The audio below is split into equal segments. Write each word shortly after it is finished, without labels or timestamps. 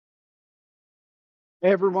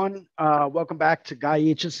Hey everyone, welcome back to Guy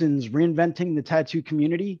Aitchison's Reinventing the Tattoo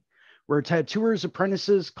Community, where tattooers,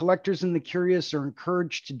 apprentices, collectors, and the curious are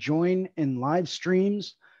encouraged to join in live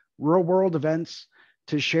streams, real-world events,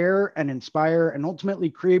 to share and inspire and ultimately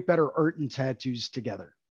create better art and tattoos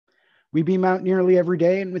together. We beam out nearly every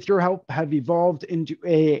day, and with your help, have evolved into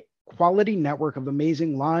a quality network of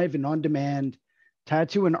amazing live and on-demand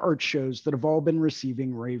tattoo and art shows that have all been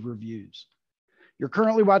receiving rave reviews. You're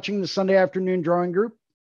currently watching the Sunday afternoon drawing group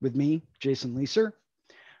with me, Jason Leeser.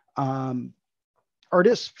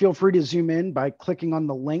 Artists, feel free to zoom in by clicking on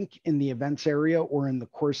the link in the events area or in the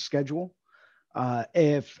course schedule.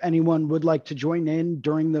 If anyone would like to join in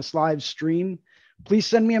during this live stream, please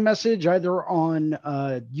send me a message either on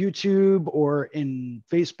YouTube or in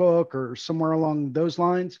Facebook or somewhere along those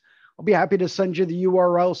lines. I'll be happy to send you the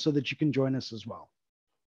URL so that you can join us as well.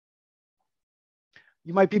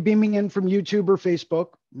 You might be beaming in from YouTube or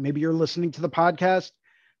Facebook. Maybe you're listening to the podcast,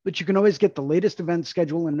 but you can always get the latest event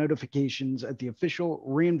schedule and notifications at the official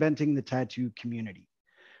Reinventing the Tattoo community.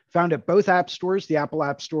 Found at both app stores, the Apple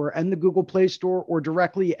App Store and the Google Play Store, or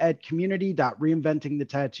directly at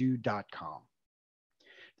community.reinventingthetattoo.com.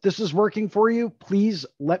 If this is working for you, please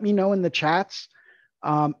let me know in the chats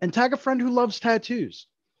and tag a friend who loves tattoos.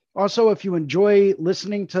 Also, if you enjoy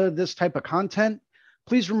listening to this type of content,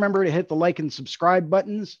 please remember to hit the like and subscribe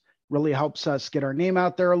buttons. Really helps us get our name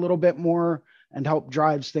out there a little bit more and help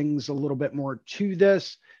drives things a little bit more to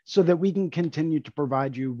this so that we can continue to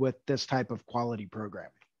provide you with this type of quality programming.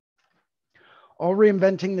 All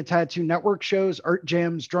Reinventing the Tattoo Network shows, art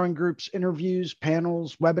jams, drawing groups, interviews,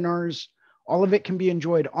 panels, webinars, all of it can be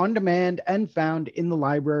enjoyed on demand and found in the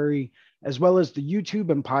library, as well as the YouTube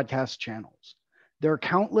and podcast channels. There are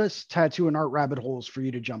countless tattoo and art rabbit holes for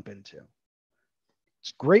you to jump into.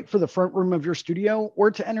 It's great for the front room of your studio or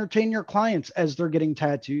to entertain your clients as they're getting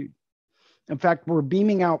tattooed. In fact, we're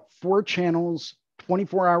beaming out 4 channels,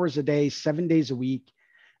 24 hours a day, 7 days a week,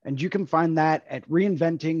 and you can find that at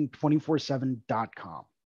reinventing247.com.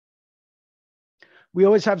 We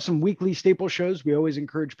always have some weekly staple shows we always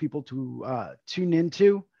encourage people to tune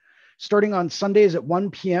into, starting on Sundays at 1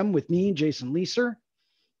 p.m. with me, Jason Leeser.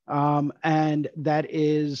 And that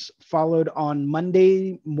is followed on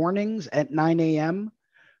Monday mornings at 9 a.m.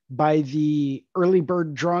 by the Early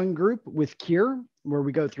Bird Drawing Group with Kier, where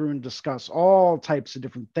we go through and discuss all types of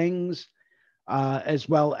different things, as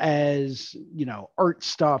well as, art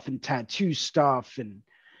stuff and tattoo stuff and,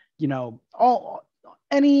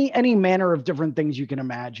 any manner of different things you can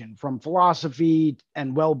imagine, from philosophy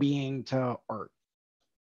and well-being to art.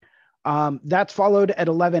 That's followed at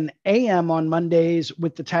 11 a.m. on Mondays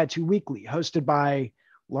with the Tattoo Weekly, hosted by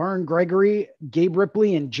Lauren Gregory, Gabe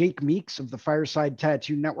Ripley, and Jake Meeks of the Fireside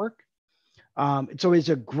Tattoo Network. It's always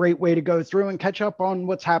a great way to go through and catch up on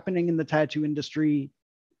what's happening in the tattoo industry,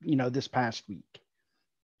 this past week.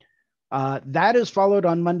 That is followed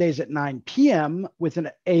on Mondays at 9 p.m. with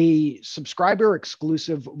a subscriber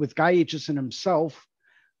exclusive with Guy Aitchison himself,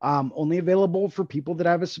 only available for people that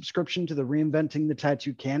have a subscription to the Reinventing the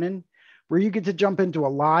Tattoo canon, where you get to jump into a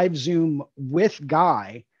live Zoom with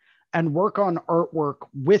Guy and work on artwork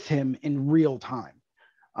with him in real time.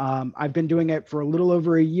 I've been doing it for a little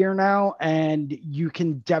over a year now, and you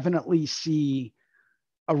can definitely see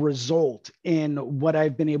a result in what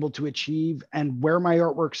I've been able to achieve and where my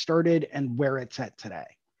artwork started and where it's at today.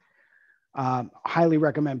 Highly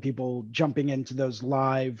recommend people jumping into those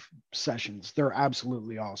live sessions. They're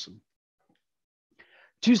absolutely awesome.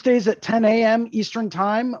 Tuesdays at 10 a.m. Eastern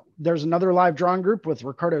time, there's another live drawing group with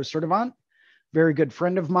Ricardo Sertivant, very good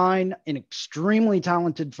friend of mine, an extremely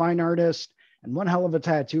talented fine artist, and one hell of a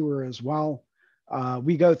tattooer as well.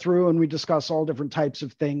 We go through and we discuss all different types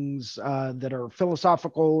of things that are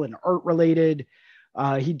philosophical and art related.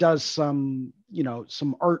 He does some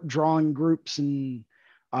art drawing groups and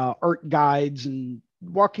art guides and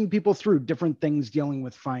walking people through different things dealing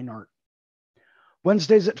with fine art.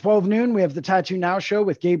 Wednesdays at 12 noon, we have the Tattoo Now show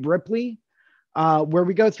with Gabe Ripley, where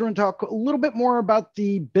we go through and talk a little bit more about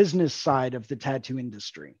the business side of the tattoo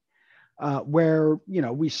industry, where,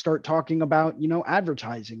 we start talking about,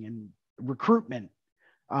 advertising and recruitment,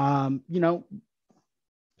 hourly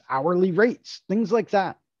rates, things like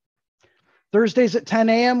that. Thursdays at 10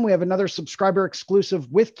 a.m., we have another subscriber exclusive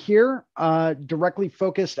with Kier, directly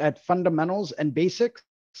focused at fundamentals and basics.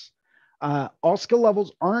 All skill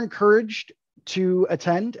levels are encouraged to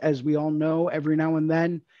attend. As we all know, every now and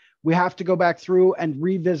then we have to go back through and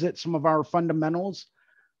revisit some of our fundamentals,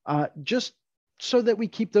 just so that we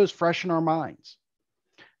keep those fresh in our minds.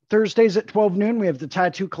 Thursdays at 12 noon, we have the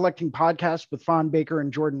Tattoo Collecting Podcast with Fawn Baker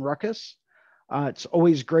and Jordan Ruckus. It's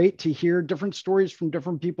always great to hear different stories from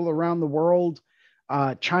different people around the world,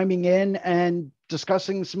 chiming in and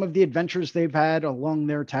discussing some of the adventures they've had along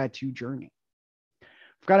their tattoo journey.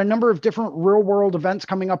 We've got a number of different real world events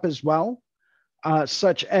coming up as well,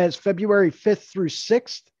 such as February 5th through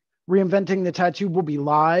 6th. Reinventing the Tattoo will be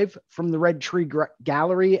live from the Red Tree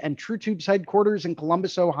Gallery and True Tube's headquarters in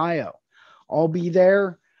Columbus, Ohio. I'll be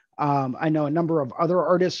there. I know a number of other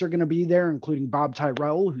artists are going to be there, including Bob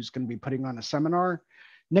Tyrell, who's going to be putting on a seminar.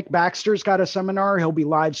 Nick Baxter's got a seminar. He'll be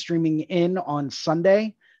live streaming in on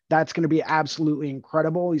Sunday. That's going to be absolutely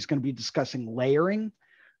incredible. He's going to be discussing layering.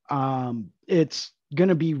 It's going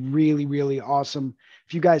to be really, really awesome.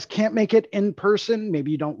 If you guys can't make it in person,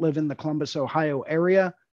 maybe you don't live in the Columbus, Ohio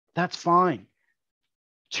area, that's fine.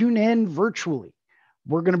 Tune in virtually.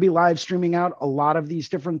 We're going to be live streaming out a lot of these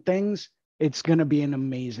different things. It's going to be an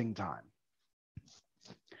amazing time.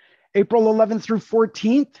 April 11th through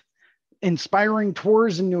 14th, Inspiring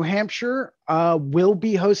Tours in New Hampshire will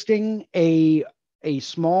be hosting a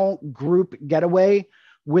small group getaway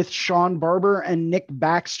with Sean Barber and Nick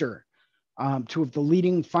Baxter, two of the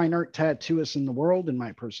leading fine art tattooists in the world, in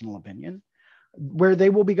my personal opinion, where they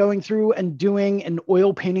will be going through and doing an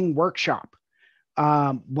oil painting workshop.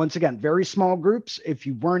 Once again, very small groups. If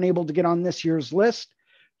you weren't able to get on this year's list,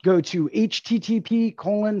 go to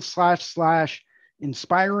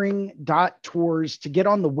http://inspiring.tours to get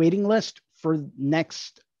on the waiting list for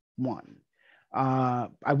next one.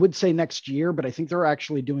 I would say next year, but I think they're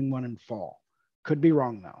actually doing one in fall. Could be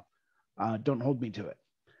wrong though. Don't hold me to it.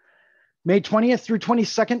 May 20th through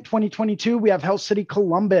 22nd, 2022, we have Hell City,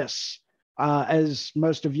 Columbus. As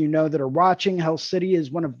most of you know that are watching, Hell City is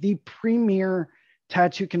one of the premier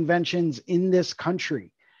tattoo conventions in this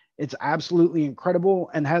country. It's absolutely incredible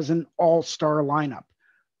and has an all-star lineup.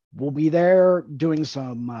 We'll be there doing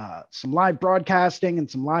some live broadcasting and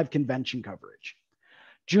some live convention coverage.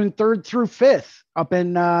 June 3rd through 5th up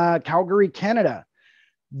in Calgary, Canada,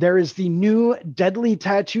 there is the new Deadly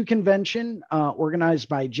Tattoo Convention organized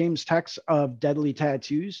by James Tex of Deadly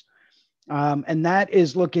Tattoos. And that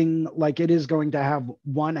is looking like it is going to have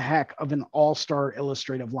one heck of an all-star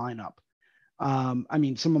illustrative lineup. I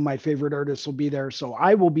mean, some of my favorite artists will be there, so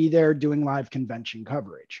I will be there doing live convention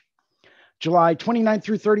coverage. July 29th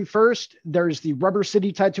through 31st, there's the Rubber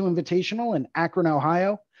City Tattoo Invitational in Akron,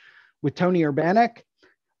 Ohio, with Tony Urbanek.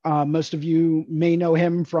 Most of you may know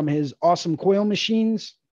him from his awesome coil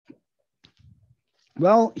machines.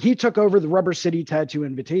 Well, he took over the Rubber City Tattoo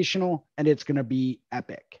Invitational, and it's going to be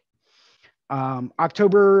epic.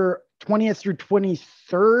 October 20th through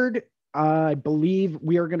 23rd, I believe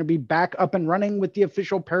we are going to be back up and running with the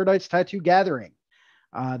official Paradise Tattoo Gathering.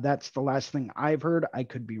 That's the last thing I've heard. I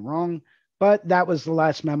could be wrong, but that was the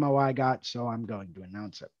last memo I got, so I'm going to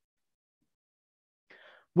announce it.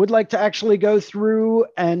 Would like to actually go through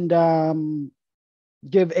and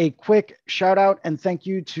give a quick shout out and thank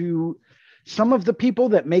you to some of the people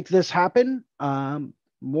that make this happen.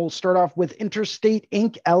 We'll start off with Interstate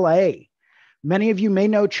Inc. LA. Many of you may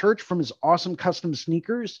know Church from his awesome custom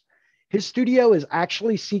sneakers. His studio is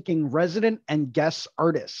actually seeking resident and guest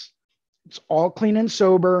artists. It's all clean and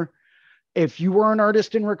sober. If you are an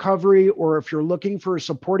artist in recovery, or if you're looking for a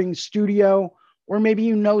supporting studio, or maybe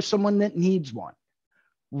you know someone that needs one,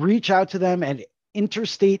 reach out to them at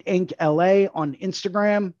Interstate Inc. LA on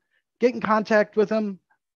Instagram. Get in contact with them.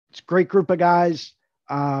 It's a great group of guys,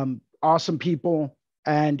 awesome people,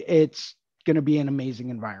 and it's going to be an amazing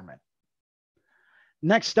environment.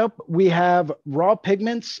 Next up, we have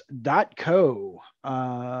rawpigments.co.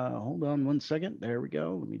 Hold on one second. There we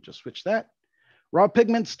go. Let me just switch that.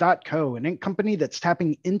 Rawpigments.co, an ink company that's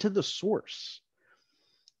tapping into the source.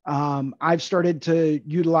 I've started to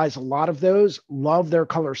utilize a lot of those. Love their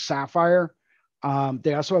color Sapphire.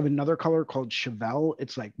 They also have another color called Chevelle.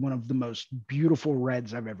 It's like one of the most beautiful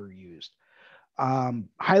reds I've ever used.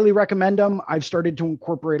 Highly recommend them. I've started to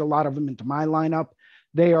incorporate a lot of them into my lineup.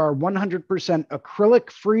 They are 100%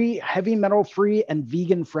 acrylic free, heavy metal free, and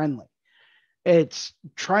vegan friendly. It's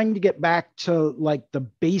trying to get back to like the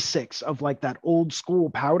basics of like that old school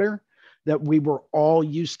powder that we were all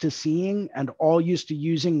used to seeing and all used to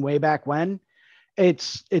using way back when.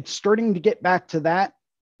 It's starting to get back to that.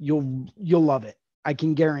 You'll love it. I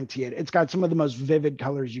can guarantee it. It's got some of the most vivid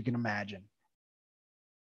colors you can imagine.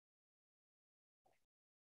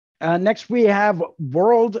 Next, we have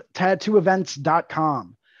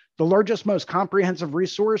worldtattooevents.com, the largest, most comprehensive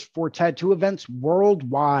resource for tattoo events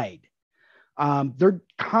worldwide. They're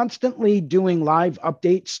constantly doing live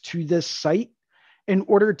updates to this site in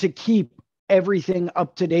order to keep everything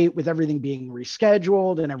up to date with everything being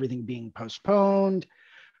rescheduled and everything being postponed.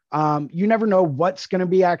 You never know what's going to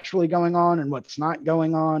be actually going on and what's not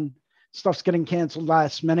going on. Stuff's getting canceled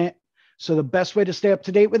last minute. So the best way to stay up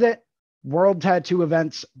to date with it,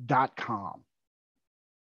 worldtattooevents.com.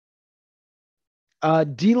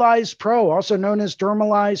 Delize Pro, also known as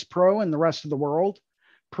Dermalize Pro in the rest of the world.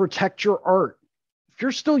 Protect your art. If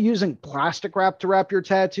you're still using plastic wrap to wrap your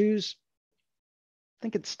tattoos, I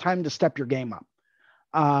think it's time to step your game up.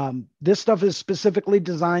 This stuff is specifically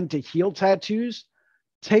designed to heal tattoos.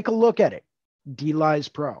 Take a look at it.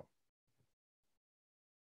 Delize Pro.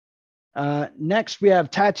 Next, we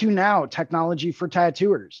have Tattoo Now, technology for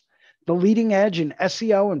tattooers. The leading edge in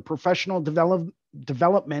SEO and professional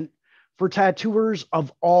development for tattooers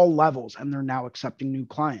of all levels, and they're now accepting new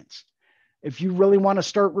clients. If you really want to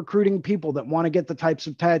start recruiting people that want to get the types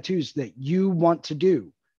of tattoos that you want to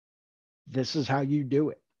do, this is how you do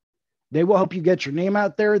it. They will help you get your name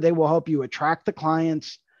out there. They will help you attract the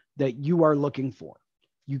clients that you are looking for.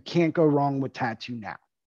 You can't go wrong with Tattoo Now.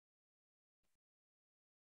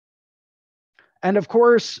 And of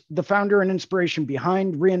course, the founder and inspiration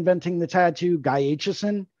behind Reinventing the Tattoo, Guy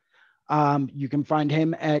Aitchison. You can find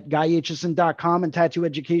him at guyaitchison.com and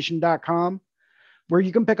tattooeducation.com, where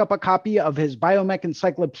you can pick up a copy of his Biomech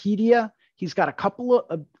Encyclopedia. He's got a couple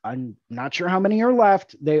of, I'm not sure how many are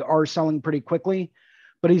left. They are selling pretty quickly,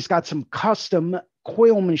 but he's got some custom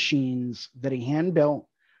coil machines that he hand built.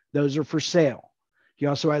 Those are for sale. He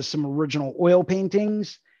also has some original oil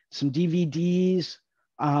paintings, some DVDs,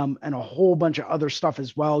 and a whole bunch of other stuff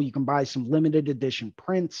as well. You can buy some limited edition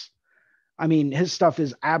prints. I mean, his stuff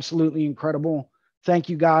is absolutely incredible. Thank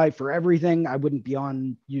you, Guy, for everything. I wouldn't be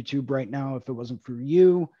on YouTube right now if it wasn't for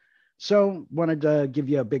you. So wanted to give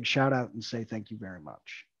you a big shout out and say thank you very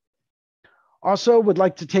much. Also would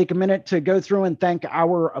like to take a minute to go through and thank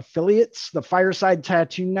our affiliates, the Fireside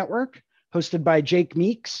Tattoo Network, hosted by Jake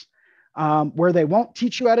Meeks, where they won't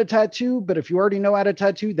teach you how to tattoo, but if you already know how to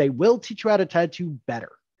tattoo, they will teach you how to tattoo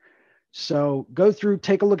better. So go through,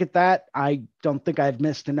 take a look at that. I don't think I've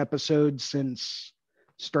missed an episode since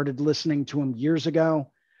started listening to him years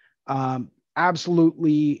ago.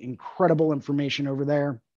 Absolutely incredible information over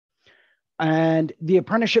there. And the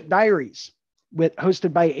Apprenticeship Diaries,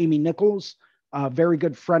 hosted by Amy Nichols, a very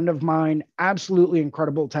good friend of mine, absolutely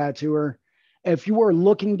incredible tattooer. If you are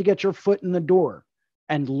looking to get your foot in the door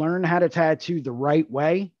and learn how to tattoo the right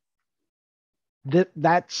way,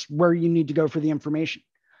 that's where you need to go for the information.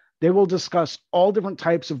 They will discuss all different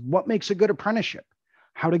types of what makes a good apprenticeship,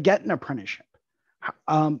 how to get an apprenticeship,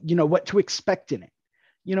 what to expect in it,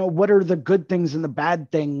 what are the good things and the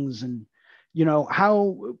bad things, and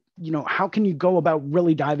how can you go about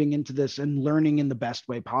really diving into this and learning in the best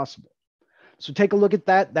way possible. So take a look at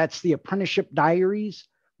that. That's the Apprenticeship Diaries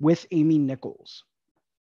with Amy Nichols.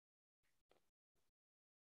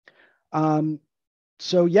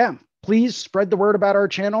 So yeah, please spread the word about our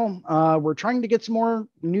channel. We're trying to get some more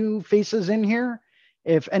new faces in here.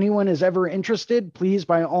 If anyone is ever interested, please,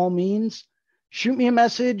 by all means, shoot me a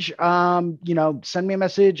message. Send me a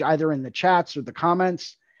message either in the chats or the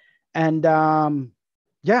comments. And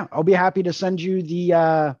yeah, I'll be happy to send you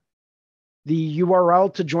the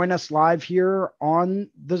URL to join us live here on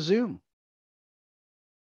the Zoom.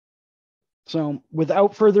 So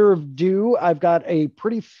without further ado, I've got a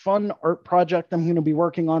pretty fun art project I'm going to be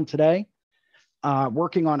working on today,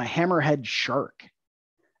 working on a hammerhead shark.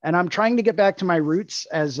 And I'm trying to get back to my roots.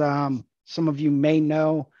 As some of you may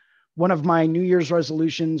know, one of my New Year's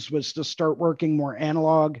resolutions was to start working more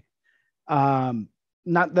analog.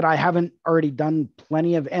 Not that I haven't already done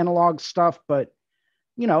plenty of analog stuff, but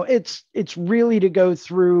it's really to go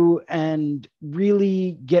through and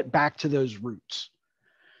really get back to those roots.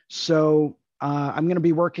 So I'm going to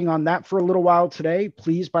be working on that for a little while today.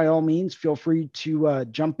 Please, by all means, feel free to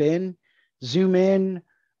jump in, zoom in,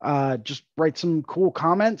 just write some cool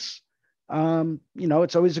comments.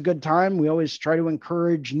 It's always a good time. We always try to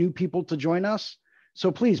encourage new people to join us.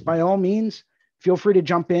 So please, by all means, feel free to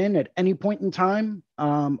jump in at any point in time.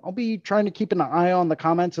 I'll be trying to keep an eye on the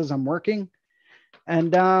comments as I'm working.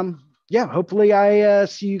 And yeah, hopefully I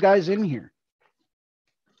see you guys in here.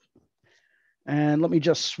 And let me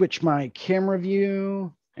just switch my camera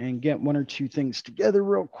view and get one or two things together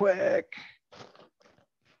real quick.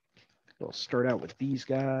 We'll start out with these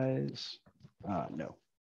guys. No.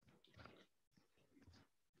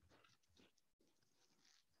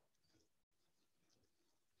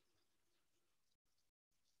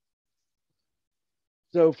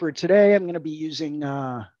 So for today, I'm going to be using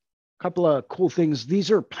a couple of cool things.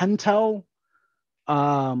 These are Pentel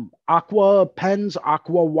Aqua pens,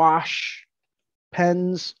 Aqua Wash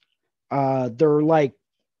pens. They're like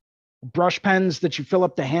brush pens that you fill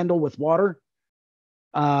up the handle with water.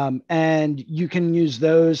 And you can use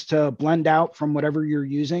those to blend out from whatever you're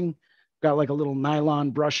using. Got like a little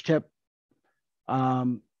nylon brush tip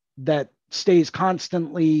that stays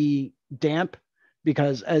constantly damp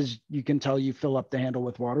because, as you can tell, you fill up the handle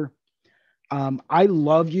with water. I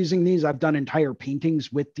love using these. I've done entire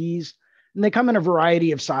paintings with these, and they come in a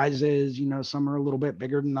variety of sizes. Some are a little bit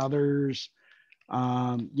bigger than others.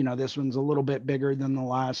 This one's a little bit bigger than the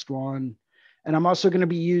last one. And I'm also going to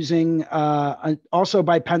be using, also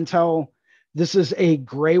by Pentel, this is a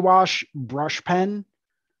gray wash brush pen.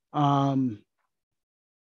 Pentel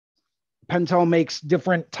makes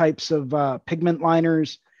different types of pigment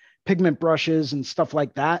liners, pigment brushes, and stuff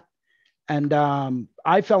like that. And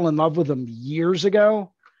I fell in love with them years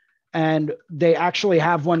ago. And they actually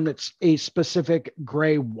have one that's a specific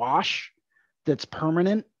gray wash that's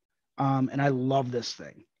permanent. And I love this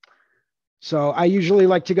thing. So I usually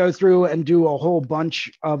like to go through and do a whole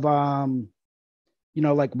bunch of,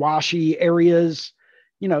 like washy areas,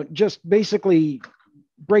 just basically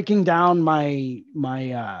breaking down my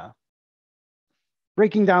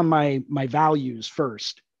values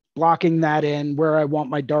first, blocking that in where I want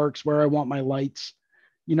my darks, where I want my lights,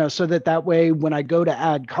 so that way when I go to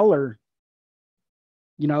add color,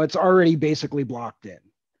 it's already basically blocked in.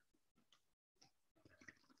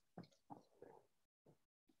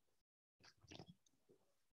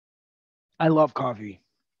 I love coffee.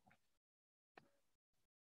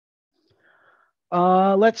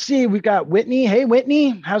 Let's see. We've got Whitney. Hey,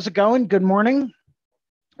 Whitney, how's it going? Good morning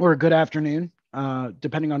or good afternoon,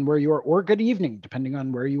 depending on where you are, or good evening, depending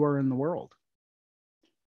on where you are in the world.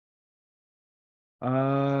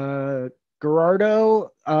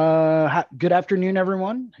 Gerardo, good afternoon,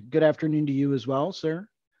 everyone. Good afternoon to you as well, sir.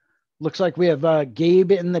 Looks like we have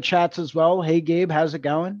Gabe in the chats as well. Hey, Gabe, how's it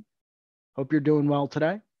going? Hope you're doing well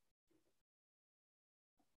today.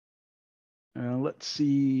 Let's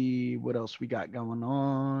see what else we got going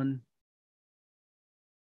on.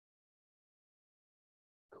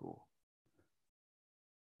 Cool.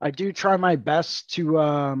 I do try my best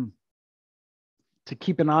to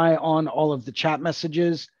keep an eye on all of the chat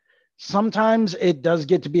messages. Sometimes it does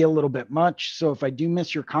get to be a little bit much. So if I do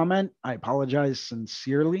miss your comment, I apologize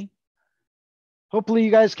sincerely. Hopefully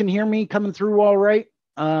you guys can hear me coming through all right.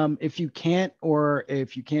 If you can't, or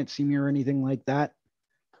if you can't see me or anything like that,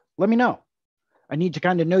 let me know. I need to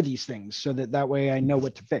kind of know these things so that way I know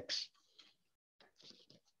what to fix.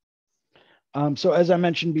 So as I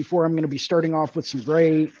mentioned before, I'm going to be starting off with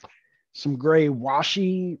some gray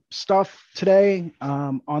washy stuff today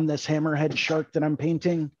on this hammerhead shark that I'm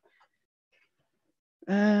painting.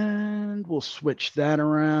 And we'll switch that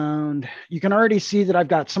around. You can already see that I've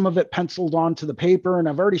got some of it penciled onto the paper, and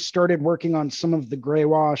I've already started working on some of the gray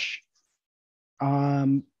wash.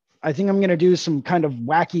 I think I'm going to do some kind of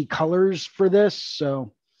wacky colors for this.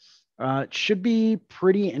 So it should be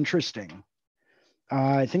pretty interesting.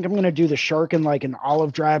 I think I'm going to do the shark in like an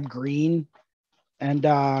olive drab green. And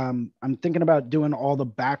I'm thinking about doing all the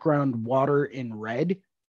background water in red.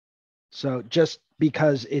 So just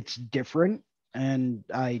because it's different and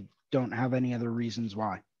I don't have any other reasons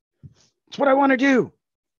why. It's what I want to do.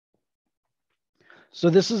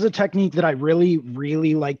 So this is a technique that I really,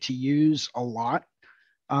 really like to use a lot.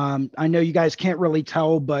 I know you guys can't really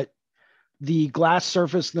tell, but the glass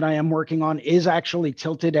surface that I am working on is actually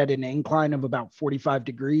tilted at an incline of about 45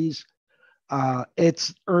 degrees.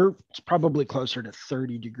 It's probably closer to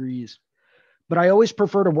 30 degrees. But I always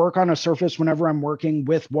prefer to work on a surface whenever I'm working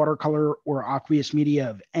with watercolor or aqueous media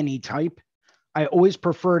of any type. I always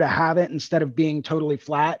prefer to have it, instead of being totally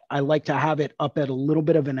flat, I like to have it up at a little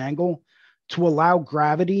bit of an angle to allow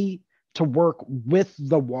gravity to work with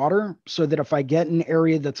the water, so that if I get an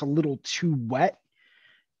area that's a little too wet,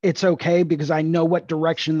 it's okay because I know what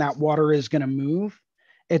direction that water is going to move.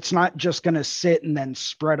 It's not just going to sit and then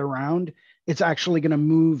spread around. It's actually going to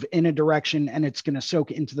move in a direction, and it's going to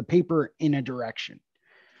soak into the paper in a direction.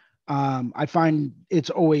 I find it's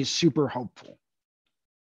always super helpful.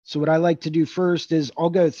 So what I like to do first is I'll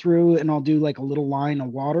go through and I'll do like a little line of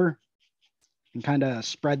water and kind of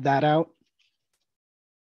spread that out.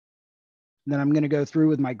 Then I'm going to go through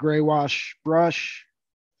with my gray wash brush.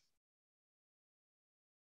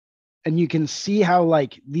 And you can see how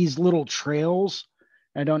like these little trails,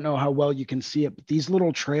 I don't know how well you can see it, but these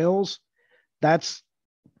little trails, that's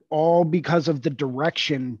all because of the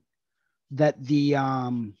direction that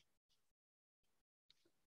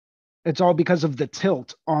it's all because of the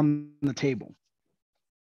tilt on the table.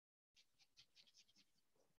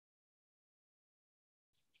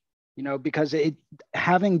 Because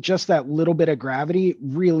having just that little bit of gravity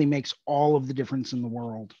really makes all of the difference in the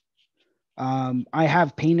world. I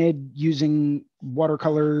have painted using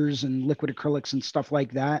watercolors and liquid acrylics and stuff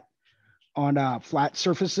like that on flat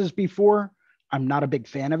surfaces before. I'm not a big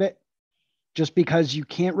fan of it. just because you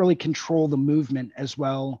can't really control the movement as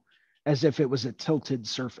well as if it was a tilted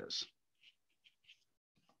surface.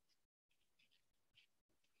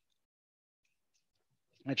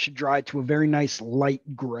 That should dry to a very nice light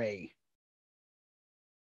gray.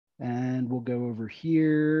 And we'll go over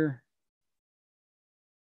here.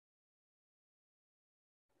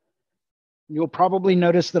 You'll probably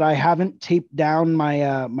notice that I haven't taped down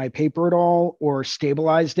my my paper at all or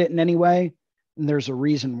stabilized it in any way. And there's a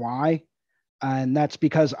reason why. And that's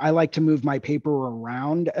because I like to move my paper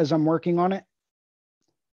around as I'm working on it.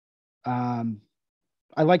 I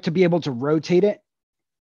like to be able to rotate it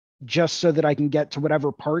just so that I can get to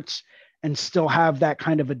whatever parts and still have that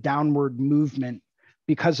kind of a downward movement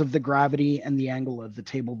because of the gravity and the angle of the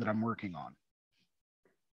table that I'm working on.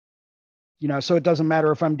 You know, so it doesn't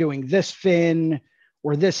matter if I'm doing this fin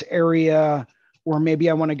or this area, or maybe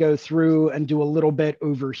I want to go through and do a little bit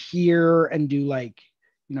over here and do like,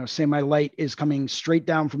 you know, say my light is coming straight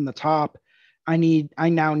down from the top. I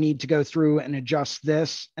now need to go through and adjust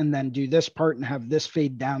this and then do this part and have this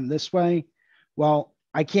fade down this way. Well,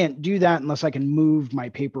 I can't do that unless I can move my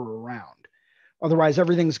paper around. Otherwise,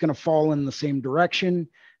 everything's going to fall in the same direction,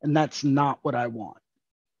 and that's not what I want.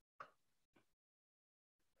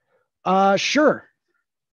 Sure.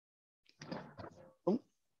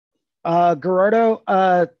 Gerardo,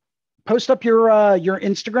 post up your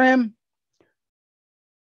Instagram,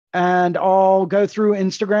 and I'll go through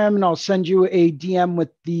Instagram and I'll send you a DM with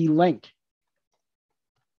the link.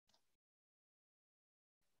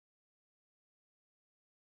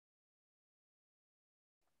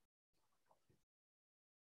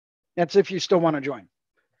 That's if you still want to join.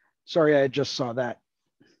 Sorry, I just saw that.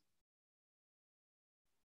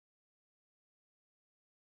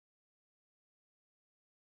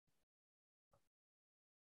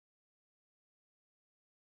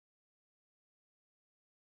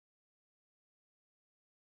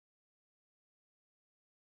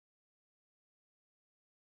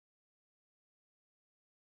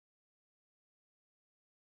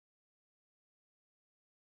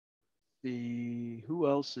 Who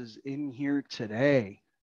else is in here today?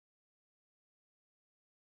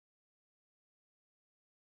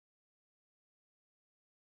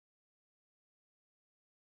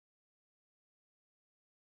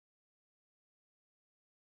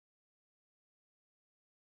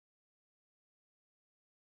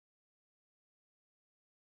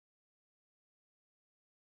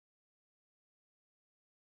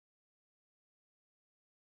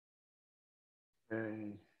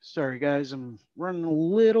 Okay. Sorry, guys, I'm running a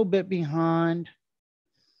little bit behind.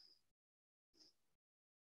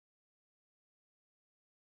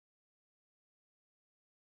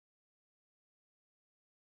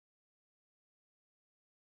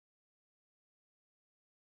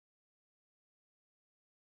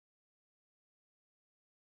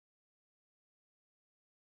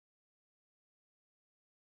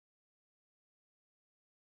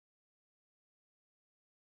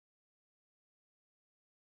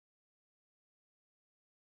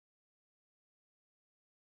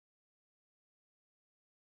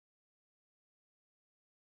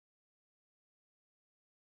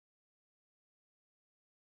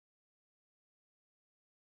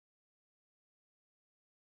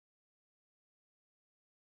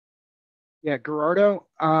 Yeah, Gerardo,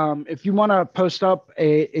 if you want to post up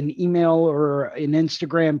an email or an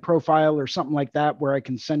Instagram profile or something like that where I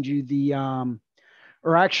can send you the,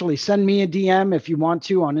 or actually send me a DM if you want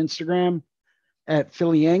to on Instagram at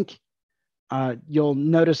Philly Inc. You'll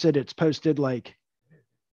notice it. It's posted like,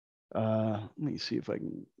 let me see if I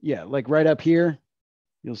can, yeah, like right up here.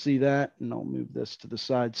 You'll see that, and I'll move this to the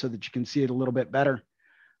side so that you can see it a little bit better.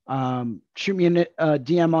 Shoot me a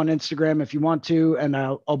DM on Instagram if you want to, and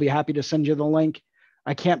I'll be happy to send you the link.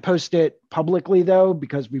 I can't post it publicly though,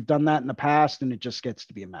 because we've done that in the past and it just gets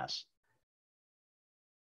to be a mess.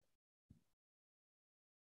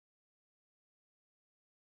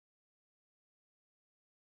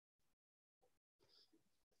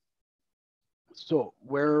 So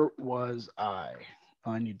where was I?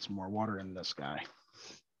 Oh, I need some more water in this guy.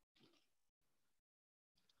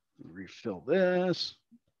 Refill this.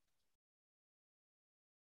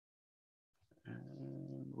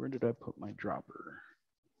 And where did I put my dropper?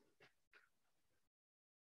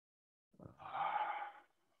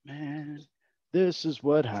 Man, this is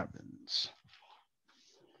what happens.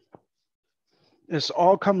 This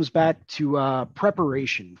all comes back to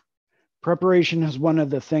preparation. Preparation is one of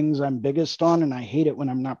the things I'm biggest on, and I hate it when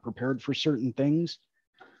I'm not prepared for certain things.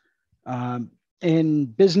 In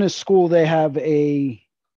business school, they have a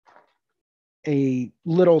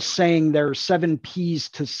little saying, there are 7 P's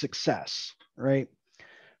to success, right?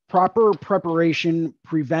 proper preparation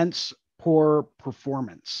prevents poor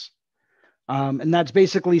performance. And that's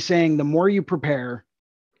basically saying the more you prepare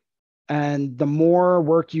and the more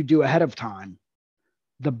work you do ahead of time,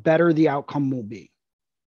 the better the outcome will be.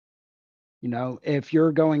 You know, if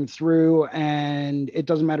you're going through, and it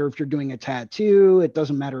doesn't matter if you're doing a tattoo, it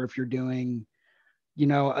doesn't matter if you're doing, you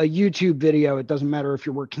know, a YouTube video, it doesn't matter if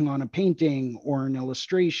you're working on a painting or an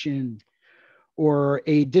illustration or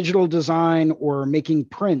a digital design or making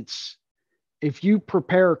prints. If you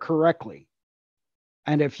prepare correctly,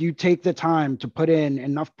 and if you take the time to put in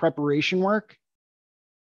enough preparation work,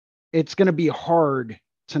 it's going to be hard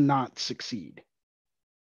to not succeed.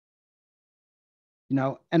 You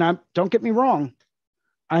know, and don't get me wrong,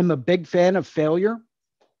 I'm a big fan of failure.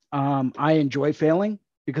 I enjoy failing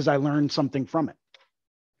because I learned something from it.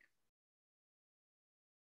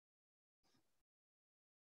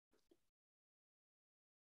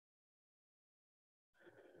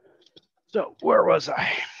 So where was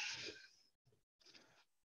I?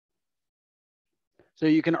 So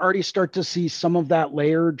you can already start to see some of that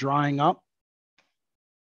layer drying up,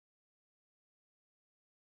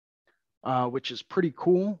 which is pretty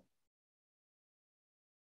cool.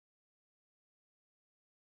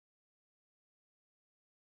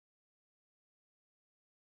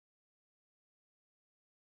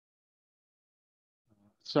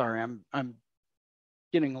 Sorry, I'm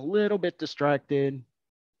getting a little bit distracted.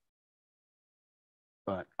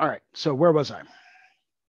 But all right, so where was I?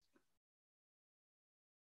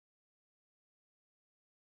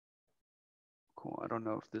 Cool. I don't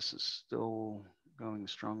know if this is still going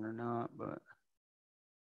strong or not, but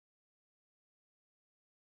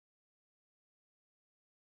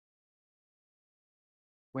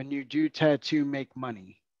when you do tattoo, make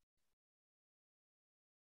money.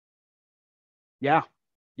 Yeah.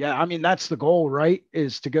 Yeah. I mean, that's the goal, right?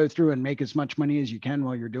 Is to go through and make as much money as you can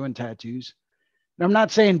while you're doing tattoos. And I'm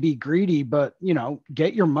not saying be greedy, but, you know,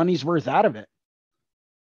 get your money's worth out of it.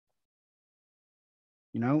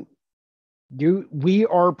 You know, we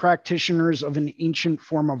are practitioners of an ancient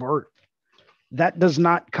form of art that does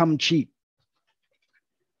not come cheap.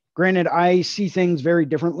 Granted, I see things very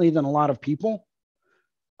differently than a lot of people.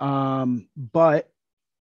 But,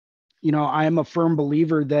 you know, I am a firm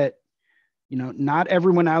believer that, you know, not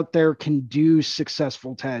everyone out there can do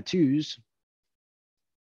successful tattoos,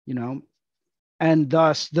 you know, and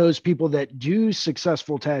thus those people that do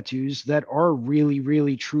successful tattoos that are really,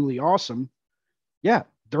 really, truly awesome. Yeah,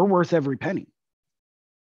 they're worth every penny.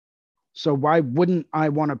 So why wouldn't I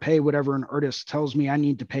want to pay whatever an artist tells me I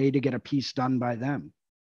need to pay to get a piece done by them?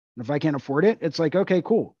 And if I can't afford it, it's like, okay,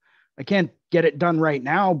 cool. I can't get it done right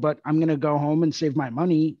now, but I'm going to go home and save my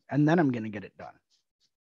money, and then I'm going to get it done.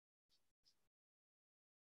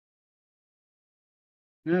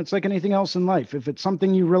 You know, it's like anything else in life. If it's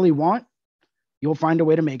something you really want, you'll find a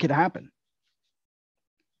way to make it happen.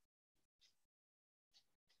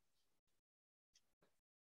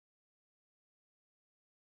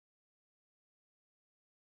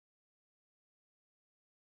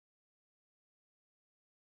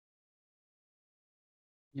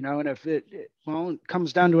 You know, and if well, it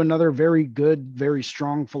comes down to another very good, very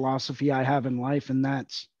strong philosophy I have in life, and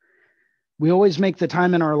that's we always make the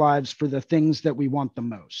time in our lives for the things that we want the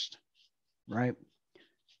most, right?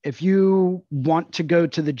 If you want to go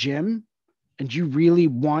to the gym and you really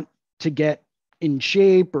want to get in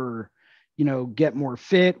shape or, you know, get more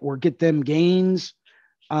fit or get them gains,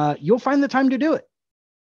 you'll find the time to do it,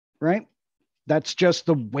 right? That's just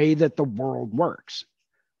the way that the world works.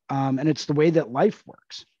 And it's the way that life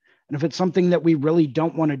works. And if it's something that we really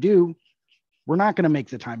don't want to do, we're not going to make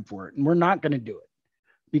the time for it. And we're not going to do it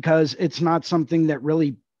because it's not something that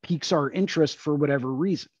really piques our interest for whatever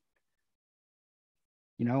reason.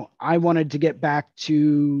 You know, I wanted to get back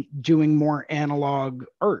to doing more analog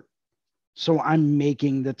art. So I'm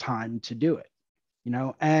making the time to do it, you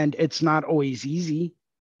know, and it's not always easy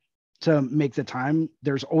to make the time.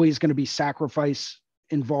 There's always going to be sacrifice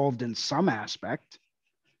involved in some aspect,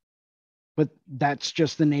 but that's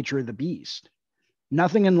just the nature of the beast.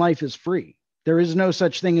 Nothing in life is free. There is no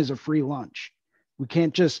such thing as a free lunch. We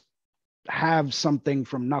can't just have something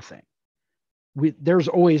from nothing. There's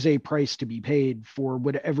always a price to be paid for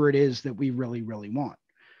whatever it is that we really, really want.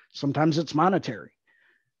 Sometimes it's monetary,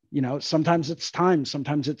 you know, sometimes it's time,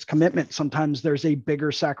 sometimes it's commitment, sometimes there's a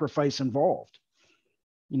bigger sacrifice involved.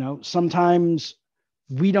 You know, sometimes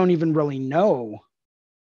we don't even really know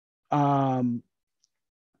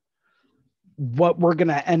what we're going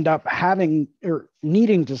to end up having or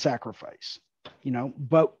needing to sacrifice, you know,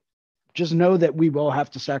 but just know that we will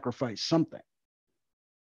have to sacrifice something.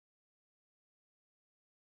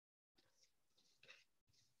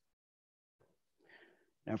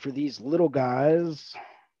 Now for these little guys,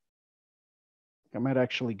 I might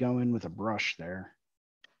actually go in with a brush there.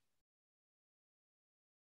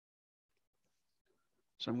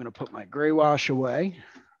 So I'm going to put my gray wash away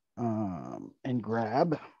and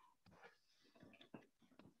grab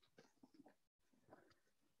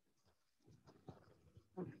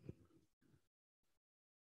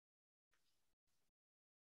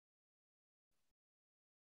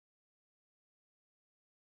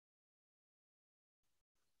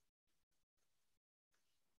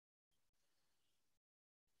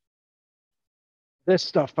this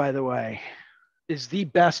stuff, by the way, is the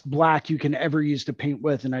best black you can ever use to paint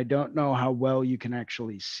with. And I don't know how well you can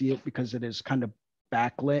actually see it because it is kind of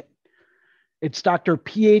backlit. It's Dr.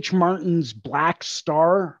 P.H. Martin's Black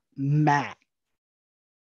Star Matte.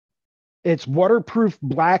 It's waterproof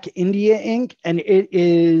black India ink, and it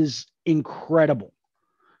is incredible.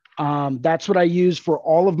 That's what I use for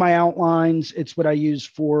all of my outlines. It's what I use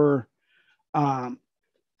for,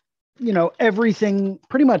 everything,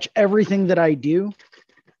 pretty much everything that I do,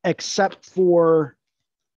 except for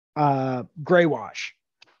gray wash.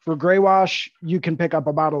 For gray wash, you can pick up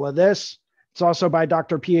a bottle of this. It's also by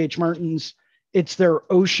Dr. P.H. Martin's. It's their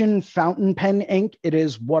Ocean Fountain Pen ink. It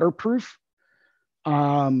is waterproof.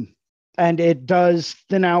 And it does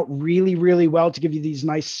thin out really, really well to give you these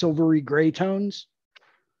nice silvery gray tones.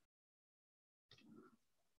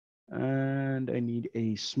 And I need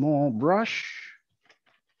a small brush.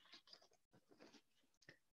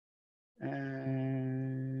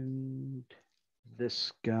 And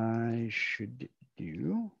this guy should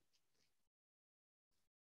do.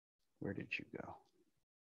 Where did you go?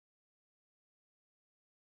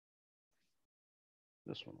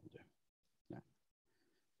 This one will do. No.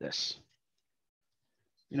 This.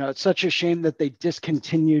 It's such a shame that they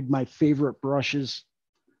discontinued my favorite brushes.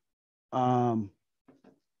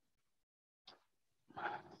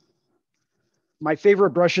 My favorite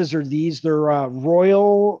brushes are these. They're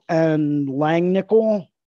Royal and Langnickel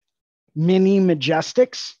Mini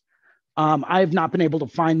Majestics. I have not been able to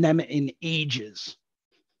find them in ages.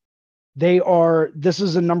 This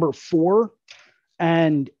is a number 4,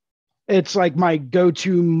 and it's like my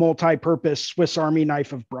go-to multi-purpose Swiss Army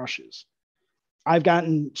knife of brushes. I've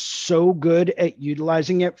gotten so good at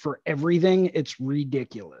utilizing it for everything. It's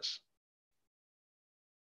ridiculous.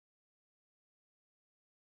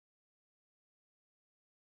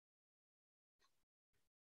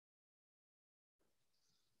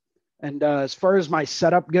 And as far as my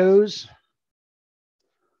setup goes,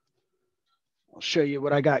 I'll show you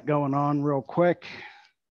what I got going on real quick.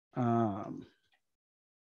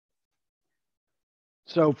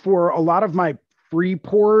 So for a lot of my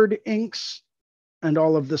pre-poured inks and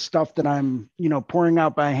all of the stuff that I'm, pouring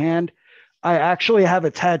out by hand, I actually have a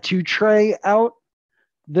tattoo tray out.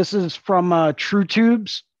 This is from True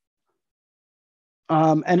Tubes.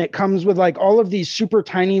 And it comes with like all of these super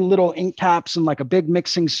tiny little ink caps and like a big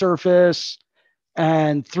mixing surface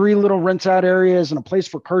and 3 little rinse out areas and a place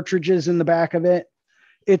for cartridges in the back of it.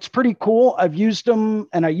 It's pretty cool. I've used them,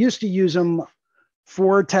 and I used to use them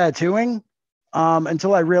for tattooing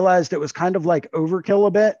until I realized it was kind of like overkill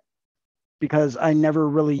a bit because I never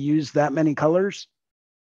really used that many colors.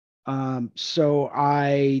 So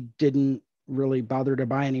I didn't really bother to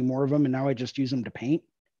buy any more of them, and now I just use them to paint.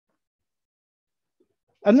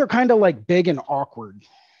 And they're kind of like big and awkward.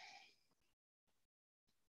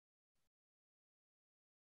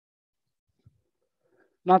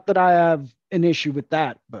 Not that I have an issue with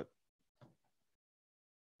that, but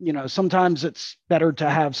sometimes it's better to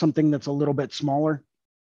have something that's a little bit smaller.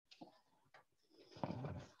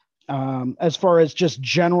 As far as just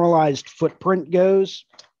generalized footprint goes,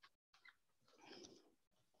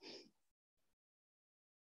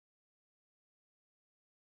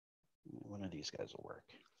 one of these guys will work.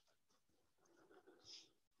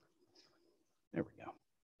 There we go.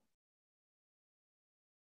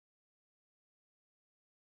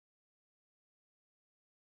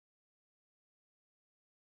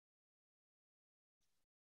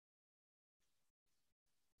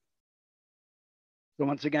 So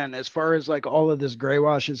once again, as far as like all of this gray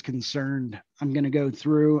wash is concerned, I'm going to go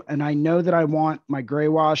through, and I know that I want my gray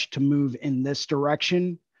wash to move in this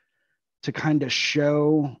direction to kind of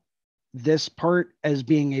show this part as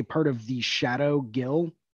being a part of the shadow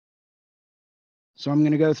gill. So I'm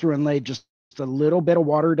going to go through and lay just a little bit of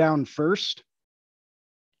water down first.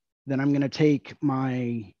 Then I'm going to take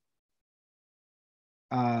my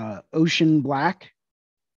ocean black,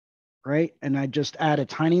 right? And I just add a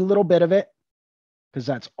tiny little bit of it because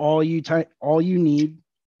that's all you need.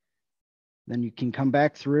 Then you can come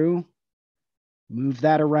back through, move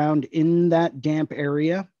that around in that damp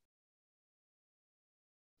area.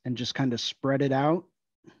 and just kind of spread it out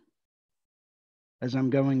as I'm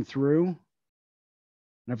going through.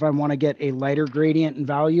 And if I want to get a lighter gradient in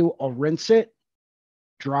value, I'll rinse it,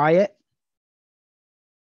 dry it.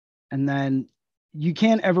 And then you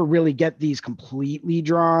can't ever really get these completely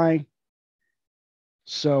dry.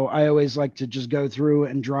 So I always like to just go through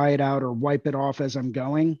and dry it out or wipe it off as I'm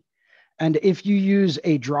going. And if you use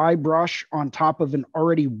a dry brush on top of an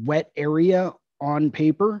already wet area on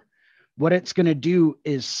paper, what it's going to do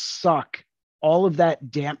is suck all of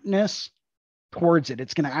that dampness towards it.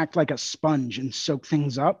 It's going to act like a sponge and soak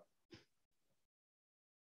things up.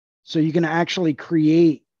 So you can actually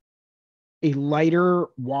create a lighter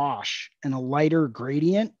wash and a lighter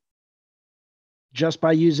gradient just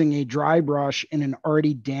by using a dry brush in an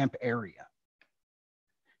already damp area.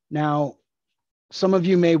 Now, some of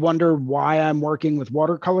you may wonder why I'm working with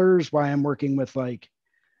watercolors, why I'm working with like,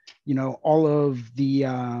 you know, all of the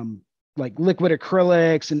like liquid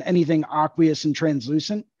acrylics and anything aqueous and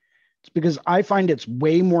translucent. It's because I find it's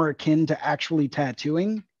way more akin to actually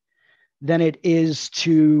tattooing than it is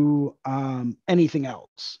to anything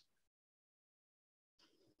else.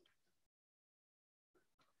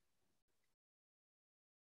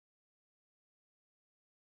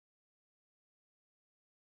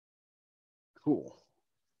 Cool.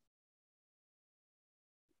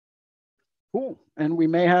 Cool. And we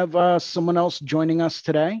may have someone else joining us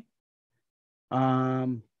today.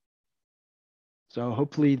 So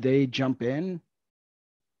hopefully they jump in.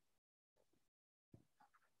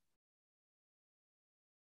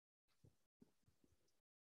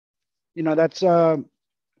 You know, that's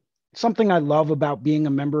something I love about being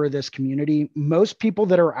a member of this community. Most people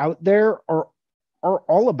that are out there are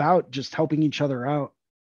all about just helping each other out.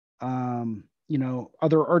 You know,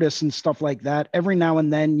 other artists and stuff like that. Every now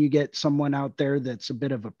and then you get someone out there that's a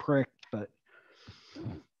bit of a prick, but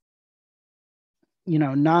you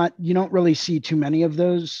know, you don't really see too many of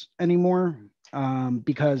those anymore,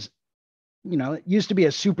 because you know, it used to be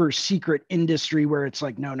a super secret industry where it's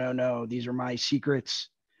like, no, these are my secrets.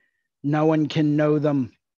 No one can know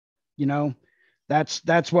them. You know,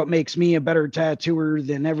 that's what makes me a better tattooer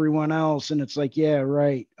than everyone else. And it's like, yeah,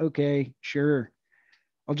 right. Okay, sure.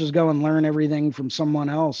 I'll just go and learn everything from someone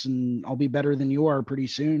else and I'll be better than you are pretty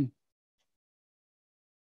soon.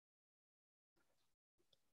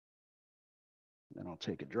 Then I'll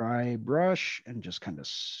take a dry brush and just kind of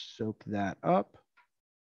soak that up.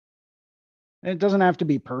 And it doesn't have to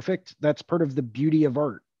be perfect. That's part of the beauty of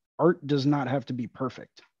art. Art does not have to be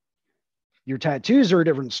perfect. Your tattoos are a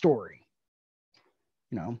different story.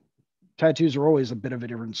 You know, tattoos are always a bit of a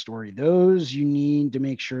different story. Those you need to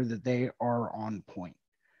make sure that they are on point.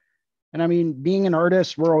 And I mean, being an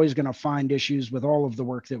artist, we're always going to find issues with all of the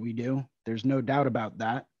work that we do. There's no doubt about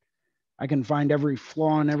that. I can find every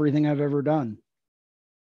flaw in everything I've ever done,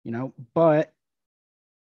 you know, but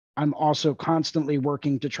I'm also constantly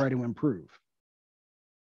working to try to improve.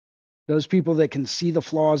 Those people that can see the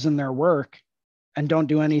flaws in their work and don't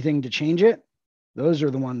do anything to change it, those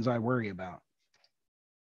are the ones I worry about.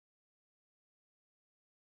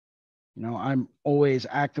 You know, I'm always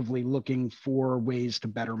actively looking for ways to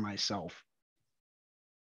better myself.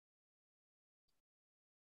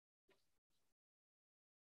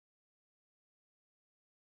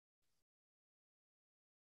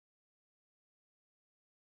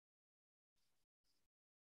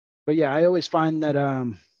 But yeah, I always find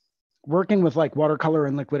that working with like watercolor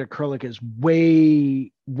and liquid acrylic is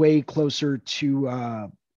way closer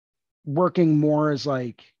to working more as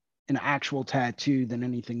like an actual tattoo than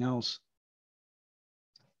anything else.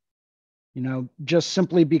 You know, just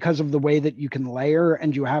simply because of the way that you can layer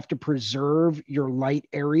and you have to preserve your light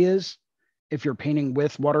areas if you're painting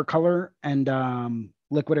with watercolor and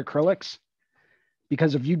liquid acrylics.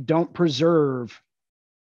 Because if you don't preserve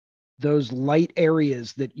those light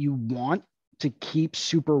areas that you want to keep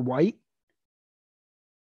super white,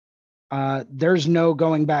 there's no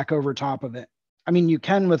going back over top of it. I mean, you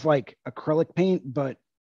can with like acrylic paint, but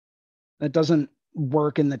that doesn't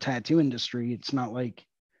work in the tattoo industry. It's not like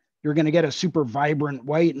you're going to get a super vibrant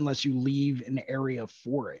white unless you leave an area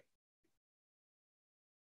for it.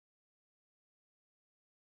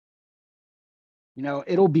 You know,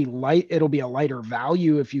 it'll be light, it'll be a lighter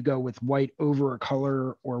value if you go with white over a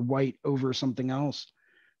color or white over something else,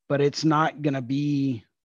 but it's not going to be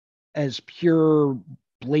as pure,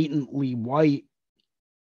 blatantly white,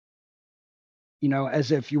 you know,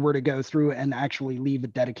 as if you were to go through and actually leave a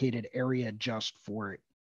dedicated area just for it.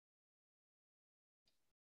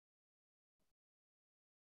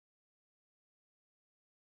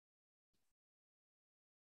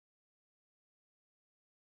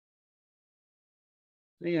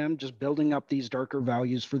 Yeah, I'm just building up these darker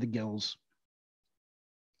values for the gills.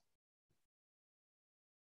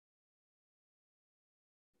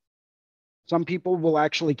 Some people will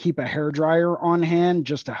actually keep a hair dryer on hand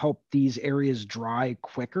just to help these areas dry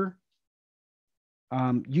quicker.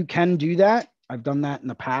 You can do that. I've done that in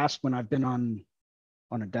the past when I've been on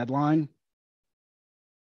a deadline.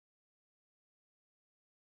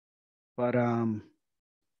 But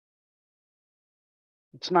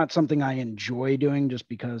it's not something I enjoy doing just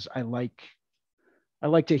because I like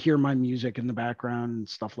to hear my music in the background and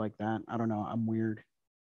stuff like that. I don't know. I'm weird.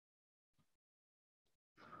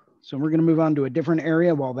 So we're going to move on to a different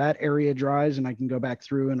area while that area dries, and I can go back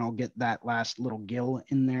through and I'll get that last little gill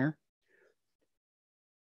in there.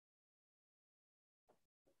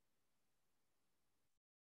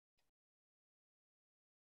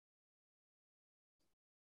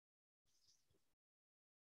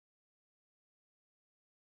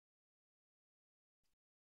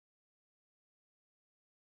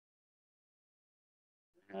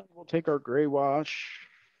 And we'll take our gray wash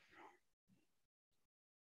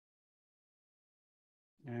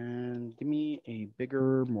and give me a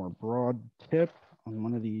bigger, more broad tip on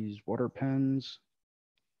one of these water pens.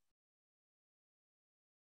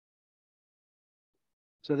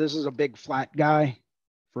 So this is a big flat guy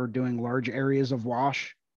for doing large areas of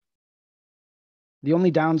wash. The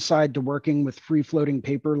only downside to working with free floating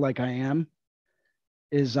paper like I am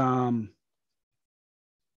is the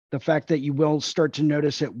fact that you will start to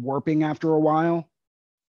notice it warping after a while.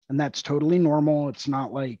 And that's totally normal. It's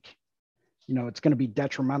not like, it's going to be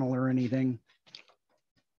detrimental or anything.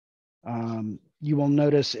 You will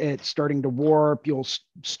notice it starting to warp. You'll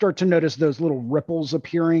start to notice those little ripples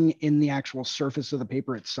appearing in the actual surface of the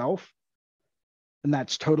paper itself. And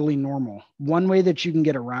that's totally normal. One way that you can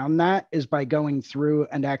get around that is by going through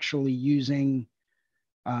and actually using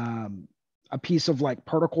a piece of like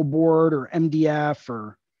particle board or MDF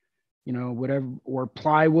or, whatever, or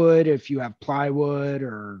plywood if you have plywood,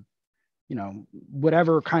 or,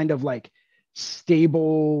 whatever kind of like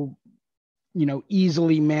stable,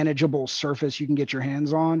 easily manageable surface you can get your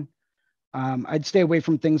hands on. I'd stay away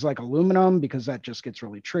from things like aluminum because that just gets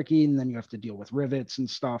really tricky, and then you have to deal with rivets and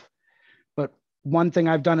stuff. But one thing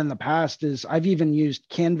I've done in the past is I've even used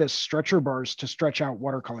canvas stretcher bars to stretch out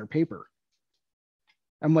watercolor paper.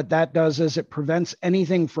 And what that does is it prevents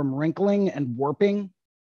anything from wrinkling and warping,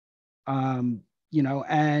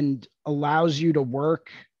 and allows you to work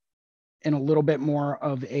in a little bit more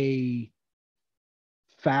of a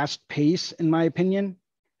fast pace, in my opinion.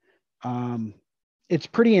 It's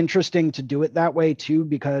pretty interesting to do it that way too,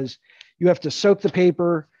 because you have to soak the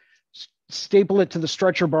paper, staple it to the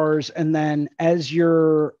stretcher bars, and then as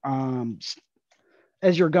you're going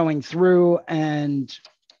through and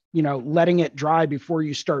letting it dry before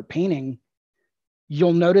you start painting,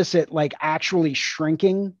 you'll notice it like actually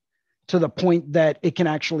shrinking to the point that it can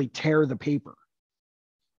actually tear the paper.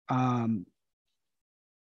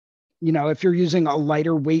 If you're using a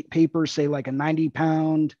lighter weight paper, say like a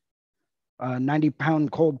 90-pound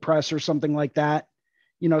cold press or something like that,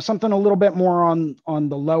 something a little bit more on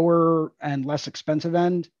the lower and less expensive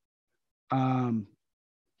end,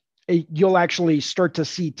 you'll actually start to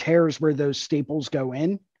see tears where those staples go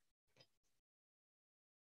in.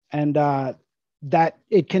 And that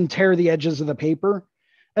it can tear the edges of the paper.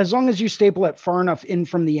 As long as you staple it far enough in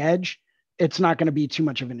from the edge, it's not going to be too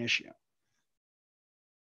much of an issue.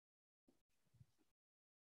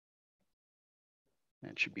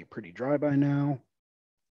 That should be pretty dry by now.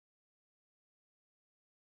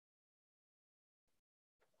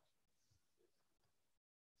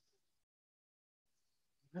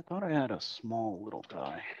 I thought I had a small little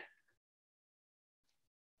guy.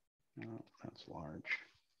 No, that's large.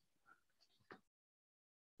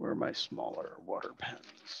 Where are my smaller water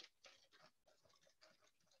pens?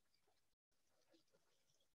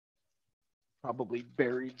 Probably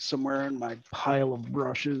buried somewhere in my pile of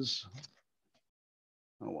brushes.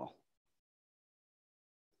 Oh well.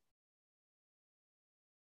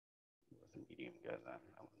 The medium guy, that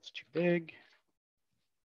one's too big.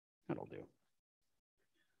 That'll do.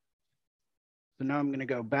 So now I'm going to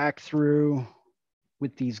go back through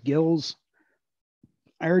with these gills.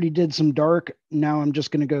 I already did some dark. Now I'm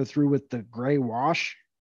just going to go through with the gray wash.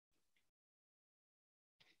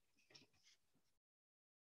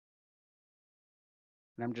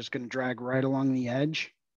 And I'm just going to drag right along the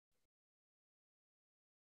edge.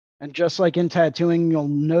 And just like in tattooing, you'll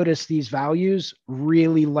notice these values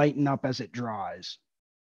really lighten up as it dries.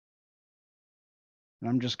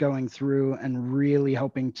 And I'm just going through and really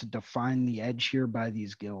helping to define the edge here by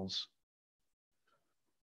these gills.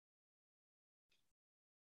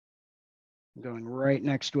 I'm going right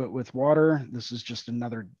next to it with water. This is just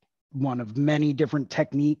another one of many different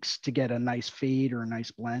techniques to get a nice fade or a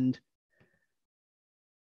nice blend.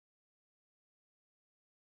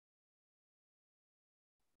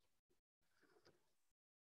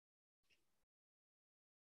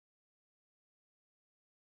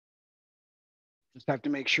 Just have to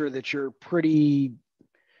make sure that you're pretty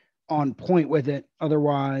on point with it.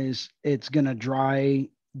 Otherwise, it's going to dry.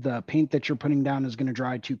 The paint that you're putting down is going to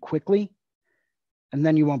dry too quickly, and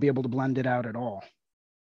then you won't be able to blend it out at all.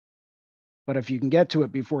 But if you can get to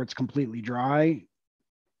it before it's completely dry,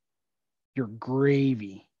 you're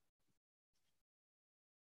gravy.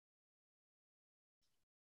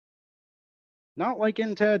 Not like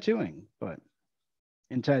in tattooing, but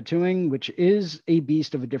in tattooing, which is a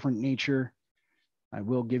beast of a different nature, I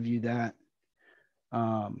will give you that.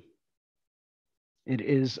 It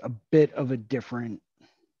is a bit of a different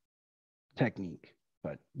technique,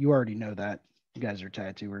 but you already know that. You guys are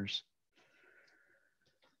tattooers.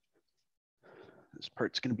 This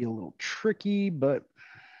part's going to be a little tricky, but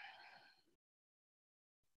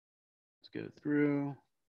let's go through.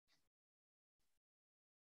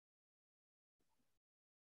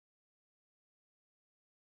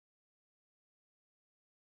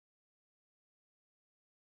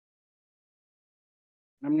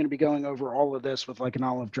 I'm going to be going over all of this with like an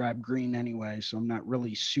olive drab green anyway, so I'm not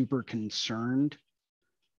really super concerned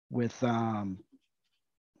with, you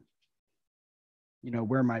know,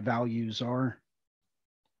 where my values are.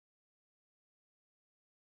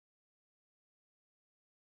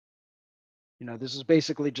 You know, this is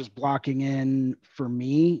basically just blocking in for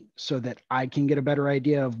me so that I can get a better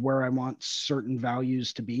idea of where I want certain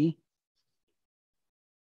values to be.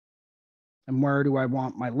 And where do I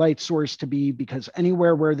want my light source to be? Because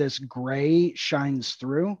anywhere where this gray shines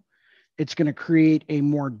through, it's going to create a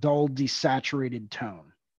more dull, desaturated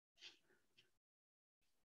tone.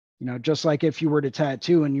 You know, just like if you were to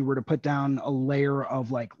tattoo and you were to put down a layer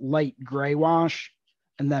of like light gray wash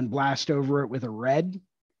and then blast over it with a red,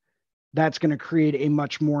 that's going to create a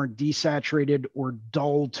much more desaturated or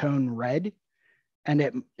dull tone red.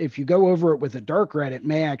 And if you go over it with a dark red, it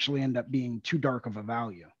may actually end up being too dark of a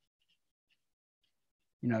value.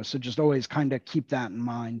 You know, so just always kind of keep that in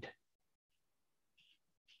mind.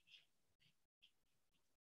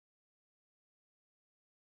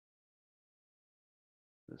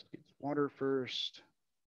 This gets water first.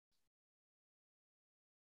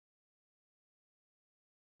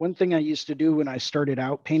 One thing I used to do when I started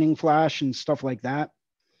out painting flash and stuff like that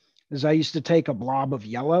is I used to take a blob of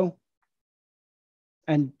yellow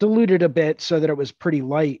and dilute it a bit so that it was pretty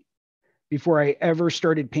light before I ever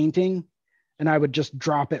started painting. And I would just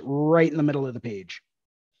drop it right in the middle of the page.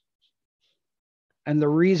 And the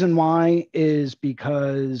reason why is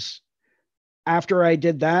because after I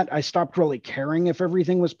did that, I stopped really caring if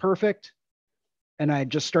everything was perfect. And I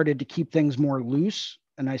just started to keep things more loose.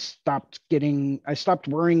 And I stopped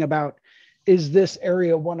worrying about, is this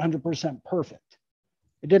area 100% perfect?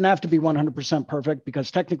 It didn't have to be 100% perfect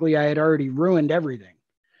because technically I had already ruined everything.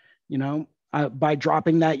 You know, by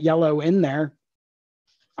dropping that yellow in there,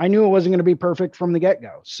 I knew it wasn't going to be perfect from the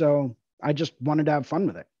get-go. So I just wanted to have fun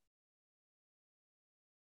with it.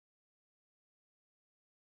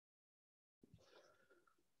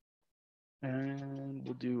 And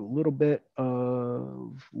we'll do a little bit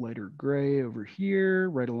of lighter gray over here,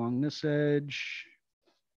 right along this edge.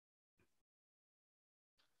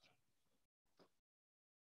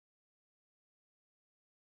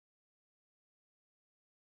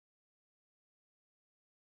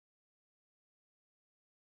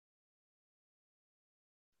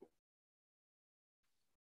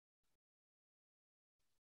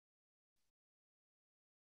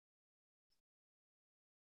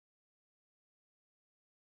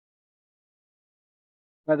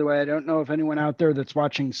 By the way, I don't know if anyone out there that's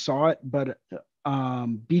watching saw it, but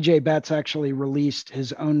BJ Betts actually released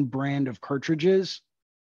his own brand of cartridges.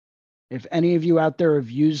 If any of you out there have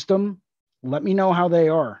used them, let me know how they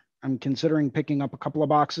are. I'm considering picking up a couple of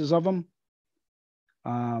boxes of them.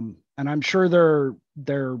 And I'm sure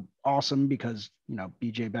they're awesome because, you know,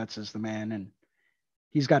 BJ Betts is the man and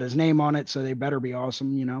he's got his name on it, so they better be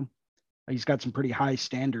awesome, you know. He's got some pretty high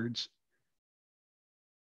standards.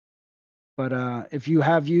 But if you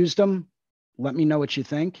have used them, let me know what you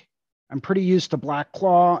think. I'm pretty used to Black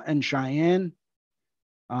Claw and Cheyenne.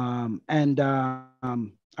 I've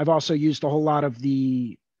also used a whole lot of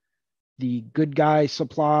the Good Guy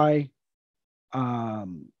Supply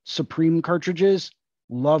Supreme cartridges.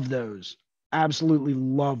 Love those. Absolutely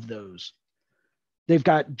love those. They've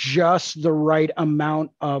got just the right amount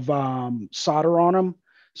of solder on them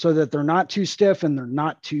so that they're not too stiff and they're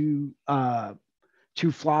not too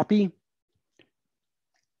floppy.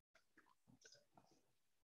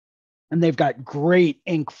 And they've got great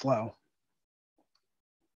ink flow.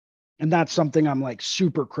 And that's something I'm like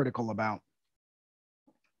super critical about.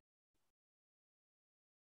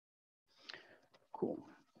 Cool.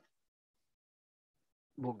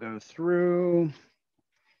 We'll go through.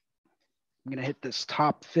 I'm going to hit this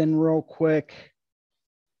top fin real quick.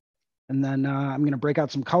 And then I'm going to break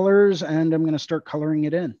out some colors and I'm going to start coloring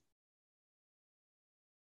it in.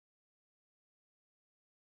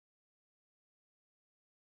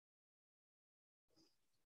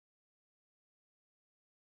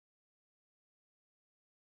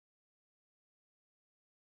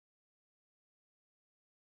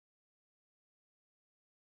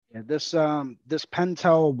 Yeah, this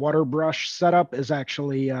Pentel water brush setup is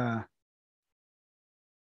actually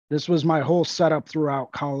this was my whole setup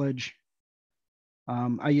throughout college.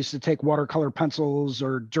 I used to take watercolor pencils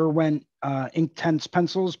or Derwent Inktense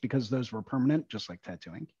pencils because those were permanent, just like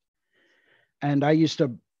tattooing. And I used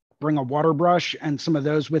to bring a water brush and some of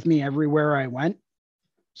those with me everywhere I went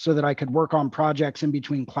so that I could work on projects in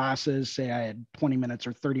between classes. Say I had 20 minutes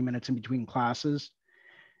or 30 minutes in between classes.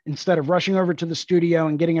 Instead of rushing over to the studio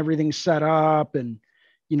and getting everything set up and,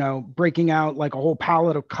 you know, breaking out like a whole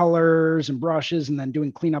palette of colors and brushes and then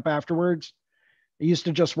doing cleanup afterwards. I used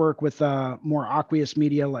to just work with more aqueous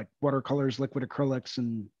media like watercolors, liquid acrylics,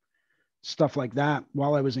 and stuff like that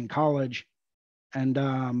while I was in college.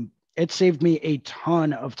 And it saved me a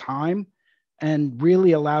ton of time and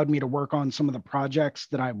really allowed me to work on some of the projects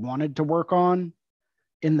that I wanted to work on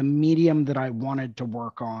in the medium that I wanted to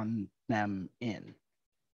work on them in.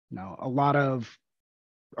 You know, a lot of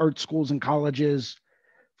art schools and colleges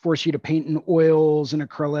force you to paint in oils and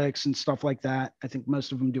acrylics and stuff like that. I think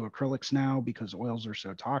most of them do acrylics now because oils are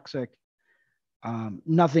so toxic.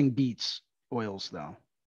 Nothing beats oils though.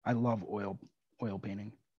 I love oil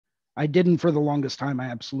painting. I didn't for the longest time. I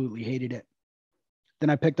absolutely hated it. Then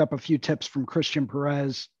I picked up a few tips from Christian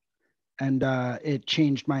Perez and it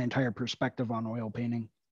changed my entire perspective on oil painting.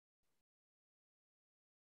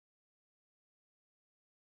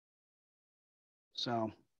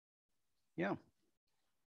 So, yeah.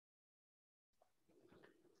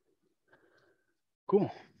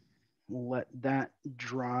 Cool. We'll let that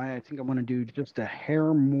dry. I think I want to do just a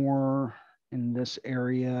hair more in this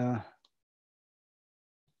area.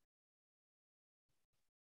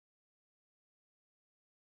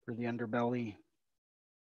 For the underbelly.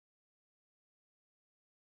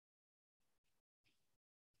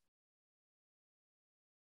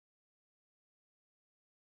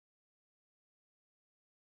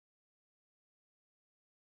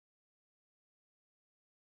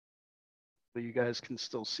 So you guys can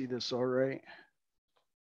still see this all right.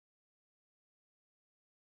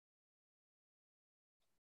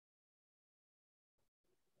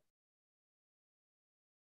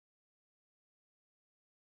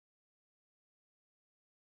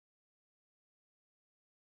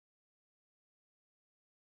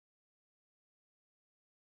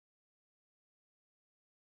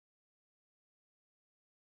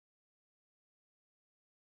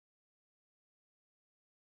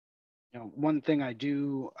 You know, one thing I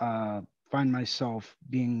do find myself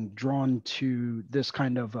being drawn to this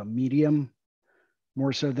kind of a medium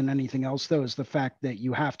more so than anything else, though, is the fact that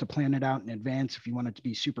you have to plan it out in advance if you want it to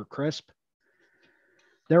be super crisp.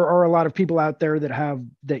 There are a lot of people out there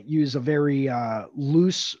that use a very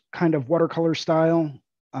loose kind of watercolor style,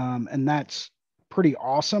 and that's pretty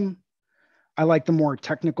awesome. I like the more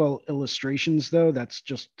technical illustrations, though. That's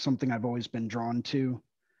just something I've always been drawn to.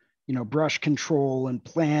 You know, brush control and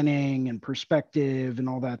planning and perspective and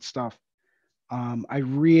all that stuff. I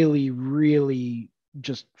really, really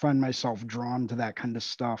just find myself drawn to that kind of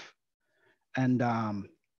stuff. And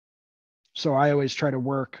so I always try to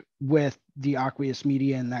work with the aqueous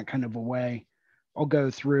media in that kind of a way. I'll go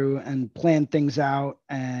through and plan things out.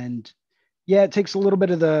 And yeah, it takes a little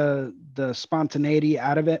bit of the spontaneity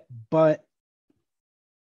out of it, but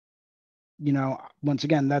you know, once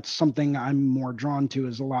again, that's something I'm more drawn to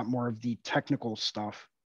is a lot more of the technical stuff.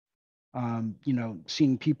 You know,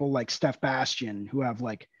 seeing people like Steph Bastian who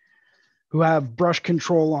have brush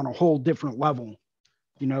control on a whole different level,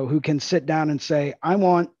 you know, who can sit down and say, I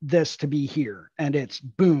want this to be here. And it's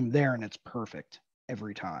boom there and it's perfect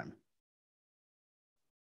every time.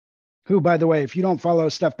 Who, by the way, if you don't follow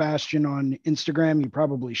Steph Bastian on Instagram, you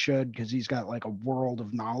probably should because he's got like a world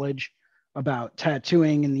of knowledge about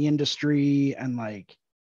tattooing in the industry and like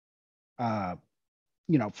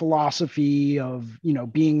you know, philosophy of, you know,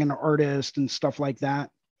 being an artist and stuff like that.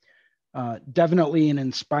 Definitely an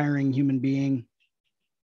inspiring human being.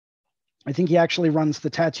 I think he actually runs the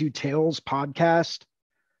Tattoo Tales podcast,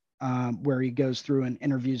 where he goes through and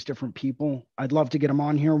interviews different people. I'd love to get him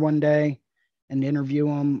on here one day and interview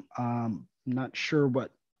him. I'm not sure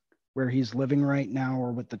where he's living right now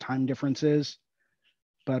or what the time difference is,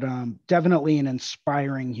 but definitely an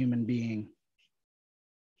inspiring human being.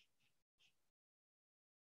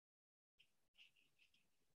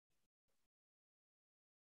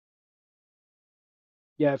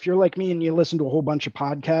 Yeah, if you're like me and you listen to a whole bunch of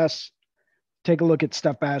podcasts, take a look at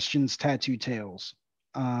Steph Bastian's Tattoo Tales.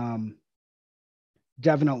 Um,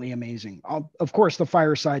 Definitely amazing. Of course, the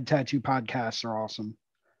Fireside Tattoo podcasts are awesome.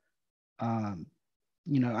 Um,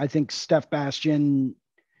 I think Steph Bastian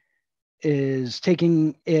is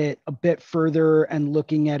taking it a bit further and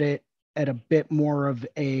looking at it at a bit more of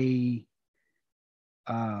a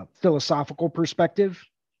philosophical perspective,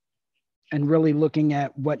 and really looking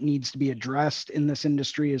at what needs to be addressed in this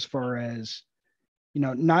industry as far as,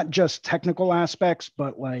 not just technical aspects,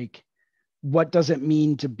 but like, what does it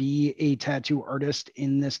mean to be a tattoo artist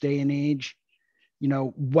in this day and age?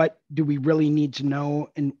 What do we really need to know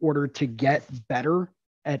in order to get better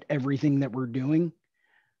at everything that we're doing?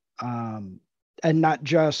 And not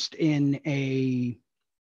just in a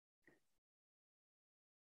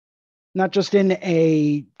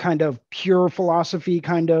kind of pure philosophy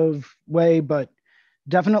kind of way, but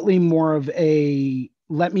definitely more of a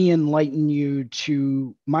let me enlighten you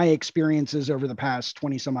to my experiences over the past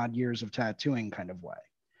 20 some odd years of tattooing kind of way.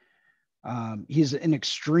 He's an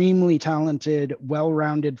extremely talented,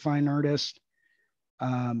 well-rounded fine artist.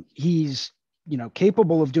 He's,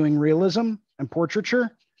 capable of doing realism and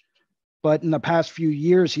portraiture, but in the past few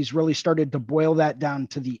years, he's really started to boil that down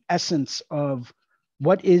to the essence of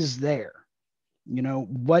what is there.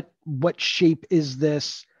 What shape is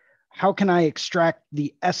this? How can I extract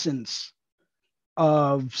the essence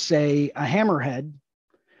of, say, a hammerhead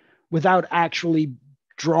without actually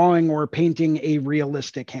drawing or painting a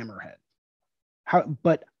realistic hammerhead?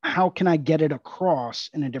 How can I get it across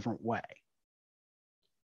in a different way?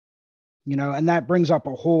 And that brings up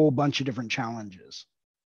a whole bunch of different challenges.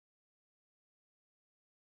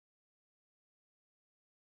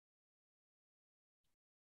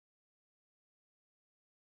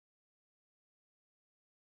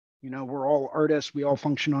 We're all artists. We all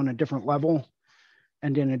function on a different level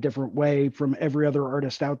and in a different way from every other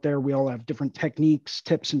artist out there. We all have different techniques,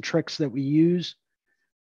 tips, and tricks that we use.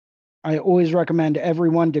 I always recommend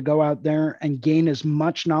everyone to go out there and gain as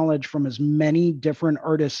much knowledge from as many different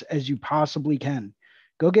artists as you possibly can.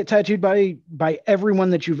 Go get tattooed by everyone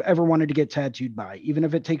that you've ever wanted to get tattooed by, even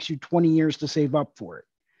if it takes you 20 years to save up for it.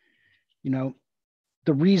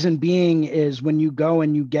 The reason being is when you go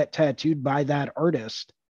and you get tattooed by that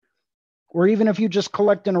artist, or even if you just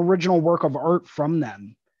collect an original work of art from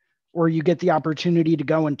them, or you get the opportunity to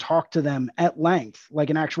go and talk to them at length, like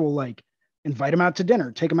an actual, like, invite them out to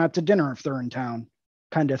dinner, take them out to dinner if they're in town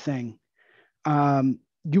kind of thing.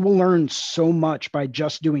 You will learn so much by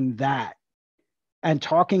just doing that and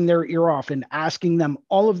talking their ear off and asking them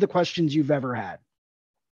all of the questions you've ever had.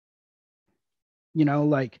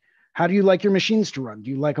 Like, how do you like your machines to run? Do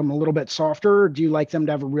you like them a little bit softer, or do you like them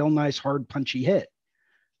to have a real nice, hard, punchy hit?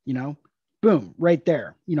 Boom, right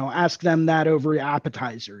there. Ask them that over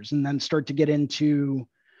appetizers, and then start to get into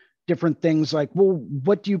different things like, well,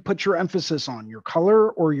 what do you put your emphasis on, your color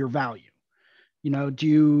or your value?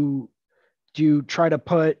 Do you try to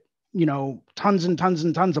put, tons and tons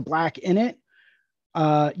and tons of black in it,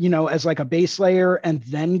 as like a base layer and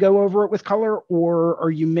then go over it with color? Or are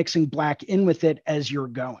you mixing black in with it as you're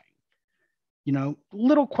going?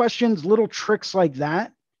 Little questions, little tricks like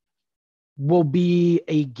that will be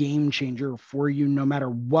a game changer for you no matter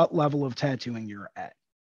what level of tattooing you're at.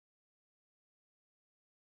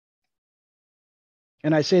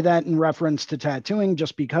 And I say that in reference to tattooing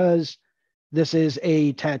just because this is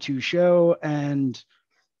a tattoo show and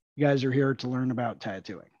you guys are here to learn about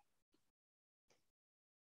tattooing.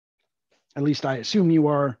 At least I assume you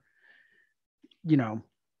are,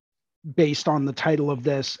 based on the title of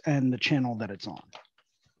this and the channel that it's on.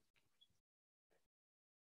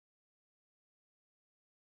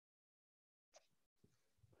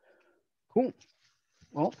 Cool.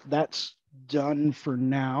 Well, that's done for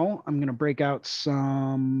now. I'm going to break out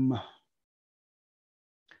some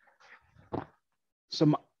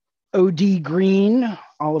OD green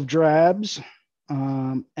olive drabs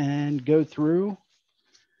and go through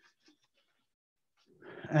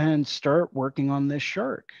and start working on this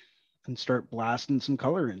shark and start blasting some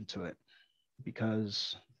color into it,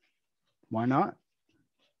 because why not?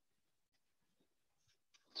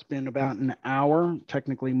 It's been about an hour,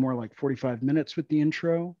 technically more like 45 minutes with the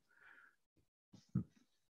intro.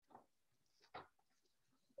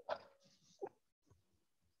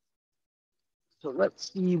 So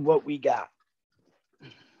let's see what we got.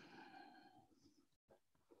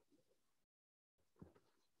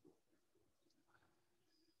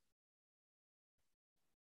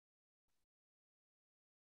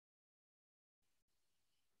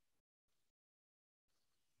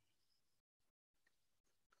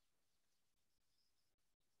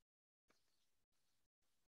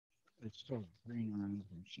 It's still green around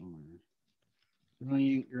here somewhere.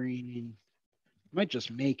 Brilliant green. Might just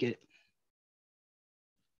make it.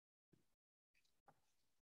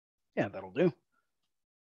 Yeah, that'll do.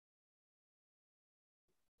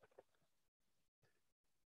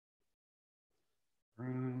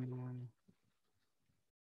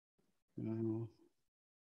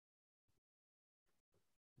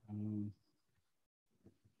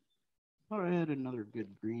 Thought I had another good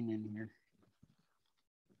green in here.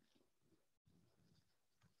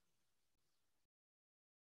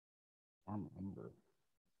 Umber.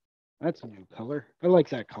 That's a new color. I like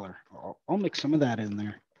that color. I'll mix some of that in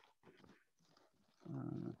there.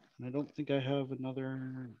 And I don't think I have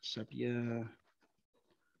another sepia,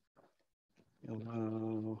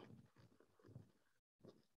 yellow,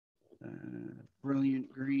 brilliant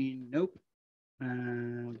green. Nope.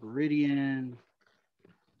 Viridian,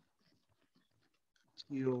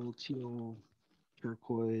 teal,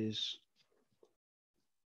 turquoise,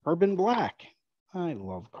 carbon black. I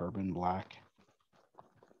love carbon black.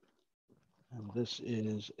 And this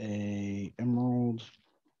is a emerald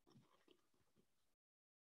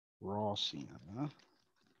raw sienna.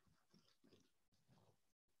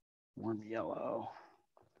 Warm yellow.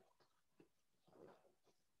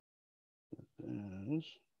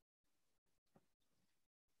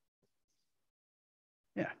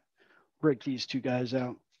 Yeah, break these two guys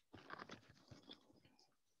out.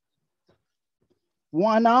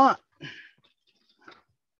 Why not?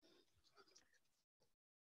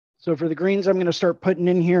 So for the greens, I'm going to start putting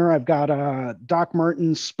in here. I've got a Doc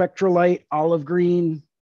Martens Spectralite olive green.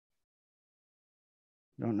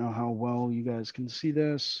 Don't know how well you guys can see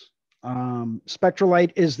this.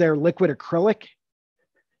 Spectralite is their liquid acrylic,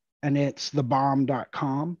 and it's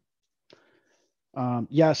thebomb.com.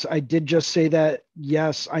 Yes, I did just say that.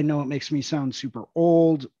 Yes, I know it makes me sound super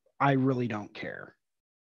old. I really don't care.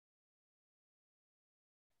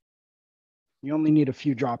 You only need a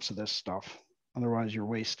few drops of this stuff. Otherwise, you're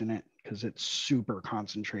wasting it because it's super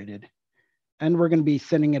concentrated. And we're going to be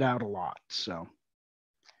thinning it out a lot. So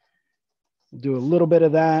we'll do a little bit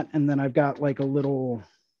of that. And then I've got like a little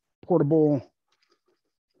portable,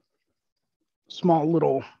 small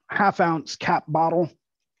little half-ounce cap bottle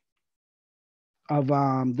of,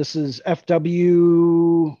 this is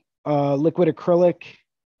FW liquid acrylic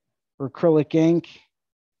or acrylic ink.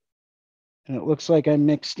 And it looks like I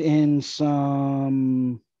mixed in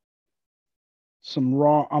some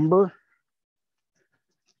raw umber.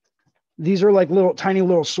 These are like tiny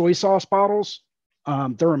little soy sauce bottles.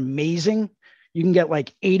 They're amazing. You can get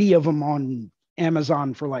like 80 of them on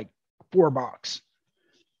Amazon for like $4.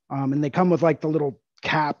 And they come with like the little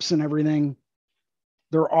caps and everything.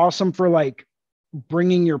 They're awesome for like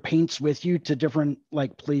bringing your paints with you to different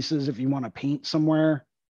like places if you want to paint somewhere.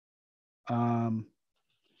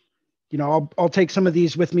 You know, I'll take some of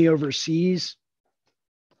these with me overseas.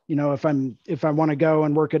 You know, if I want to go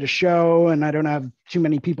and work at a show and I don't have too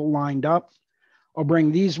many people lined up, I'll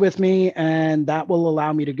bring these with me, and that will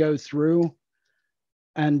allow me to go through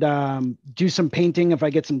and do some painting if I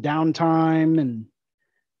get some downtime. And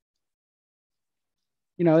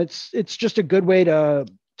you know, it's just a good way to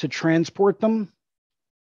transport them.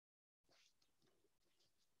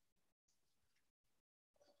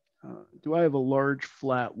 Do I have a large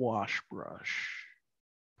flat wash brush?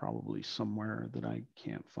 Probably somewhere that I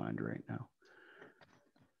can't find right now.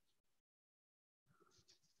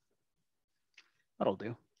 That'll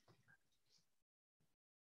do.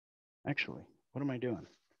 Actually, what am I doing?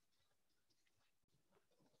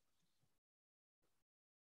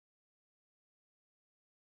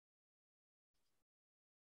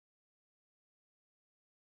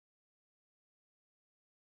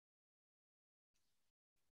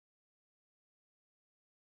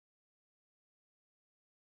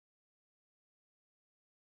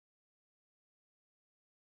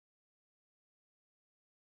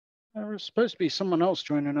 There was supposed to be someone else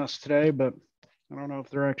joining us today, but I don't know if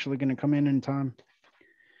they're actually going to come in time.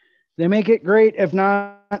 They make it great. If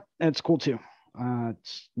not, that's cool too.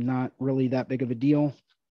 It's not really that big of a deal,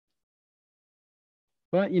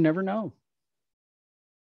 but you never know.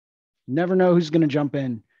 Never know who's going to jump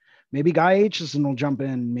in. Maybe Guy Aitchison will jump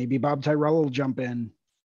in. Maybe Bob Tyrell will jump in.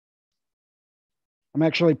 I'm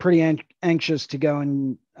actually pretty anxious to go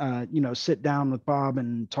and sit down with Bob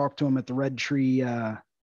and talk to him at the Red Tree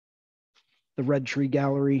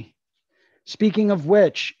Gallery. Speaking of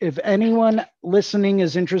which, if anyone listening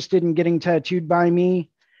is interested in getting tattooed by me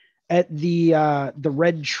at the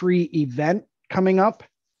Red Tree event coming up,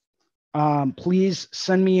 please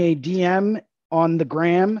send me a DM on the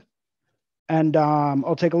gram, and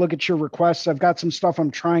I'll take a look at your requests. I've got some stuff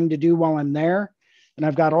I'm trying to do while I'm there, and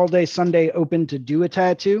I've got all day Sunday open to do a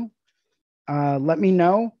tattoo. Let me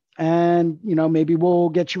know, and maybe we'll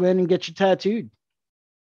get you in and get you tattooed.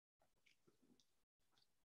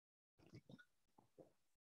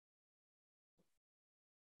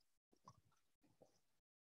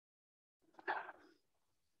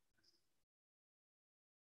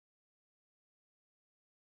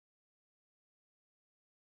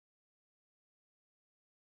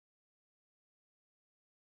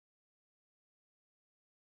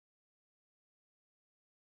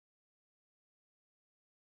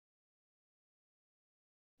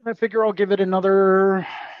 I figure I'll give it another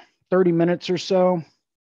 30 minutes or so.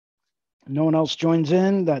 No one else joins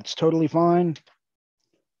in. That's totally fine.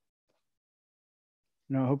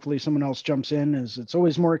 Hopefully someone else jumps in, as it's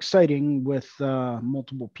always more exciting with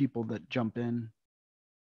multiple people that jump in.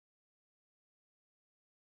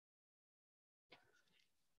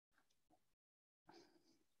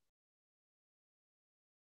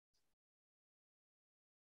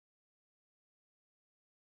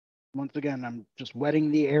 Once again, I'm just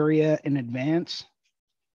wetting the area in advance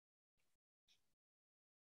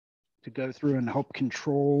to go through and help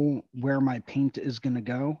control where my paint is going to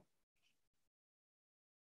go.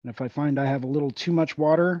 And if I find I have a little too much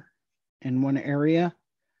water in one area,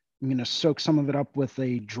 I'm going to soak some of it up with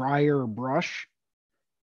a drier brush,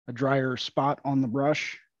 a drier spot on the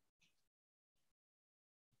brush.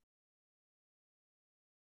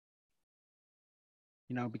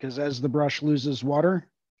 Because as the brush loses water,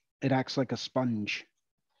 it acts like a sponge.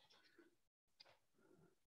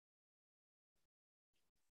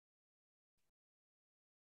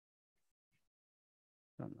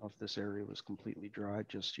 I don't know if this area was completely dry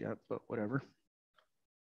just yet, but whatever.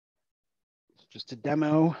 It's just a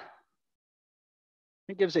demo.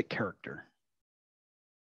 It gives it character.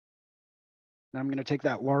 Now I'm going to take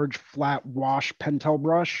that large flat wash Pentel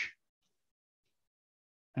brush,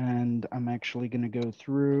 and I'm actually going to go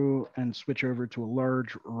through and switch over to a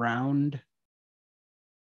large round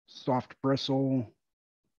soft bristle.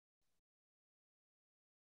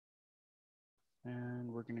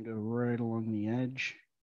 And we're going to go right along the edge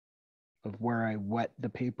of where I wet the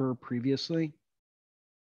paper previously.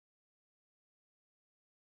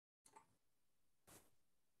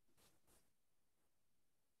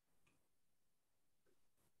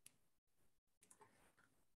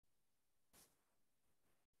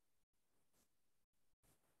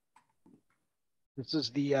 This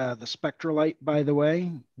is the Spectralite, by the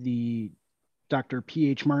way, the Dr.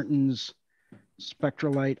 P.H. Martin's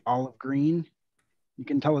Spectralite olive green. You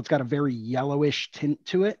can tell it's got a very yellowish tint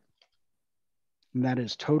to it. And that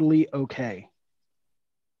is totally okay,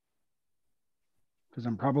 because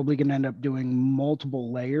I'm probably going to end up doing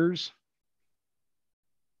multiple layers.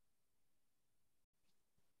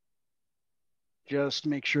 Just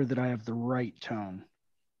make sure that I have the right tone.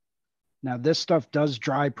 Now, this stuff does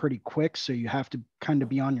dry pretty quick, so you have to kind of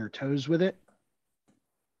be on your toes with it.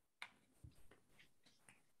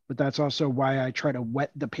 But that's also why I try to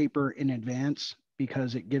wet the paper in advance,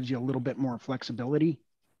 because it gives you a little bit more flexibility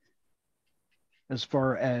as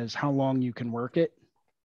far as how long you can work it.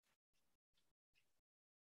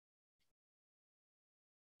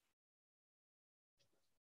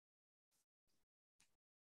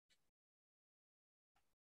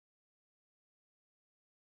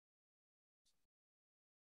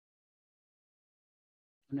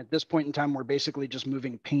 And at this point in time, we're basically just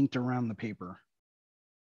moving paint around the paper.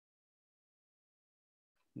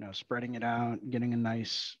 Spreading it out, getting a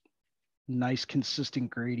nice consistent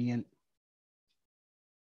gradient.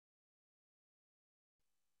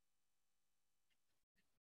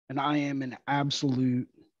 And I am an absolute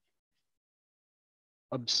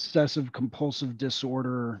obsessive compulsive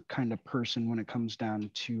disorder kind of person when it comes down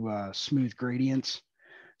to smooth gradients,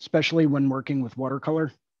 especially when working with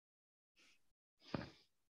watercolor.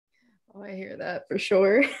 Oh, I hear that for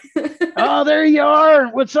sure. Oh, there you are.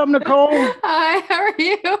 What's up, Nicole? Hi, how are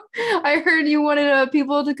you? I heard you wanted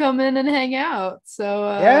people to come in and hang out, so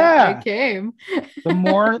yeah, I came. The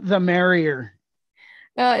more, the merrier.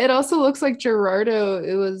 It also looks like Gerardo.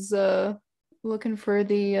 It was looking for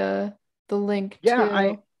the link. Yeah,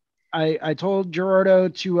 too. I told Gerardo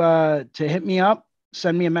to hit me up,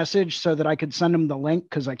 send me a message so that I could send him the link,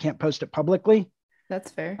 because I can't post it publicly.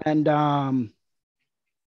 That's fair. And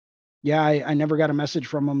Yeah, I never got a message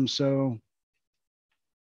from him. So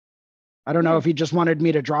I don't know if he just wanted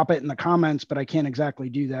me to drop it in the comments, but I can't exactly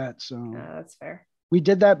do that. So That's fair. we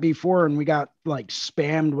did that before and we got like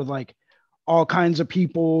spammed with like all kinds of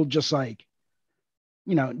people just like,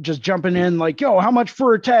 just jumping in like, yo, how much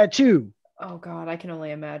for a tattoo? Oh God, I can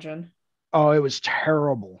only imagine. Oh, it was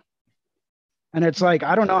terrible. And it's like,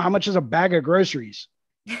 I don't know, how much is a bag of groceries?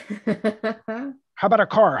 How about a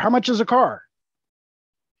car? How much is a car?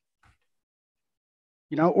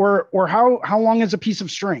 Or how long is a piece of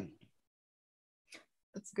string?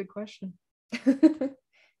 That's a good question.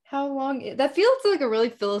 How long? That feels like a really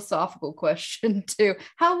philosophical question too.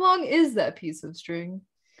 How long is that piece of string?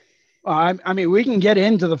 I mean, we can get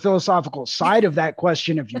into the philosophical side of that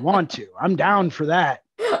question if you want to. I'm down for that.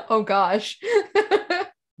 Oh gosh.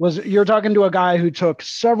 You're talking to a guy who took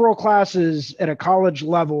several classes at a college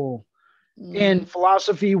level in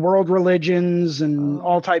philosophy, world religions, and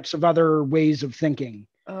all types of other ways of thinking.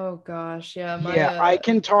 Oh gosh, yeah. Yeah, I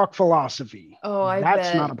can talk philosophy. Oh, I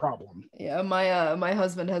That's not bet. a problem. Yeah, my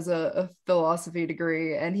husband has a philosophy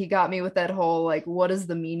degree, and he got me with that whole like, what is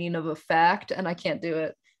the meaning of a fact? And I can't do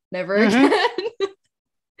it. Never again.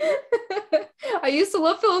 I used to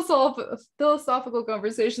love philosophical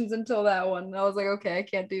conversations until that one. And I was like, okay, I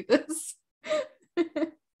can't do this.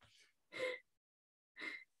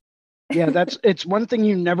 Yeah, it's one thing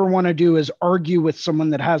you never want to do is argue with someone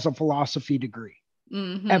that has a philosophy degree.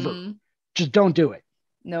 Ever. Just don't do it.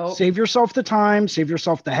 Nope. Save yourself the time, save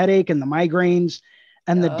yourself the headache and the migraines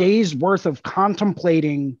and the day's worth of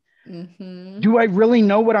contemplating. Do I really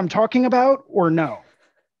know what I'm talking about or no?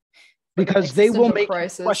 Because they will make you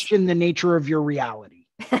question the nature of your reality.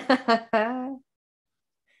 I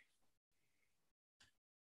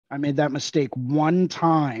made that mistake one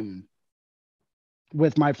time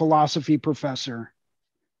with my philosophy professor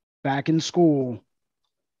back in school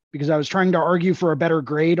because I was trying to argue for a better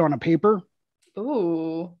grade on a paper.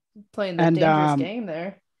 Ooh, playing the dangerous game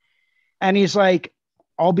there. And he's like,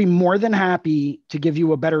 I'll be more than happy to give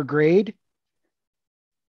you a better grade,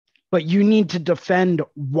 but you need to defend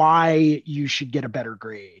why you should get a better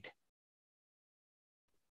grade.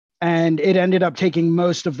 And it ended up taking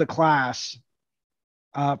most of the class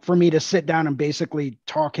for me to sit down and basically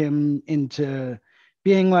talk him into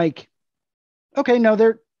being like, okay, no,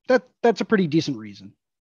 that's a pretty decent reason.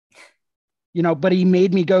 But he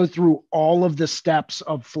made me go through all of the steps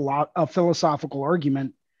of philosophical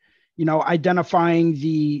argument, identifying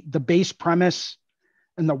the base premise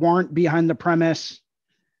and the warrant behind the premise.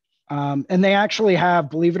 And they actually have,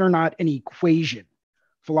 believe it or not, an equation.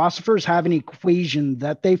 Philosophers have an equation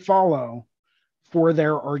that they follow for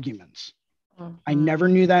their arguments. I never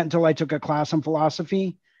knew that until I took a class on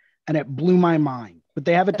philosophy, and it blew my mind. But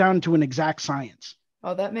they have it down to an exact science.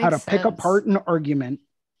 Oh, that makes sense. How to pick sense. apart an argument,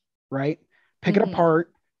 right? Pick it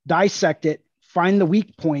apart, dissect it, find the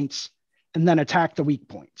weak points, and then attack the weak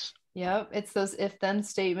points. Yep, it's those if-then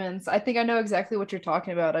statements. I think I know exactly what you're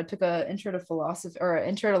talking about. I took a intro to philosophy or an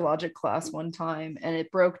intro to logic class one time, and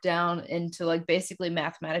it broke down into like basically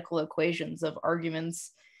mathematical equations of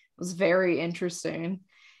arguments. It was very interesting.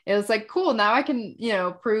 It was like, cool, now I can,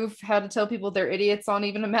 prove how to tell people they're idiots on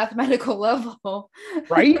even a mathematical level.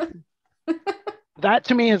 Right? That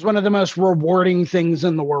to me is one of the most rewarding things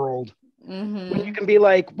in the world. When you can be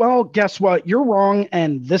like, well, guess what? You're wrong,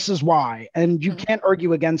 and this is why. And you can't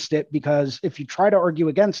argue against it, because if you try to argue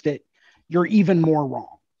against it, you're even more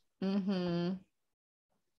wrong.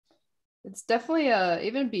 It's definitely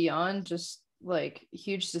even beyond just like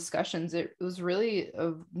huge discussions. It was really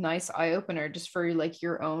a nice eye opener just for like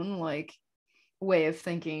your own like way of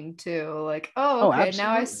thinking too. Like, oh, okay,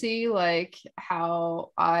 now I see like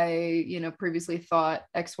how I, previously thought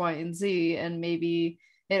X, Y, and Z, and maybe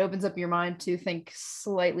it opens up your mind to think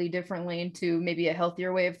slightly differently into maybe a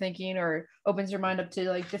healthier way of thinking, or opens your mind up to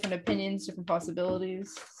like different opinions, different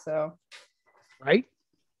possibilities. So, right?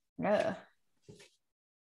 Yeah.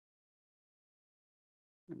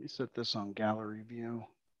 Let me set this on gallery view.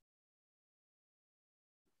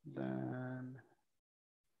 Then,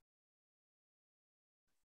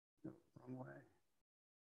 wrong way.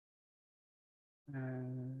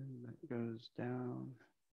 And that goes down.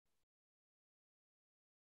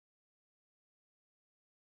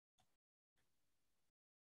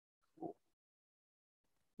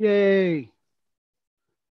 Yay.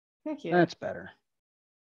 Thank you. That's better.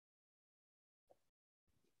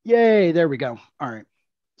 Yay. There we go. All right.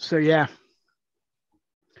 So, yeah.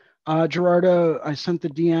 Gerardo, I sent the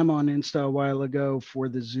DM on Insta a while ago for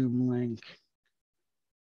the Zoom link.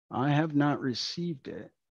 I have not received it.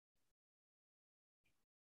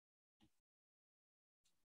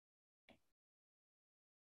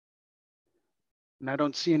 And I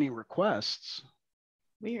don't see any requests.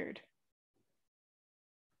 Weird.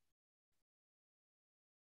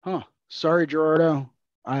 Huh. Sorry, Gerardo.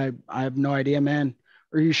 I have no idea, man.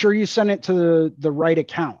 Are you sure you sent it to the right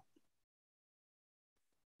account?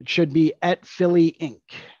 It should be at Philly Inc.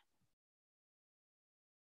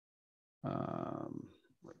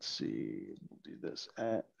 Let's see. We'll do this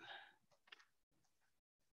at.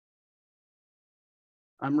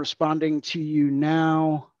 I'm responding to you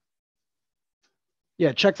now.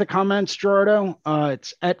 Yeah, check the comments, Gerardo.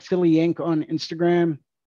 It's at Philly Inc. on Instagram.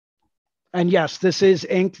 And yes, this is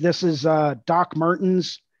ink. This is Doc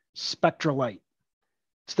Martens Spectralite.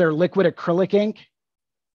 It's their liquid acrylic ink.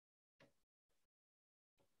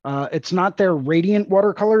 It's not their radiant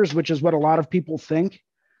watercolors, which is what a lot of people think.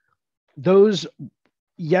 Those,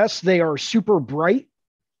 yes, they are super bright.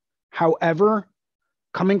 However,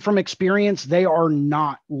 coming from experience, they are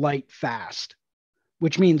not light fast,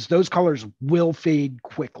 which means those colors will fade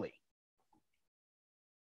quickly.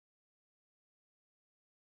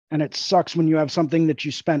 And it sucks when you have something that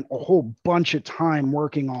you spent a whole bunch of time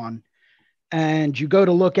working on and you go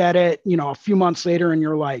to look at it, you know, a few months later and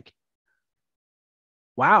you're like,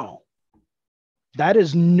 wow, that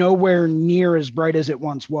is nowhere near as bright as it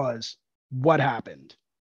once was. What happened?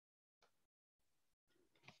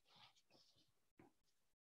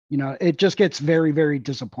 You know, it just gets very, very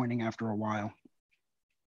disappointing after a while.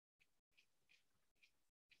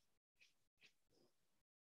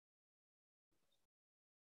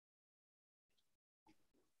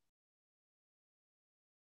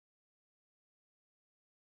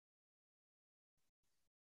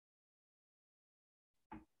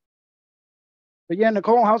 But yeah,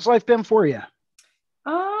 Nicole, how's life been for you?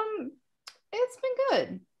 It's been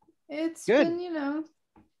good. It's Good. been, you know,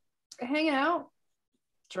 hanging out,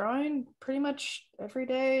 drawing pretty much every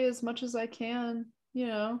day as much as I can, you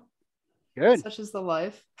know. Good. Such is the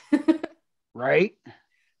life. Right.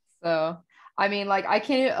 So, I mean, like I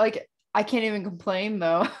can't even complain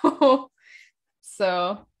though.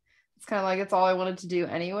 So, it's kind of like it's all I wanted to do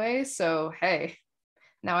anyway, so hey,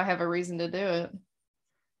 now I have a reason to do it.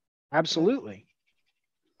 Absolutely.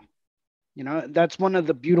 You know, that's one of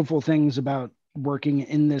the beautiful things about working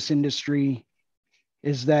in this industry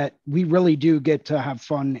is that we really do get to have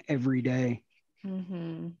fun every day.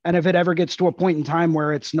 Mm-hmm. And if it ever gets to a point in time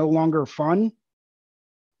where it's no longer fun,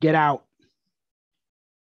 get out.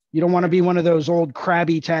 You don't want to be one of those old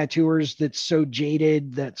crabby tattooers that's so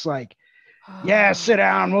jaded that's like, yeah, sit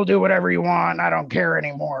down. We'll do whatever you want. I don't care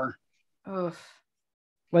anymore. Oof.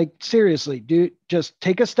 Like, seriously, dude, just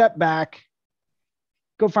take a step back.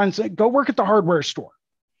 Go work at the hardware store.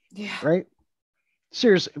 Yeah. Right?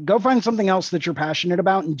 Seriously, go find something else that you're passionate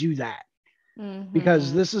about and do that. Mm-hmm.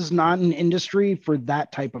 Because this is not an industry for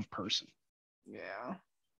that type of person. Yeah.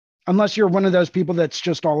 Unless you're one of those people that's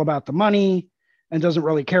just all about the money and doesn't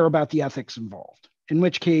really care about the ethics involved. In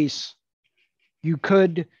which case, you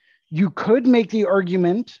could make the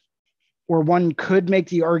argument, or one could make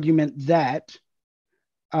the argument that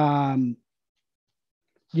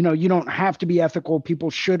you know, you don't have to be ethical. People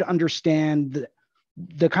should understand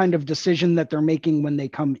the kind of decision that they're making when they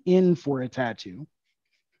come in for a tattoo.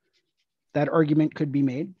 That argument could be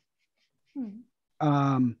made.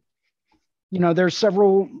 You know, there's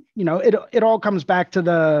several, you know, it all comes back to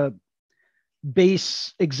the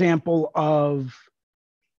base example of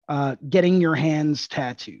getting your hands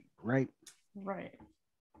tattooed, right? Right.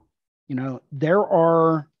 You know, there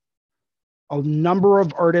are a number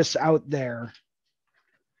of artists out there,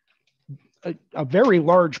 a very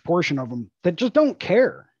large portion of them that just don't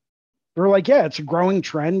care. They're like, yeah, it's a growing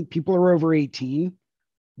trend. People are over 18.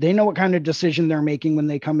 They know what kind of decision they're making when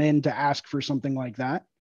they come in to ask for something like that.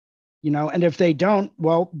 You know, and if they don't,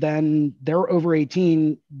 well, then they're over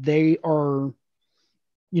 18. They are,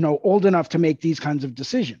 you know, old enough to make these kinds of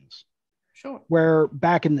decisions. Sure. Where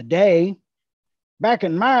back in my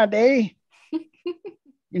day,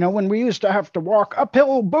 you know, when we used to have to walk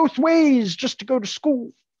uphill both ways just to go to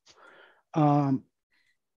school. You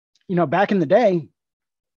know, back in the day,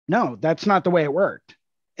 no, that's not the way it worked.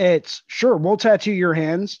 It's sure, we'll tattoo your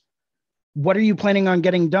hands. What are you planning on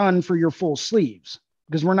getting done for your full sleeves?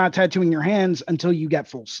 Because we're not tattooing your hands until you get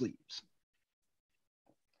full sleeves.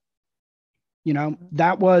 You know,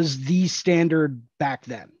 that was the standard back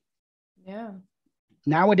then. Yeah.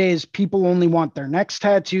 Nowadays, people only want their necks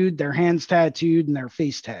tattooed, their hands tattooed, and their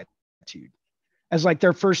face tattooed as like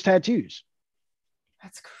their first tattoos.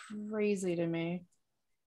 That's crazy to me.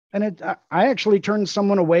 And I actually turned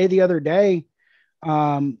someone away the other day.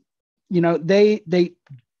 You know, they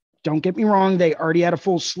don't get me wrong. They already had a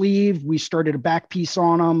full sleeve. We started a back piece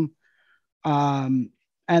on them.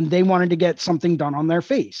 and they wanted to get something done on their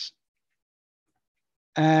face.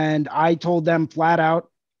 And I told them flat out,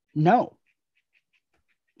 no,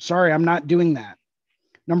 sorry, I'm not doing that.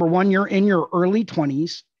 Number one, you're in your early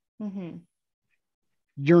 20s. Mm-hmm.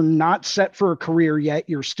 You're not set for a career yet.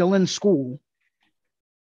 You're still in school.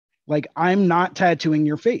 Like, I'm not tattooing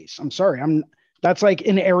your face. I'm sorry. That's like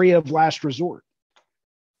an area of last resort.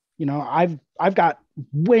 You know, I've got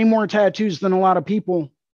way more tattoos than a lot of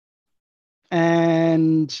people.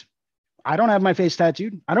 And I don't have my face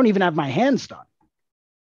tattooed. I don't even have my hands done.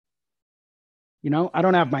 You know, I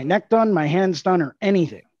don't have my neck done, my hands done, or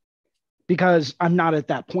anything, because I'm not at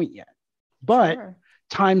that point yet. But Sure.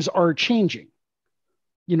 Times are changing.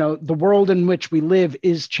 You know, the world in which we live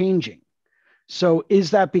is changing. So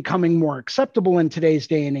is that becoming more acceptable in today's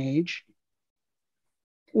day and age?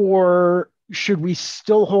 Or should we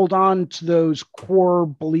still hold on to those core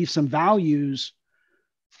beliefs and values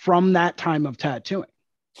from that time of tattooing?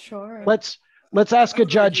 Sure. Let's ask a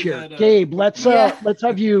judge here. Gabe, let's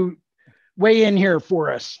have you weigh in here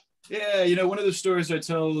for us. Yeah, you know, one of the stories I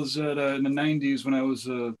tell is that in the 90s, when I was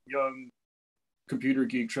a young computer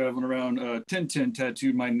geek traveling around, Tintin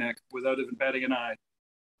tattooed my neck without even batting an eye.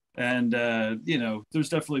 And, you know, there's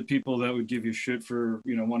definitely people that would give you shit for,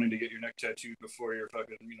 you know, wanting to get your neck tattooed before your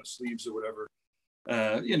fucking, you know, sleeves or whatever.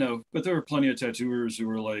 You know, but there were plenty of tattooers who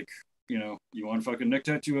were like, you know, you want a fucking neck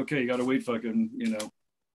tattoo? Okay, you got to wait fucking, you know,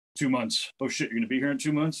 2 months. Oh shit, you're going to be here in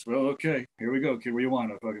 2 months? Well, okay, here we go. Okay, what do you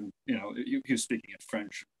want? A fucking, you know, he was speaking in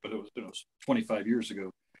French, but it was 25 years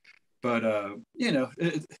ago. But, you know,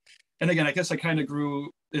 and again, I guess I kind of grew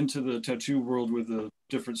into the tattoo world with a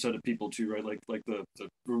different set of people too, right? Like the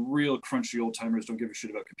real crunchy old timers don't give a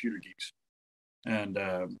shit about computer geeks. And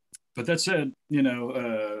but that said, you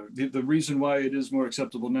know, the reason why it is more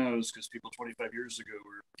acceptable now is because people 25 years ago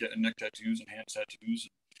were getting neck tattoos and hand tattoos.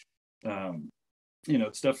 You know,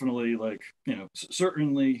 it's definitely like, you know,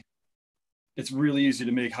 certainly it's really easy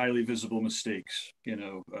to make highly visible mistakes, you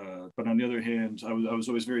know. But on the other hand, I was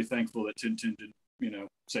always very thankful that Tintin did, you know,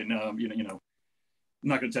 say, no, you know, I'm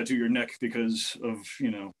not going to tattoo your neck because of,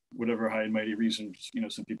 you know, whatever high and mighty reasons, you know,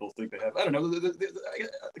 some people think they have. I don't know.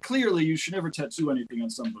 Clearly, you should never tattoo anything on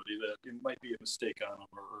somebody that it might be a mistake on them,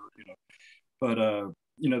 or you know. But,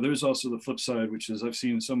 you know, there's also the flip side, which is I've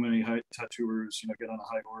seen so many tattooers, you know, get on a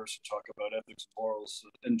high horse and talk about ethics and morals,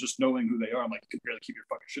 and just knowing who they are, I'm like, you can barely keep your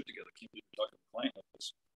fucking shit together. Can't believe you're talking to a client like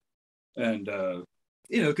this. And,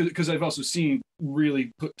 you know, because I've also seen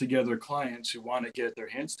really put together clients who want to get their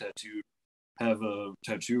hands tattooed have a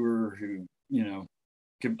tattooer who, you know,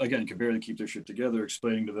 can barely keep their shit together,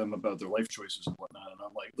 explaining to them about their life choices and whatnot. And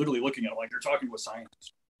I'm like, literally looking at them like you're talking to a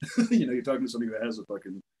scientist. You know, you're talking to somebody who has a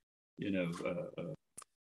fucking, you know,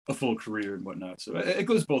 a full career and whatnot. So it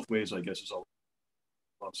goes both ways, I guess, is all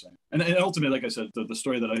I'm saying. And ultimately, like I said, the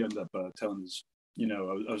story that I ended up telling is, you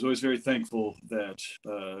know, I was always very thankful that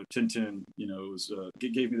Tintin, you know,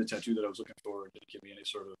 gave me the tattoo that I was looking for. Didn't give me any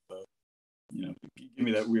sort of, you know, give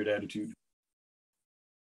me that weird attitude.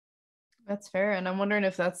 That's fair. And I'm wondering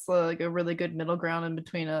if that's like a really good middle ground in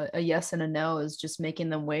between a yes and a no, is just making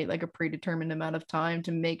them wait like a predetermined amount of time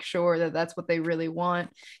to make sure that that's what they really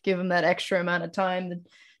want. Give them that extra amount of time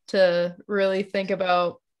to really think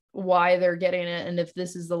about why they're getting it and if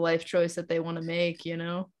this is the life choice that they want to make, you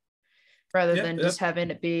know, rather than just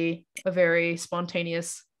having it be a very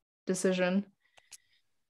spontaneous decision.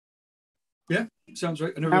 Yeah, sounds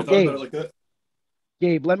right. I never really thought about it like that.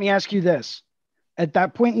 Gabe, let me ask you this. At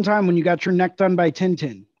that point in time when you got your neck done by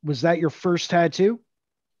Tintin, was that your first tattoo?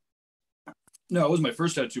 No, it wasn't my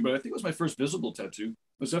first tattoo, but I think it was my first visible tattoo.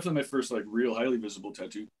 It was definitely my first like real highly visible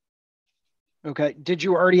tattoo. Okay. Did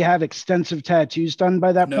you already have extensive tattoos done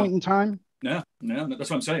by that point in time? No, that's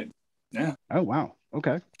what I'm saying. Yeah. Oh, wow.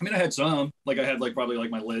 Okay. I mean, I had some, like I had like probably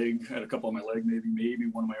like my leg, I had a couple on my leg, maybe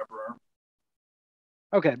one on my upper arm.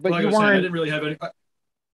 Okay. But like you weren't. I didn't really have any.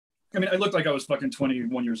 I mean, I looked like I was fucking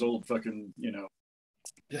 21 years old, fucking, you know,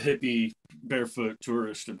 hippie, barefoot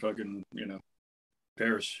tourist in fucking, you know,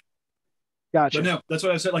 Paris. Gotcha. But no, that's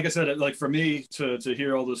what I said. Like I said, like for me to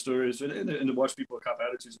hear all those stories and to watch people cop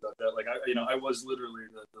attitudes about that, like I was literally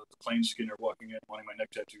the plain skinner walking in wanting my neck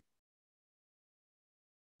tattoo.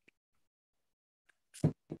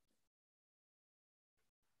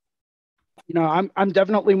 You know, I'm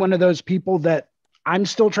definitely one of those people that I'm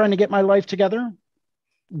still trying to get my life together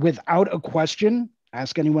without a question.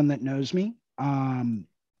 Ask anyone that knows me.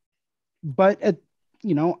 But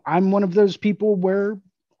you know, I'm one of those people where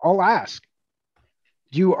I'll ask,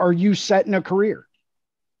 are you set in a career?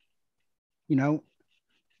 You know,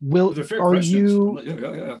 are you,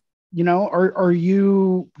 yeah. You know, are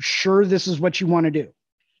you sure this is what you want to do?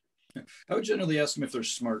 I would generally ask them if they're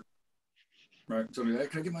smart. Right. So hey,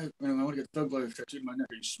 can I get my? I want to get Thug Life tattooed on my neck.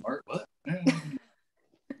 Are you smart? What?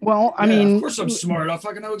 Well, I yeah, mean, of course I'm smart. I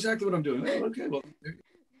fucking know exactly what I'm doing. Oh, okay, well.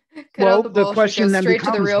 Cut out the bullshit, question go then straight to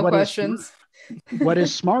the becomes, real questions. What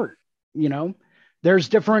is smart? There's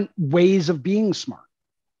different ways of being smart.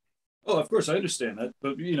 Oh, of course, I understand that.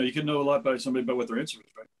 But, you can know a lot by somebody about what their answer is,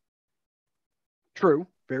 right? True.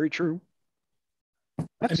 Very true.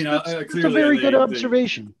 That's a clearly, very good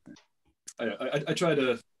observation. I try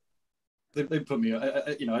to, they put me,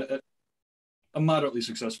 I'm moderately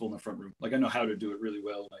successful in the front room. Like, I know how to do it really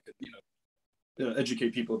well. And I could,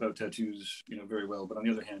 educate people about tattoos, very well. But on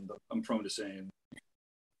the other hand, I'm prone to saying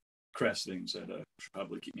crass things that should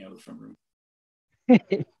probably keep me out of the front room.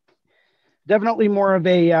 Definitely more of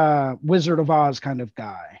a Wizard of Oz kind of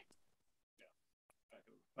guy. Yeah.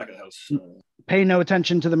 Back of the house. Pay no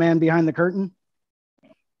attention to the man behind the curtain.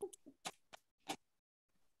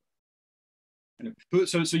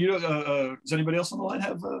 So does anybody else on the line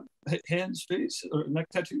have hands, face, or neck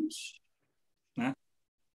tattoos? Nah.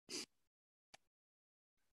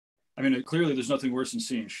 I mean, clearly there's nothing worse than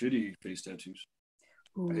seeing shitty face tattoos.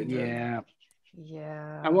 Yeah.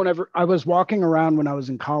 Yeah. I was walking around when I was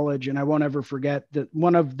in college, and I won't ever forget that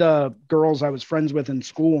one of the girls I was friends with in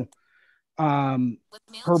school,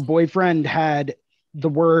 her boyfriend had the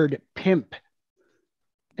word pimp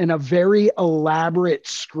in a very elaborate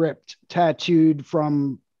script tattooed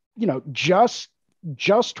from, just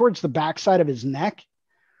towards the backside of his neck,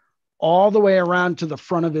 all the way around to the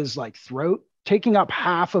front of his throat, taking up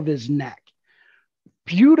half of his neck.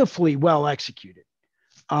 Beautifully well executed.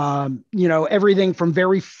 Everything from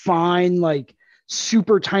very fine,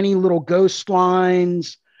 super tiny little ghost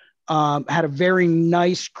lines, had a very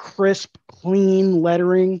nice, crisp, clean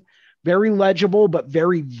lettering, very legible, but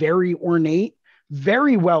very, very ornate,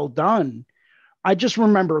 very well done. I just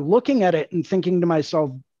remember looking at it and thinking to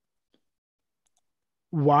myself,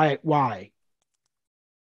 why?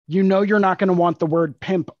 You're not going to want the word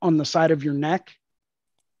pimp on the side of your neck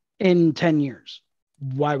in 10 years.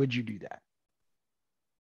 Why would you do that?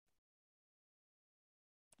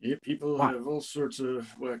 Yeah, people have all sorts of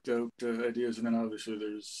whacked out ideas, and then obviously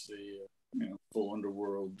there's the full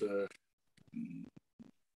underworld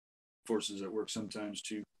forces at work sometimes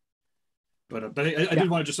too. But I did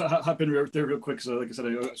want to just hop in there real quick. So like I said,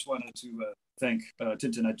 I just wanted to thank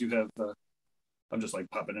Tintin. I do have. I'm just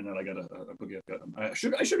popping in, and I got a boogie. I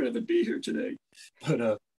should have be here today,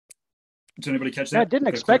 but did anybody catch that? I didn't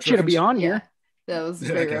expect you to be on here. That was a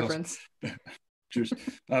great reference. Cheers.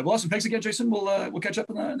 Well, awesome. Thanks again, Jason. We'll catch up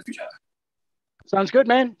in the future. Sounds good,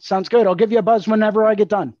 man. Sounds good. I'll give you a buzz whenever I get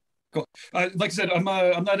done. Cool. Like I said, I'm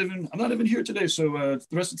not even here today, so the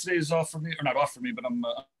rest of today is off for me, or not off for me, but I'm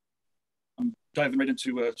diving right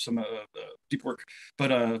into some deep work.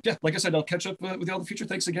 But yeah, like I said, I'll catch up with you all in the future.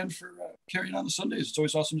 Thanks again for carrying on the Sundays. It's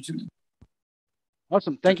always awesome to tune in.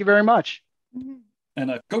 Awesome. Thank you very much.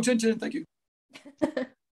 And go Tintin. Thank you.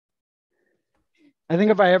 I think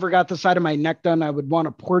if I ever got the side of my neck done, I would want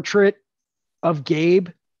a portrait of Gabe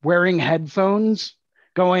wearing headphones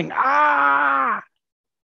going, ah!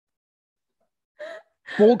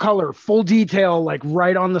 Full color, full detail,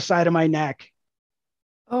 right on the side of my neck.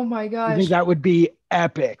 Oh my gosh. I think that would be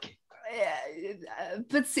epic.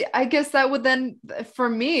 But see, I guess that would then, for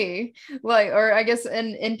me, or I guess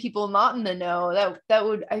in people not in the know, that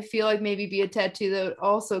would, I feel like maybe be a tattoo that would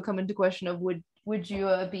also come into question of would you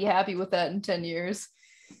be happy with that in 10 years?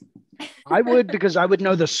 I would, because I would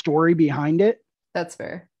know the story behind it. That's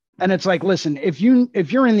fair. And it's listen, if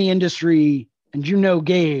you're in the industry and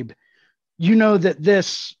Gabe, that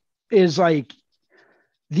this is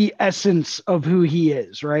the essence of who he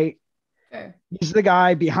is, right? Fair. He's the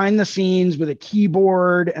guy behind the scenes with a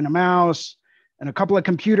keyboard and a mouse and a couple of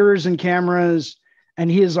computers and cameras. And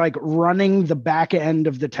he is running the back end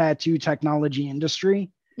of the tattoo technology industry.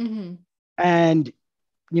 Mm-hmm. And,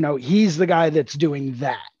 he's the guy that's doing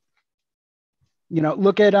that.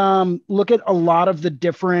 Look at a lot of the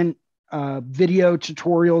different video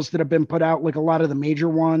tutorials that have been put out, a lot of the major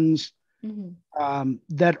ones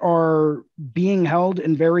that are being held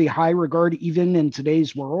in very high regard, even in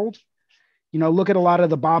today's world. Look at a lot of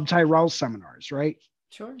the Bob Tyrell seminars, right?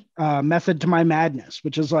 Sure. Method to My Madness,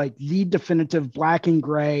 which is the definitive black and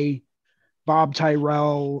gray Bob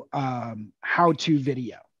Tyrell how-to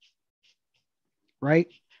video, right?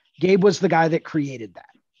 Gabe was the guy that created that.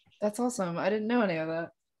 That's awesome. I didn't know any of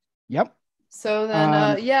that. Yep. So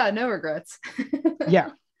then, no regrets. Yeah.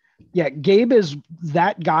 Gabe is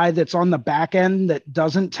that guy that's on the back end that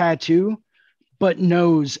doesn't tattoo, but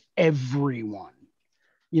knows everyone.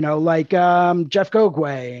 Jeff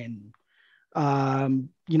Gogwe and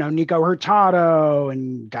Nico Hurtado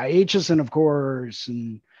and Guy Aitchison, of course,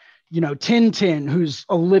 and, Tintin, who's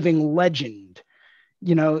a living legend.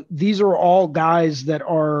 These are all guys that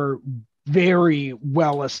are very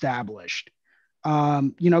well established.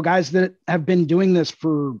 Guys that have been doing this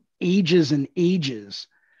for ages and ages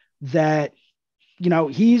that,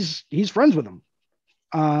 he's friends with them.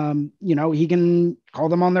 He can call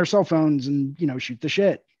them on their cell phones and, shoot the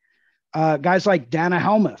shit. Guys like Dana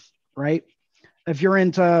Helmuth, right? If you're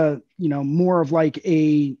into, more of like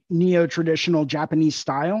a neo-traditional Japanese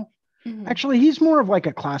style, actually, he's more of like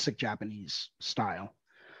a classic Japanese style.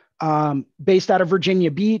 Based out of Virginia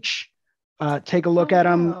Beach. Take a look at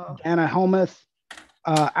him, Dana Helmuth.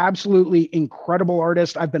 Absolutely incredible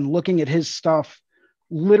artist. I've been looking at his stuff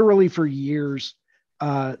literally for years,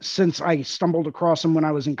 since I stumbled across him when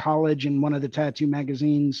I was in college in one of the tattoo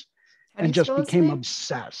magazines and just became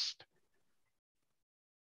obsessed.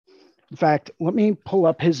 In fact, let me pull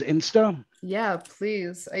up his Insta. Yeah,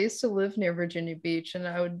 please. I used to live near Virginia Beach, and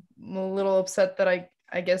I'm a little upset that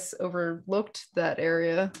I guess overlooked that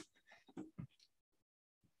area.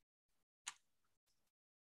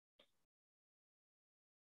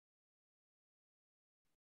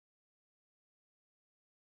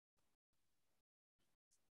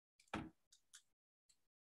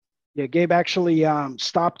 Yeah, Gabe actually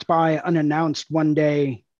stopped by unannounced one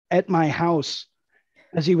day at my house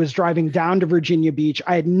as he was driving down to Virginia Beach.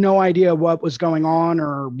 I had no idea what was going on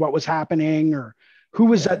or what was happening or who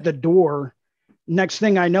was at the door. Next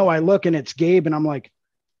thing I know, I look and it's Gabe, and I'm like,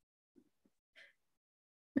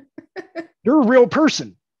 you're a real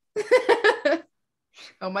person.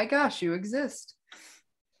 Oh my gosh, you exist.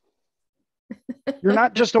 You're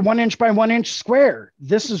not just a 1 inch by 1 inch square.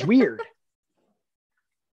 This is weird.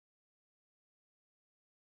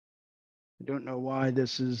 I don't know why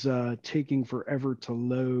this is taking forever to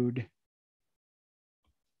load,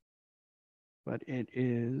 but it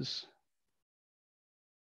is.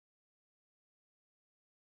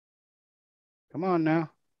 Come on now.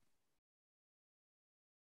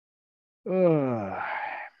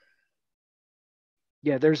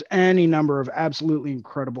 Yeah, there's any number of absolutely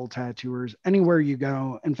incredible tattooers anywhere you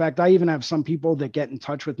go. In fact, I even have some people that get in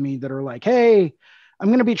touch with me that are like, hey, I'm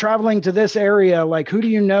going to be traveling to this area. Like, who do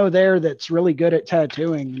you know there that's really good at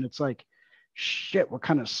tattooing? And it's like, shit, what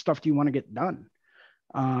kind of stuff do you want to get done?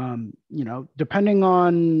 Depending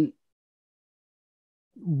on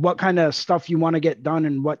what kind of stuff you want to get done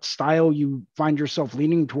and what style you find yourself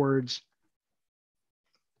leaning towards.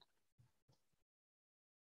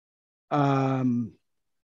 That's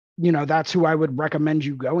who I would recommend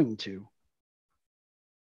you going to.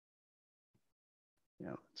 Yeah,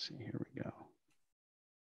 let's see. Here we go.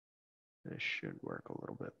 This should work a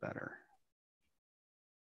little bit better.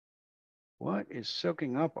 What is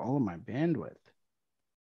soaking up all of my bandwidth?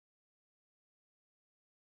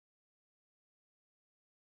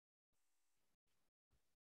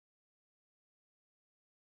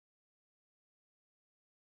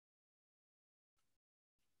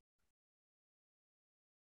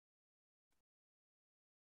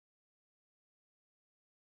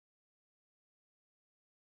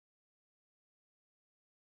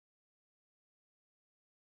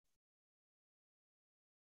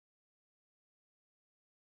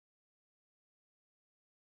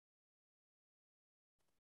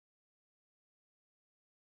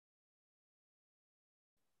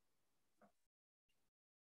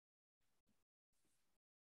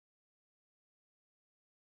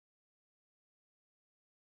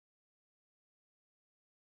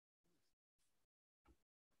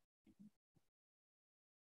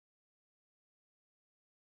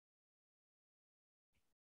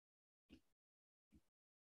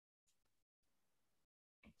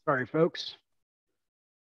 Sorry, folks.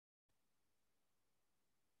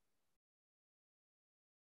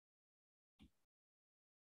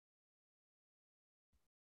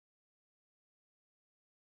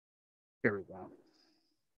 Here we go.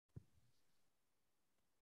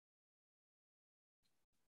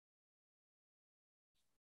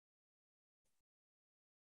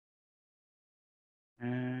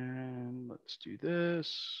 And let's do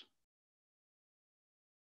this.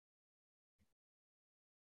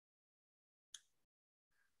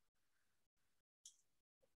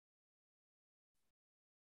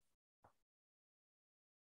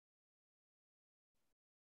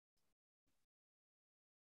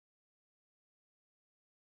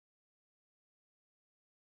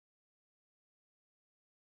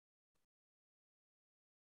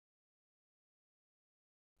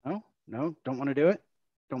 No, don't want to do it.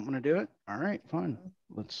 Don't want to do it. All right, fine.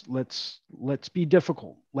 Let's be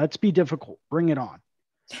difficult. Let's be difficult. Bring it on.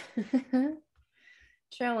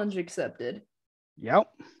 Challenge accepted.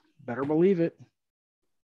 Yep. Better believe it.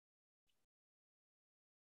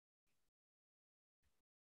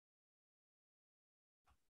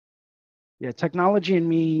 Yeah, technology and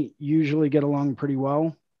me usually get along pretty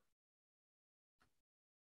well.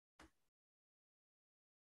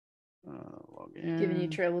 Log in. Giving you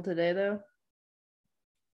trouble today, though?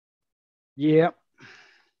 Yep.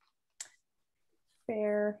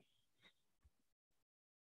 Fair.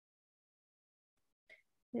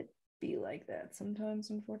 It be like that sometimes,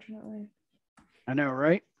 unfortunately. I know,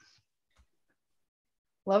 right?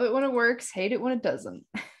 Love it when it works, hate it when it doesn't.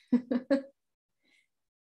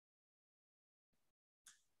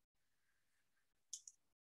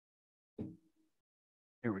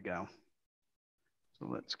 Here we go. So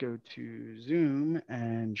let's go to Zoom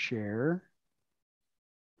and share.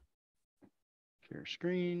 Share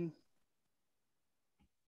screen.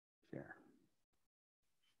 Share.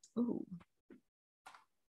 Ooh.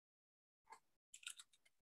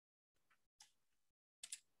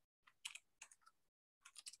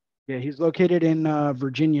 Yeah, he's located in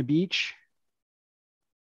Virginia Beach.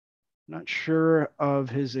 Not sure of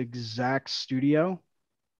his exact studio,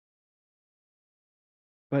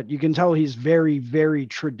 but you can tell he's very, very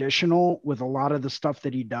traditional with a lot of the stuff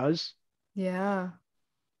that he does. Yeah.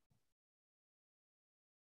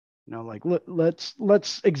 You know, like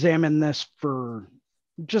let's examine this for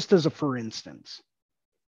just as a for instance.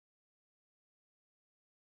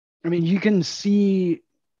 I mean, you can see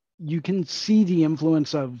the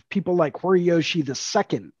influence of people like Horiyoshi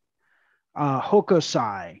II,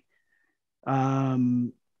 Hokosai,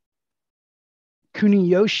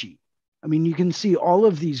 Kuniyoshi. I mean, you can see all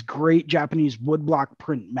of these great Japanese woodblock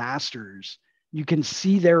print masters. You can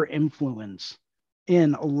see their influence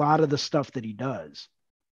in a lot of the stuff that he does.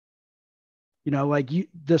 You know, like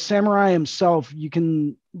the samurai himself, you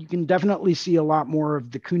can definitely see a lot more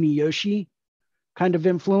of the Kuniyoshi kind of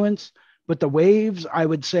influence, but the waves, I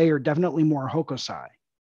would say, are definitely more Hokusai.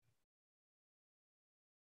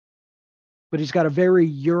 But he's got a very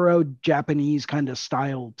Euro-Japanese kind of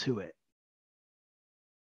style to it.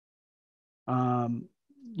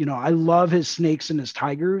 You know, I love his snakes and his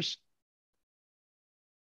tigers.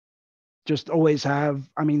 Just always have.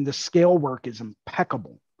 I mean, the scale work is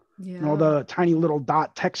impeccable. Yeah. And all the tiny little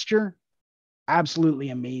dot texture, absolutely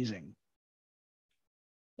amazing.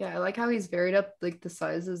 Yeah, I like how he's varied up like the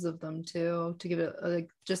sizes of them too, to give it like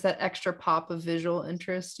just that extra pop of visual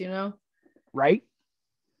interest, you know? Right?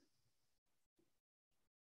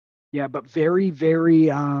 Yeah, but very,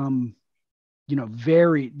 very you know,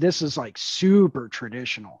 this is like super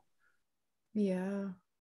traditional. Yeah.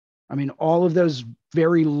 I mean, all of those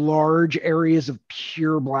very large areas of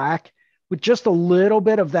pure black with just a little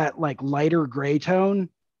bit of that like lighter gray tone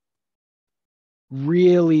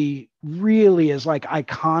really, really is like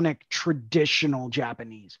iconic traditional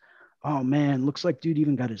Japanese. Oh man, looks like dude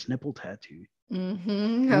even got his nipple tattooed.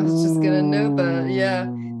 I was just gonna note that. Yeah.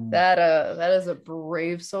 That is a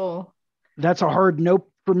brave soul. That's a hard nope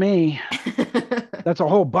for me. That's a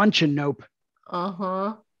whole bunch of nope.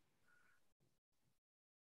 Uh-huh.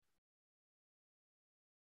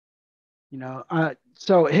 You know,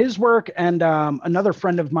 so his work and another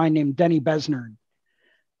friend of mine named Denny Besnard.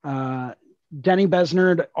 Denny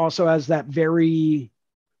Besnard also has that very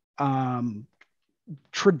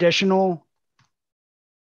traditional,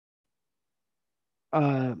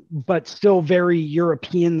 but still very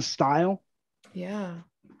European style. Yeah.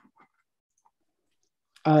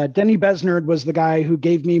 Denny Besnard was the guy who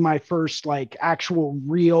gave me my first like actual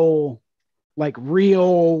real, like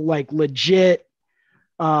legit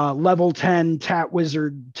level 10 tat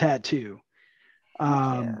wizard tattoo.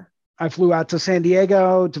 Yeah. I flew out to San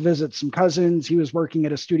Diego to visit some cousins. He was working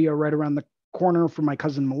at a studio right around the corner from my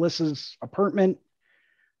cousin Melissa's apartment.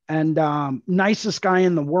 And nicest guy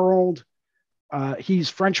in the world. He's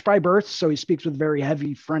French by birth, so he speaks with a very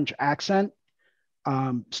heavy French accent.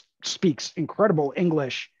 Speaks incredible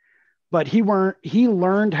English, but he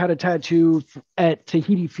learned how to tattoo at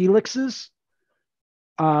Tahiti Felix's,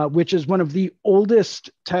 which is one of the oldest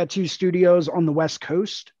tattoo studios on the West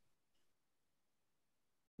Coast.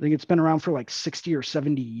 I think it's been around for like 60 or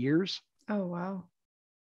 70 years. Oh,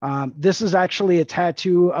 wow. This is actually a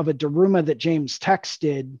tattoo of a Daruma that James Tex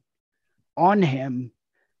did on him,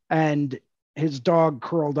 and his dog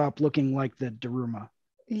curled up looking like the Daruma.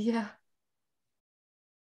 Yeah.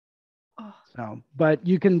 Oh. So, but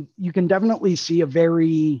you can definitely see a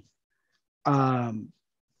very, and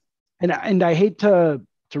I hate to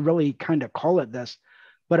really kind of call it this,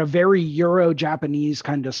 but a very Euro-Japanese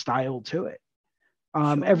kind of style to it.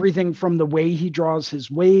 Sure. Everything from the way he draws his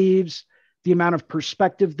waves the amount of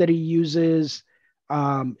perspective that he uses,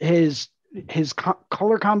 his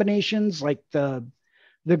color combinations, like the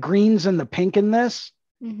greens and the pink in this,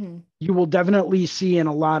 you will definitely see in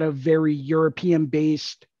a lot of very European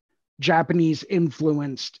based, Japanese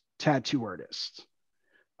influenced tattoo artists,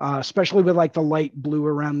 especially with like the light blue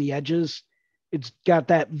around the edges. It's got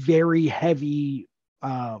that very heavy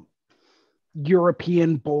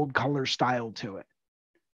European bold color style to it.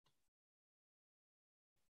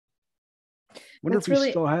 Wonder if he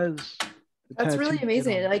still has. That's really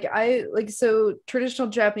amazing. So traditional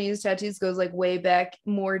Japanese tattoos goes like way back,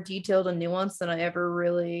 more detailed and nuanced than I ever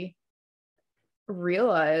really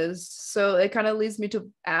realized. So it kind of leads me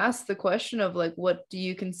to ask the question of like, what do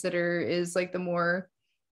you consider is like the more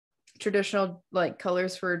traditional like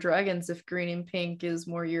colors for dragons, if green and pink is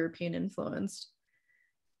more European influenced?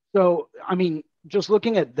 So, I mean, just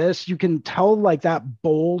looking at this, you can tell like that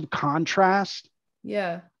bold contrast.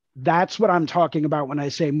 Yeah. That's what I'm talking about when I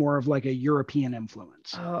say more of like a European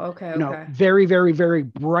influence. Oh, okay. You know, very, very, very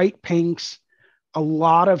bright pinks, a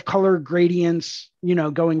lot of color gradients, you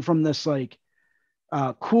know, going from this like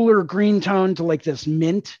cooler green tone to like this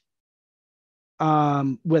mint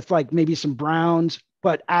with like maybe some browns,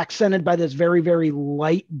 but accented by this very, very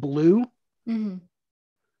light blue.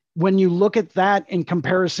 When you look at that in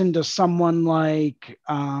comparison to someone like,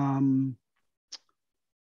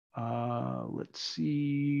 let's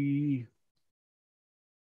see.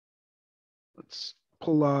 Let's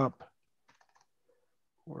pull up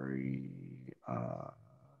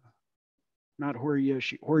not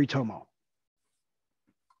Horiyoshi, Horitomo.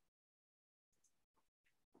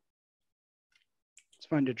 Let's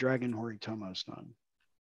find a dragon Horitomo's done.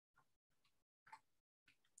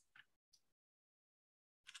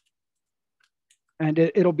 And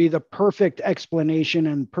it'll be the perfect explanation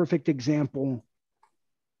and perfect example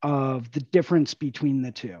of the difference between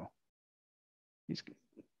the two.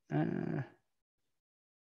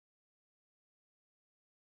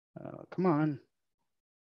 Come on.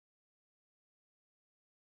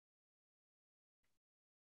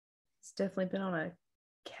 He's definitely been on a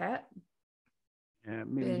cat. Yeah,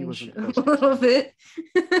 maybe he wasn't a little bit.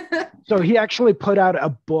 So he actually put out a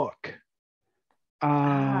book.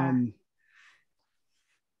 I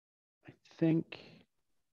think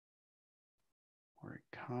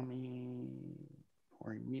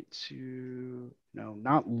Horimitsu. No,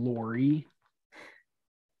 not Lori.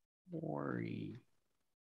 Horitsuni.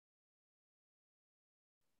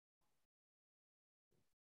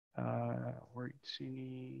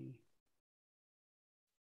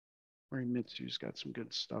 Horimitsu's got some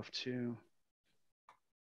good stuff too.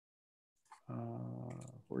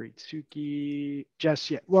 Horitsuki.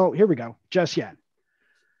 Jess Yen. Well, here we go. Jess Yen.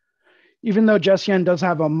 Even though Jess Yen does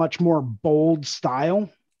have a much more bold style,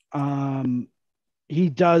 he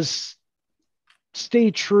does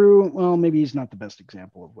stay true. Well, maybe he's not the best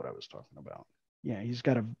example of what I was talking about. Yeah, he's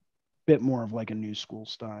got a bit more of like a new school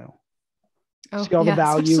style. See all the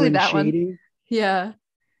value in shading? One. Yeah.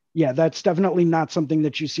 Yeah, that's definitely not something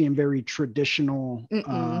that you see in very traditional.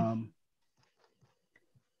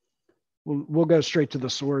 We'll go straight to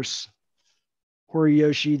the source.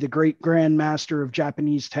 Horiyoshi, the great grandmaster of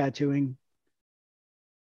Japanese tattooing.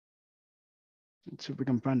 Let's see if we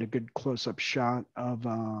can find a good close-up shot of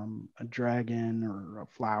a dragon or a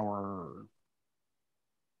flower.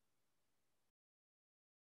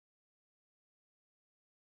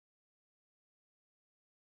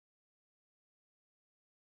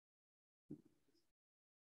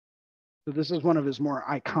 So this is one of his more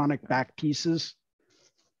iconic back pieces.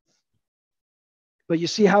 But you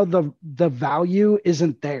see how the value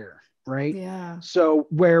isn't there, right? Yeah. So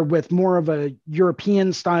where with more of a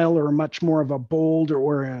European style or much more of a bold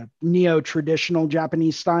or a neo-traditional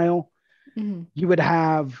Japanese style, you would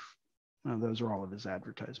have, those are all of his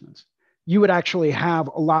advertisements. You would actually have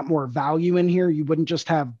a lot more value in here. You wouldn't just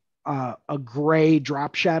have a gray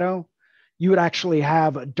drop shadow. You would actually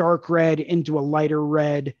have a dark red into a lighter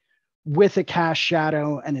red with a cast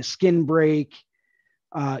shadow and a skin break.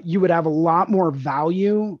 You would have a lot more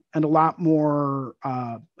value and a lot more,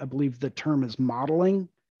 I believe the term is modeling.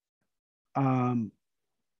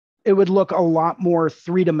 It would look a lot more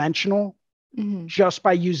three-dimensional just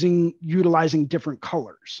by utilizing different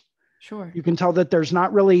colors. Sure. You can tell that there's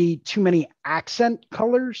not really too many accent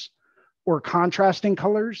colors or contrasting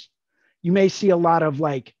colors. You may see a lot of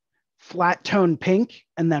like flat tone pink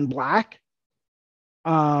and then black.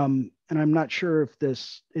 And I'm not sure if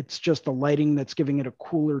it's just the lighting that's giving it a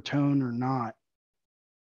cooler tone or not.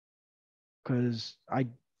 Because I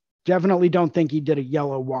definitely don't think he did a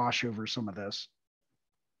yellow wash over some of this.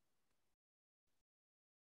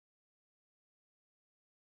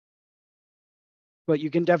 but you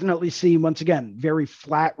can definitely see, once again, very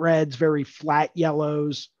flat reds, very flat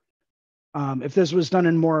yellows. If this was done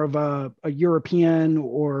in more of a European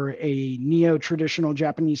or a neo-traditional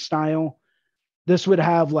Japanese style, this would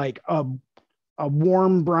have like a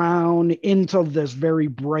warm brown into this very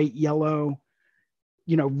bright yellow,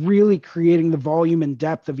 really creating the volume and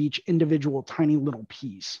depth of each individual tiny little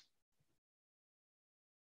piece.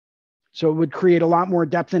 So it would create a lot more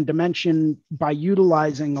depth and dimension by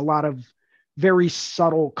utilizing a lot of very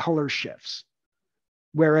subtle color shifts.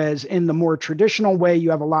 Whereas in the more traditional way,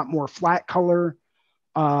 you have a lot more flat color,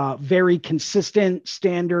 very consistent,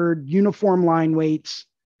 standard, uniform line weights.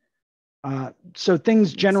 So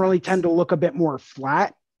things generally tend to look a bit more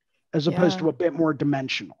flat as opposed to a bit more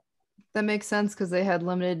dimensional. That makes sense because they had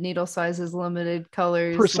limited needle sizes, limited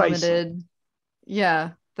colors, Precisely. limited.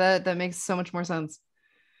 Yeah, that makes so much more sense.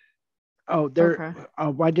 Oh, there.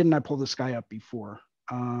 Okay. Why didn't I pull this guy up before?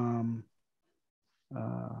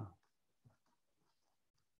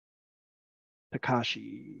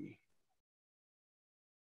 Takashi.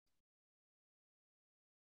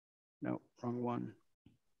 No, wrong one.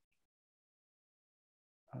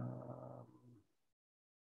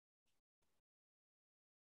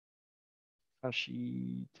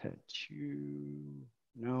 Akashi Tattoo.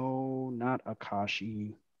 No, not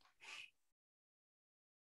Akashi.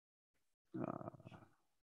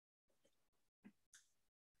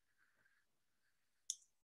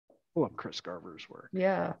 Pull up Chris Garver's work.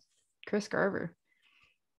 Yeah, Chris Garver.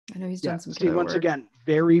 I know he's done some killer work. Once again,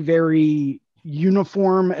 very, very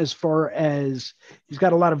uniform as far as he's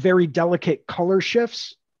got a lot of very delicate color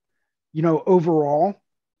shifts, overall.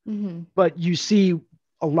 Mm-hmm. But you see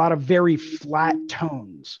a lot of very flat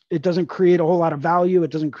tones. It doesn't create a whole lot of value.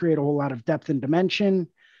 It doesn't create a whole lot of depth and dimension.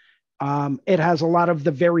 It has a lot of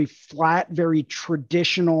the very flat, very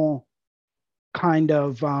traditional kind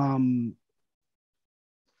of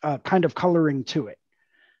coloring to it.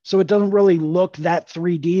 So it doesn't really look that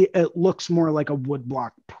 3D. It looks more like a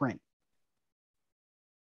woodblock print.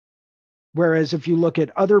 Whereas if you look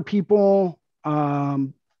at other people,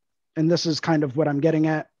 and this is kind of what I'm getting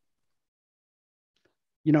at,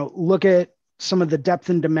 look at some of the depth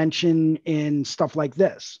and dimension in stuff like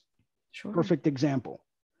this. Sure. Perfect example.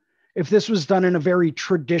 If this was done in a very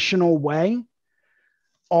traditional way,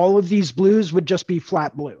 all of these blues would just be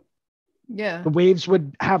flat blue. Yeah. The waves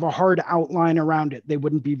would have a hard outline around it. They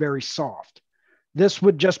wouldn't be very soft. This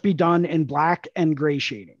would just be done in black and gray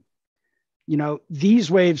shading. These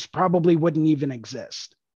waves probably wouldn't even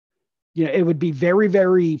exist. It would be very,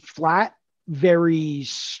 very flat, very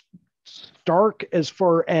stark as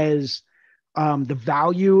far as the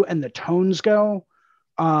value and the tones go.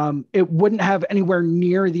 It wouldn't have anywhere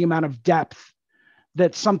near the amount of depth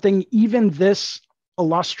that something even this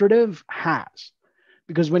illustrative has.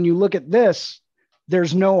 Because when you look at this,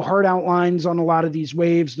 there's no hard outlines on a lot of these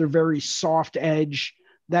waves. They're very soft edge.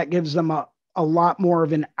 That gives them a lot more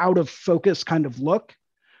of an out of focus kind of look.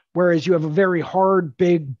 Whereas you have a very hard,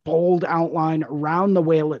 big, bold outline around the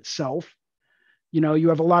whale itself. You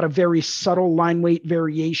have a lot of very subtle line weight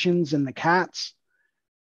variations in the cats.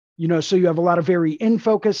 So you have a lot of very in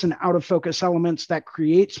focus and out of focus elements that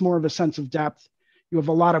creates more of a sense of depth. You have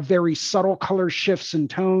a lot of very subtle color shifts and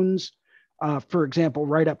tones. For example,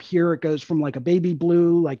 right up here, it goes from like a baby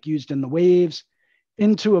blue, like used in the waves,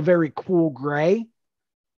 into a very cool gray.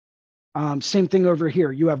 Same thing over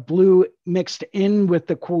here. You have blue mixed in with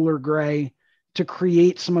the cooler gray to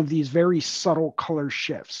create some of these very subtle color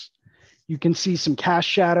shifts. You can see some cast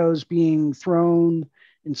shadows being thrown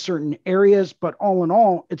in certain areas, but all in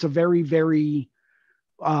all, it's a very, very,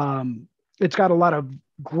 it's got a lot of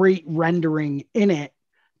great rendering in it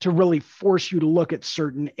to really force you to look at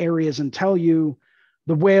certain areas and tell you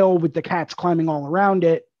the whale with the cats climbing all around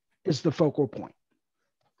it is the focal point.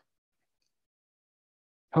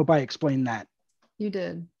 Hope I explained that. You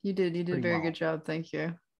did a very good job. Thank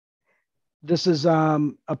you. This is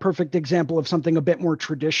a perfect example of something a bit more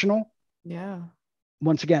traditional. Yeah.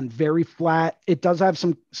 Once again, very flat. It does have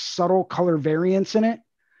some subtle color variance in it,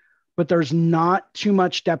 but there's not too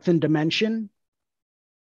much depth and dimension.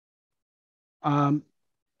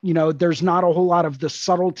 There's not a whole lot of the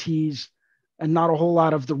subtleties and not a whole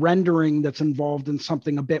lot of the rendering that's involved in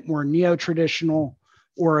something a bit more neo-traditional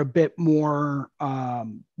or a bit more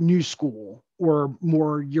new school or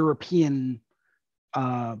more European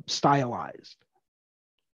stylized.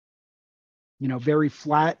 Very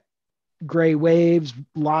flat gray waves,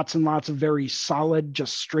 lots and lots of very solid,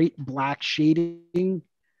 just straight black shading.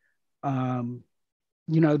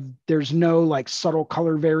 There's no like subtle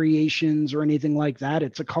color variations or anything like that.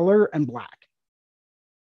 It's a color and black.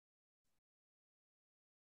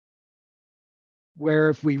 Where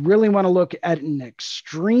if we really want to look at an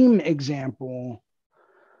extreme example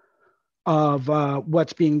of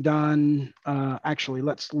what's being done, actually,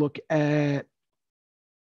 let's look at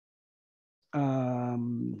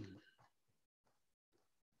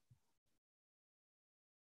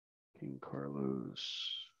King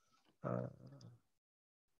Carlos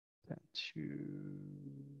tattoo.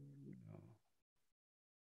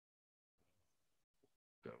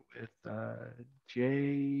 Go with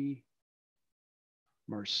J.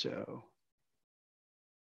 Marceau.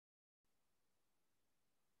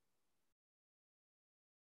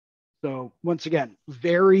 So once again,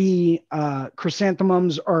 very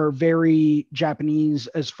chrysanthemums are very Japanese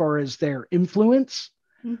as far as their influence.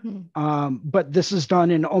 But this is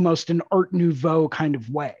done in almost an Art Nouveau kind of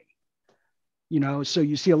way. You know, so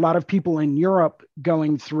you see a lot of people in Europe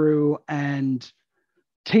going through and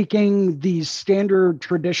taking these standard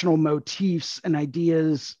traditional motifs and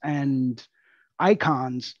ideas and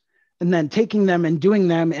icons, and then taking them and doing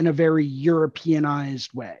them in a very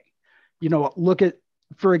Europeanized way. You know, look at,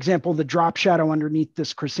 for example, the drop shadow underneath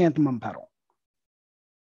this chrysanthemum petal,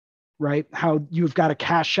 right? How you've got a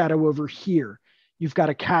cast shadow over here. You've got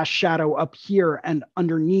a cast shadow up here and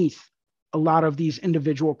underneath a lot of these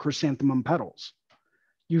individual chrysanthemum petals.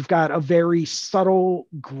 You've got a very subtle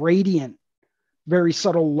gradient, very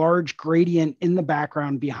subtle, large gradient in the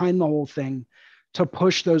background behind the whole thing to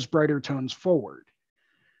push those brighter tones forward.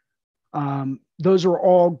 Those are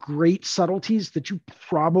all great subtleties that you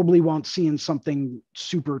probably won't see in something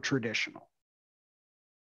super traditional.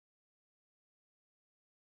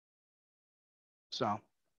 So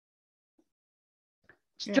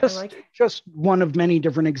it's just one of many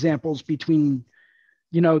different examples between,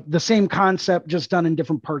 you know, the same concept just done in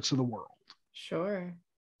different parts of the world. Sure.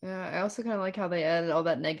 Yeah, I also kind of like how they added all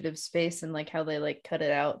that negative space and like how they like cut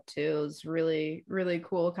it out too. It was really, really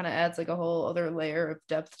cool. Kind of adds like a whole other layer of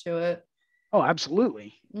depth to it. Oh,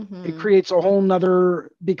 absolutely. It creates a whole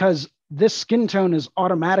nother, because this skin tone is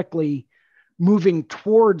automatically moving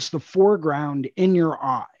towards the foreground in your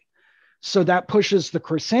eye. So that pushes the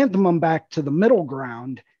chrysanthemum back to the middle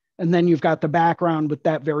ground. And then you've got the background with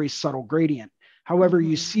that very subtle gradient. However,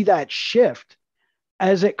 you see that shift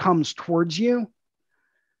as it comes towards you.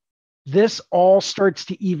 This all starts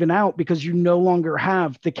to even out because you no longer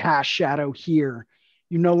have the cast shadow here.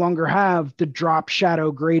 You no longer have the drop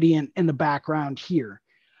shadow gradient in the background here.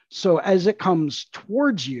 So as it comes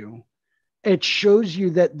towards you, it shows you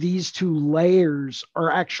that these two layers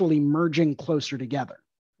are actually merging closer together.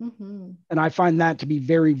 And I find that to be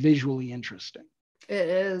very visually interesting. It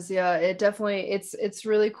is. Yeah, it definitely, it's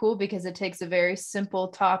really cool because it takes a very simple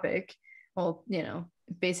topic. Well, you know,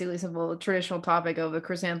 basically simple traditional topic of a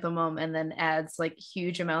chrysanthemum and then adds like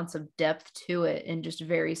huge amounts of depth to it in just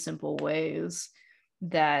very simple ways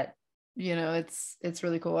that, you know, it's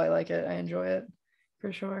really cool. I like it. I enjoy it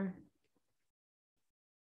for sure.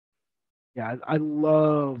 Yeah, I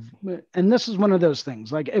love, and this is one of those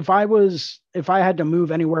things. Like if I had to move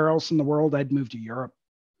anywhere else in the world, I'd move to Europe.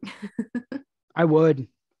 I would.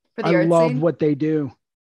 For the I art love scene? what they do.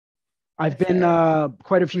 I've been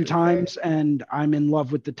quite a few times, and I'm in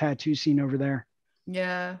love with the tattoo scene over there.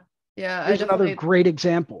 Yeah. Yeah. Here's another great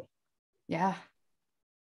example. Yeah.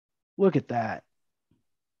 Look at that.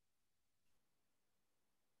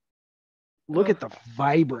 Look at the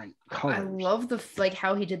vibrant colors. I love the like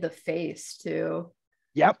how he did the face too.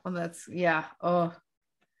 Yep. And that's oh.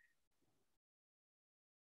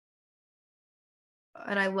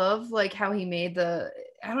 And I love like how he made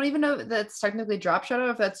I don't even know if that's technically drop shadow,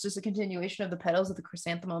 if that's just a continuation of the petals of the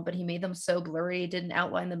chrysanthemum, but he made them so blurry, didn't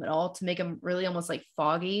outline them at all to make them really almost like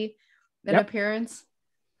foggy in appearance.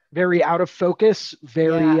 Very out of focus,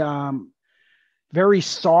 very very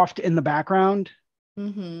soft in the background.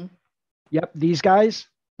 Yep, these guys.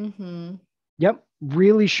 Yep,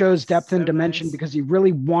 really shows depth and dimension because he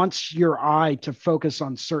really wants your eye to focus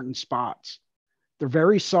on certain spots. They're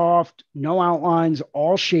very soft, no outlines,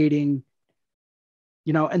 all shading,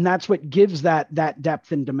 you know, and that's what gives that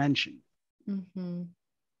depth and dimension.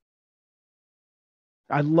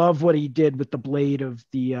 I love what he did with the blade of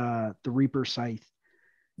the Reaper scythe.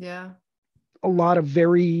 Yeah. A lot of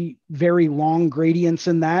very, very long gradients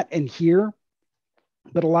in that and here,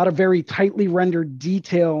 but a lot of very tightly rendered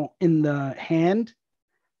detail in the hand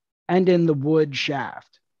and in the wood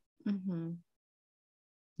shaft.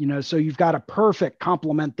 You know, so you've got a perfect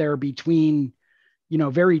complement there between, you know,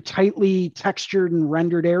 very tightly textured and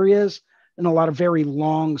rendered areas and a lot of very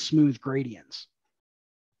long, smooth gradients.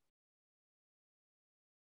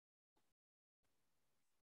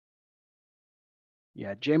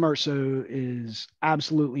 Yeah, J. Marceau is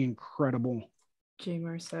absolutely incredible. J.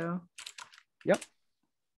 Marceau. Yep.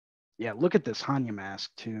 Yeah, look at this Hanya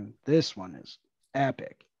mask too. This one is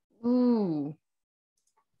epic. Ooh.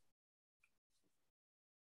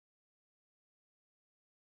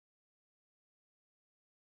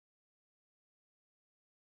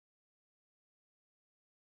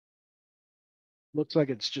 Looks like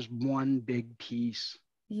it's just one big piece.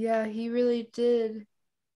 Yeah, he really did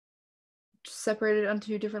separate it onto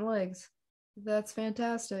 2 different legs. That's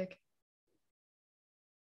fantastic.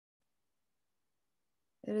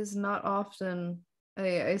 It is not often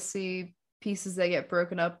I see pieces that get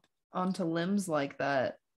broken up onto limbs like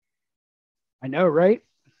that. I know, right?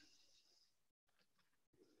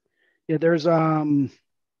 Yeah, there's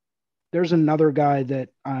another guy that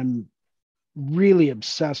I'm really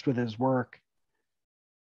obsessed with his work.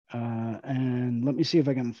 And let me see if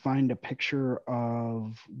I can find a picture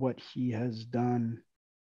of what he has done.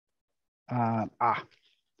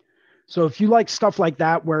 So if you like stuff like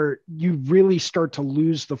that, where you really start to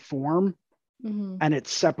lose the form and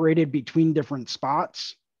it's separated between different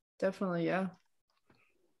spots. Definitely, yeah.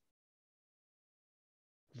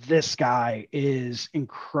 This guy is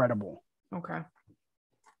incredible. Okay.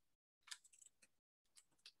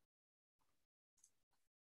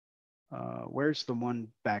 Where's the one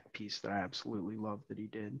back piece that I absolutely love that he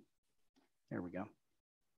did? There we go.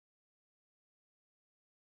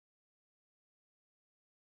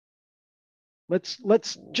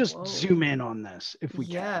 Let's just zoom in on this if we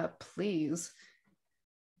can. Yeah, please.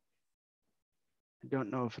 I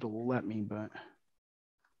don't know if it'll let me, but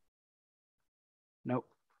nope.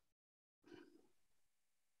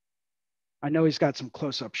 I know he's got some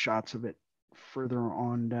close-up shots of it further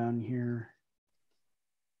on down here.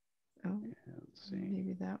 Oh, let's see.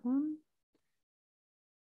 Maybe that one.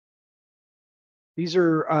 These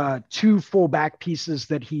are 2 full back pieces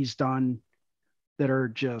that he's done that are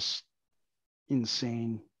just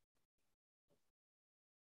insane.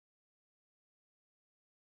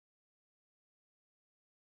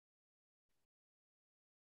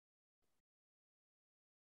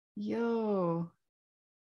 Yo.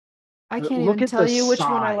 I can't Look even at tell the you which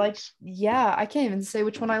one I like. size. Yeah, I can't even say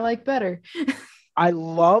which one I like better. I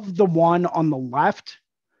love the one on the left.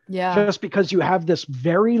 Yeah. Just because you have this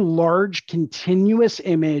very large continuous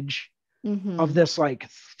image of this like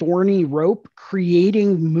thorny rope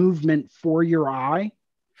creating movement for your eye.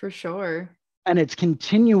 For sure. And it's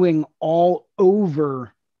continuing all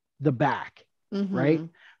over the back, right?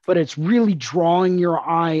 But it's really drawing your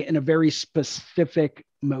eye in a very specific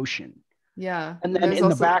motion. Yeah. And then in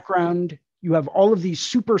the background, you have all of these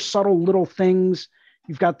super subtle little things.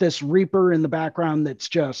 You've got this Reaper in the background that's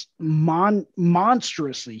just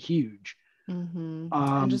monstrously huge.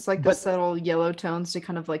 And just like the subtle yellow tones to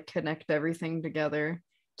kind of like connect everything together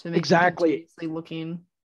to make it continuously looking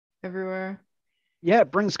everywhere. Yeah,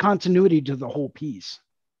 it brings continuity to the whole piece.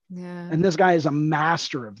 Yeah. And this guy is a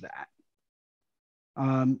master of that.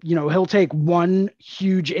 He'll take one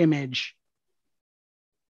huge image.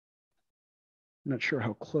 I'm not sure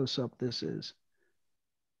how close up this is,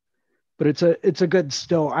 but it's a good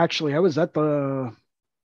still. Actually, I was at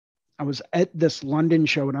this London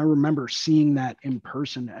show and I remember seeing that in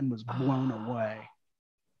person and was blown away.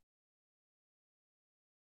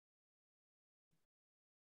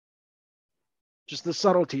 Just the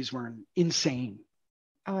subtleties were insane.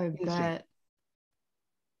 Oh, I bet.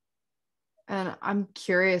 And I'm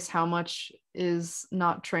curious how much is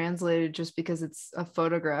not translated just because it's a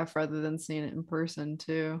photograph rather than seeing it in person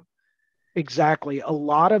too. Exactly. A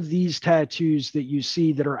lot of these tattoos that you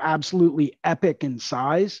see that are absolutely epic in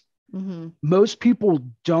size, most people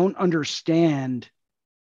don't understand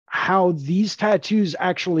how these tattoos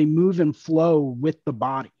actually move and flow with the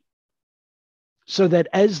body. So that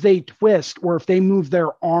as they twist, or if they move their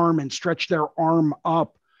arm and stretch their arm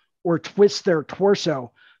up or twist their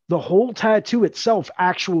torso, the whole tattoo itself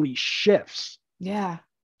actually shifts. Yeah.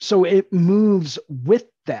 So it moves with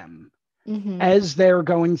them as they're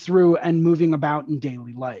going through and moving about in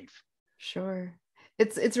daily life. Sure.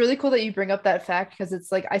 It's really cool that you bring up that fact, because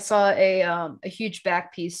it's like I saw a huge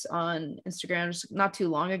back piece on Instagram just not too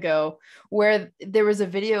long ago where there was a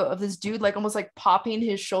video of this dude like almost like popping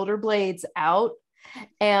his shoulder blades out,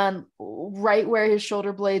 and right where his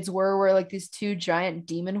shoulder blades were like these 2 giant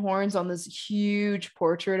demon horns on this huge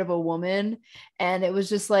portrait of a woman. And it was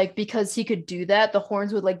just like, because he could do that, the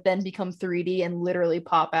horns would like then become 3D and literally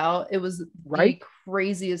pop out. It was the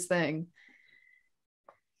craziest thing.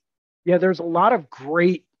 Yeah, there's a lot of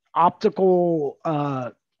great optical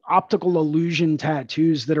illusion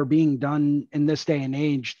tattoos that are being done in this day and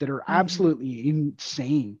age that are absolutely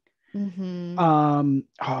insane. What's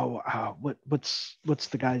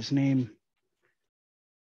the guy's name?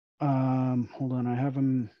 Hold on, I have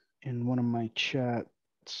him in one of my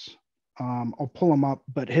chats. I'll pull him up,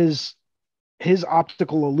 but his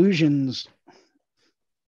optical illusions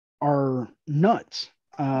are nuts.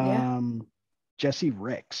 Jesse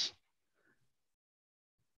Ricks.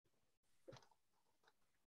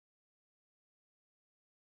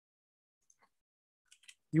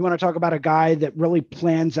 You want to talk about a guy that really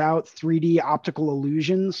plans out 3D optical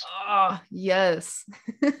illusions? Oh, yes.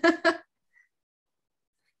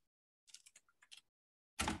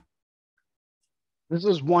 This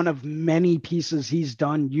is one of many pieces he's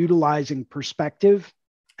done utilizing perspective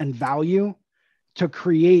and value to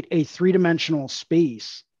create a 3-dimensional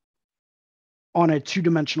space on a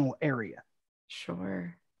 2-dimensional area.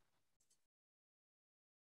 Sure.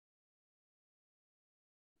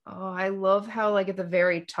 Oh, I love how like at the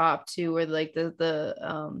very top too, where like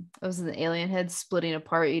the it was an alien head splitting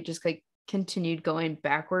apart. You just like continued going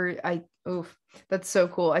backward. Oof, that's so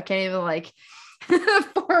cool. I can't even like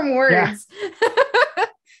form words. Yeah.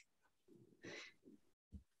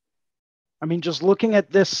 I mean, just looking at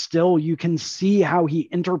this still, you can see how he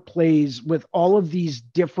interplays with all of these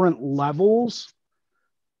different levels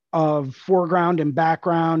of foreground and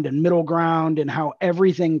background and middle ground, and how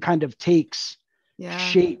everything kind of takes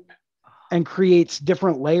shape and creates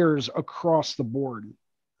different layers across the board.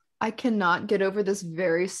 I cannot get over this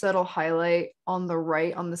very subtle highlight on the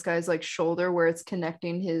right on this guy's like shoulder where it's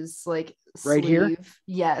connecting his like right sleeve. Here.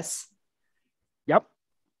 Yes. Yep.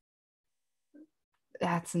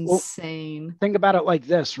 That's insane. Well, think about it like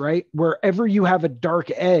this, right? Wherever you have a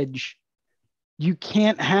dark edge, you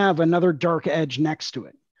can't have another dark edge next to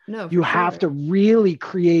it. No, you have to really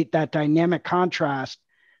create that dynamic contrast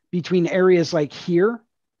between areas like here,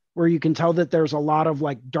 where you can tell that there's a lot of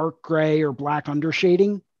like dark gray or black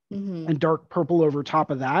undershading and dark purple over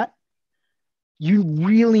top of that. You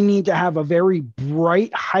really need to have a very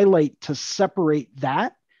bright highlight to separate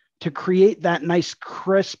that, to create that nice,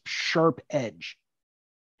 crisp, sharp edge.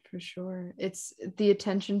 For sure. It's the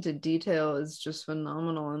attention to detail is just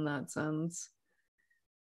phenomenal in that sense.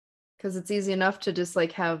 Because it's easy enough to just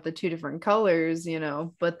like have the two different colors, you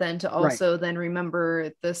know, but then to also then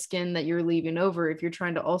remember the skin that you're leaving over. If you're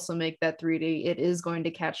trying to also make that 3D, it is going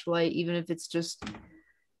to catch light, even if it's just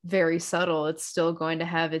very subtle, it's still going to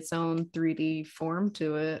have its own 3D form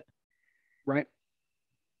to it. Right.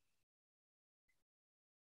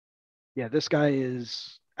 Yeah, this guy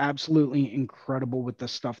is absolutely incredible with the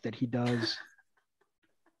stuff that he does.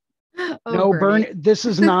 No, Bernie. This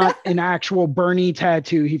is not an actual Bernie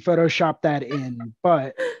tattoo. He photoshopped that in.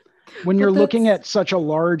 But when you're looking at such a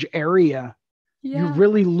large area, you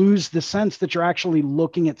really lose the sense that you're actually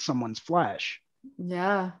looking at someone's flesh.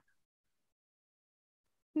 Yeah.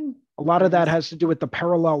 A lot of that has to do with the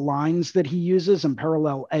parallel lines that he uses and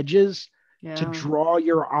parallel edges to draw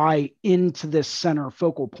your eye into this center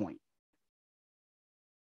focal point.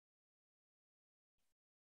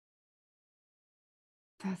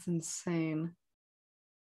 That's insane.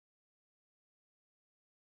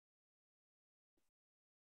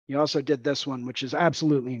 He also did this one, which is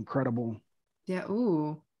absolutely incredible. Yeah.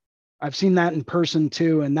 Ooh. I've seen that in person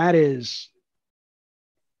too, and that is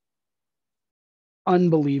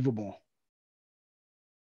unbelievable.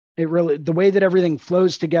 It really, the way that everything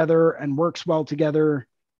flows together and works well together,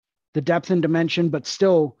 the depth and dimension, but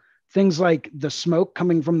still things like the smoke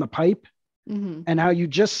coming from the pipe. And how you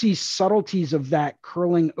just see subtleties of that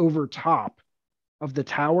curling over top of the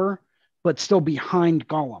tower, but still behind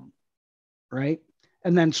Gollum, right?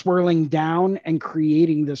 And then swirling down and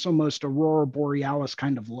creating this almost Aurora Borealis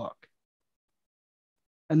kind of look.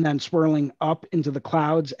 And then swirling up into the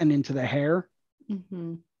clouds and into the hair.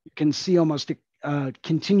 You can see almost a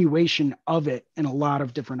continuation of it in a lot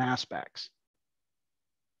of different aspects.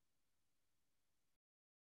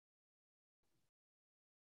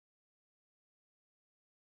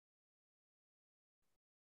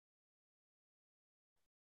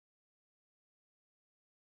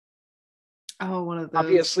 Oh, one of those.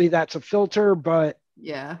 Obviously, that's a filter, but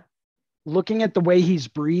yeah, looking at the way he's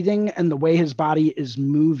breathing and the way his body is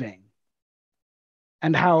moving,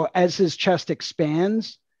 and how as his chest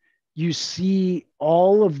expands, you see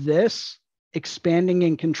all of this expanding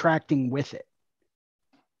and contracting with it.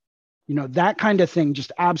 You know, that kind of thing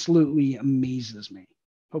just absolutely amazes me.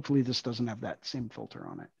 Hopefully, this doesn't have that same filter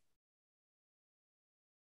on it.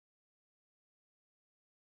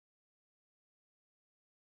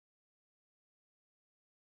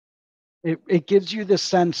 It gives you the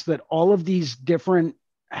sense that all of these different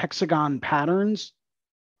hexagon patterns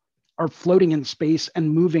are floating in space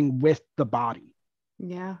and moving with the body.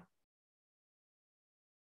 Yeah.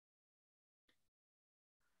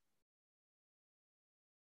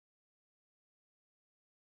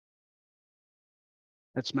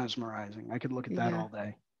 That's mesmerizing. I could look at that all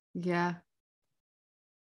day. Yeah.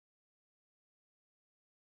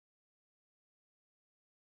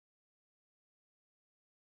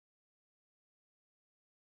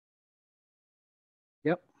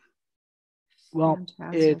 Yep. Well,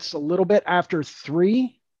 Fantastic. it's a little bit after 3.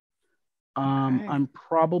 Okay. I'm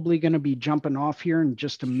probably going to be jumping off here in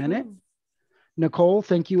just a minute. Nicole,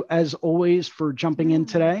 thank you as always for jumping in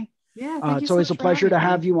today. Yeah, thank you it's always so a much for pleasure to having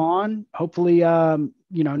have me. you on. Hopefully,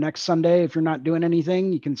 next Sunday, if you're not doing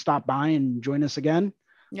anything, you can stop by and join us again.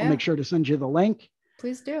 Yeah. I'll make sure to send you the link.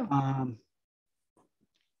 Please do. Well,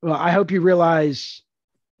 I hope you realize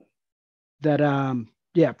that,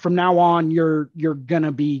 from now on, you're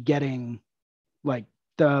gonna be getting like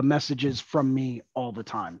the messages from me all the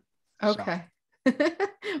time. Okay. So,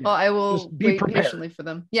 well, I will just be wait prepared. patiently for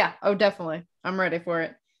them. Yeah. Oh, definitely. I'm ready for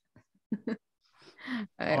it. All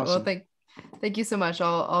right. Awesome. Well, thank you so much.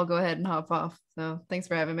 I'll go ahead and hop off. So thanks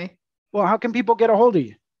for having me. Well, how can people get a hold of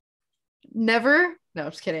you? Never. No,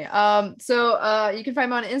 just kidding. So you can find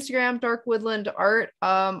me on Instagram, Dark Woodland Art.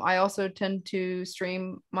 I also tend to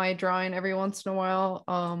stream my drawing every once in a while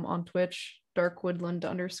on Twitch, Dark Woodland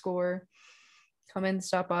 _ Come in,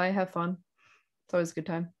 stop by, have fun. It's always a good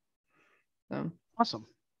time. So awesome.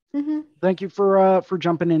 Thank you for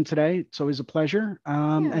jumping in today. It's always a pleasure.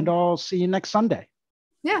 And I'll see you next Sunday.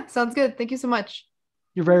 Yeah, sounds good. Thank you so much.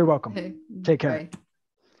 You're very welcome. Okay. Take care. Bye.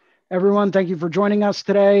 Everyone, thank you for joining us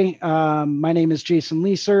today. My name is Jason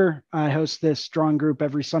Leeser. I host this drawing group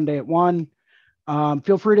every Sunday at 1.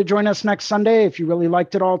 Feel free to join us next Sunday if you really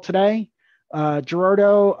liked it all today.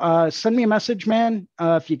 Gerardo, send me a message, man,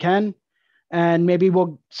 if you can, and maybe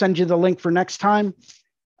we'll send you the link for next time.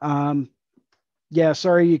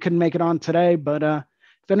 Sorry you couldn't make it on today, but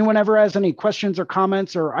if anyone ever has any questions or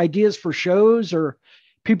comments or ideas for shows or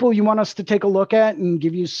people you want us to take a look at and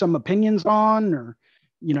give you some opinions on, or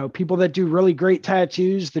people that do really great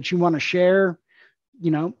tattoos that you want to share,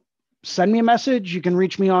 send me a message. You can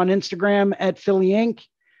reach me on Instagram at Philly Inc.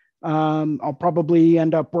 I'll probably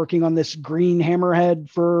end up working on this green hammerhead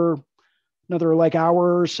for another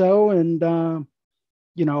hour or so. And,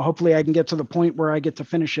 hopefully I can get to the point where I get to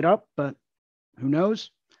finish it up, but who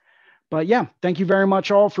knows? But yeah, thank you very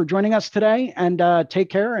much all for joining us today, and take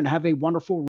care and have a wonderful